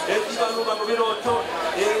ezibaluba mu birooto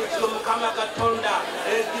ezo mukama katonda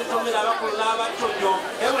ezitomera abakulu n'abatojo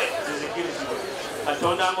ewe zizikirizibwe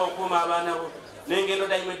katonda ng'okuuma abaana bo n'engendo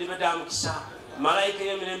dayima edibeda mukisa malayika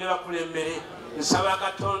y'emirembe bakulembere nsaba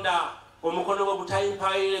katonda omukono gwo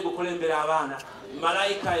gutayimpayire gukulembera abaana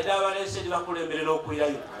malayika edabaleese edibakulembere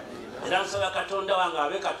n'okwirayo era nsaba katonda wange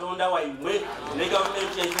abe katonda waimwe ne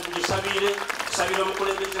gavumenti yaife tugisabire tusabire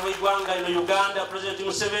omukulembeze w'eggwanga lino Uganda President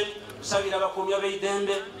Museveni tusabire abakuumi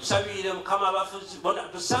ab'eidembe tusabire mukama abafuzi bona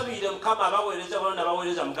tusabire mukama abaweereza bona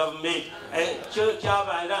baweereza mu gavumenti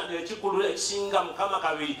kyabaera ekikulu ekisinga mukama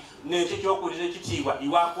kabiri nekyo kyokuulira ekitiibwa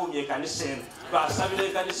iwakuumye ekanisa eno twasabire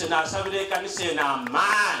ekanisa n'asabire ekanisa eno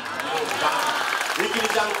amaanyi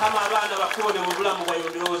ikiriza mukama abaana bakubone mu bulamu bwaibwe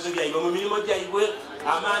birowoozo byaibwe mu mirimu gyaibwe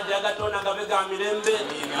amaanyi agatonda gabe ga mirembe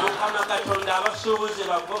mukama katonda abasuubuze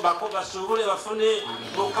basuubule bafune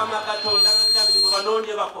mukama katonda abazira mirimu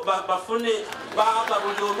banoonye bafune baba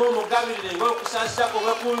buli omu omugabirire ng'okusaasirako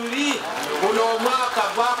bwekubiri guno omwaka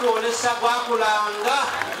gwakwolesa gwakulanga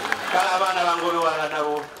kale abaana bange obewala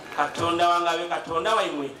nabo katonda wange abe katonda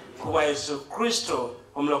waimwe kuba Yesu Kristo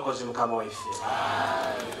omulokozi mukama waife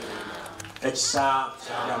ekisa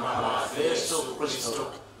kya mukama waffe Yesu Kristo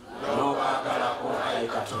n'okwagala kw'Omukama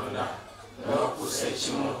Katonda n'okussa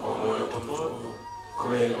ekimu omwoyo omutukuvu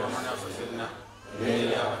kubeera naffe ffenna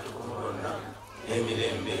n'eri abatukuvu bonna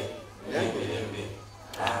emirembe n'emirembe.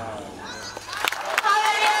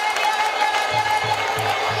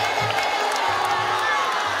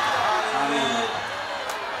 Amen.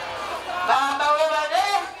 Bamba webale.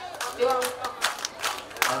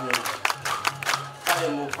 Amen. Kale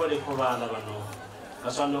mukole ku baana bano.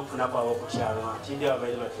 Kaswana okufuna kwabo okukyalo ntindi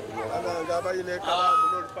abaire bateriyo abayine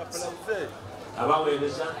olupapula luze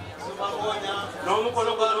abaweereza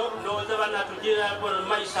n'omukolo guno ndowooza bana tugira mu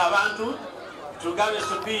maiso abantu tugabe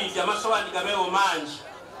supiidi amasowani gabeewo mangi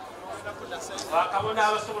bakabona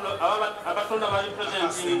abatonda bali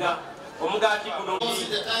presentinga omugaati guno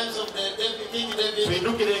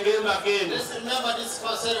twindukire ng'embagendo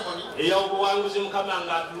ey'obuwanguzi mukama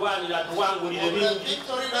nga atulwanira atuwangulire bingi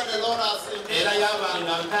era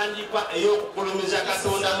yabanga ntandikwa ey'okugulumiza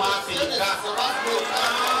katonda mu Afirika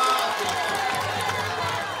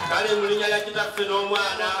kale mu linnya lya kitaffe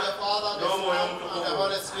n'omwana n'omwoyo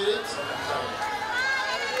omutukuvu.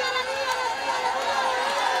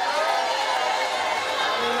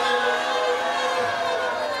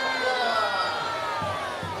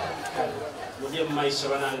 My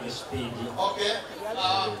surrounding speed. Okay,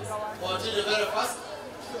 continue very fast.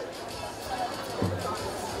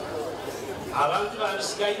 Abantu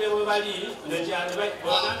basigaire bwe bali nekyali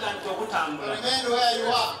banatandika okutambula. Remain where you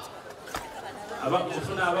are.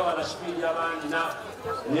 Abakufuna abawala speed abandi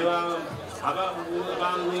ne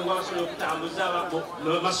abangwingwa basobola okutambuza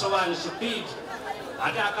masobani speed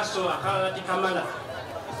ate akaso akalala tikamala.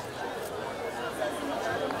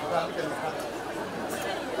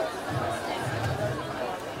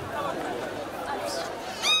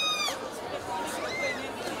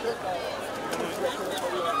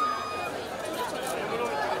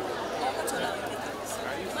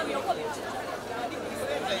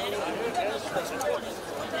 Thank you.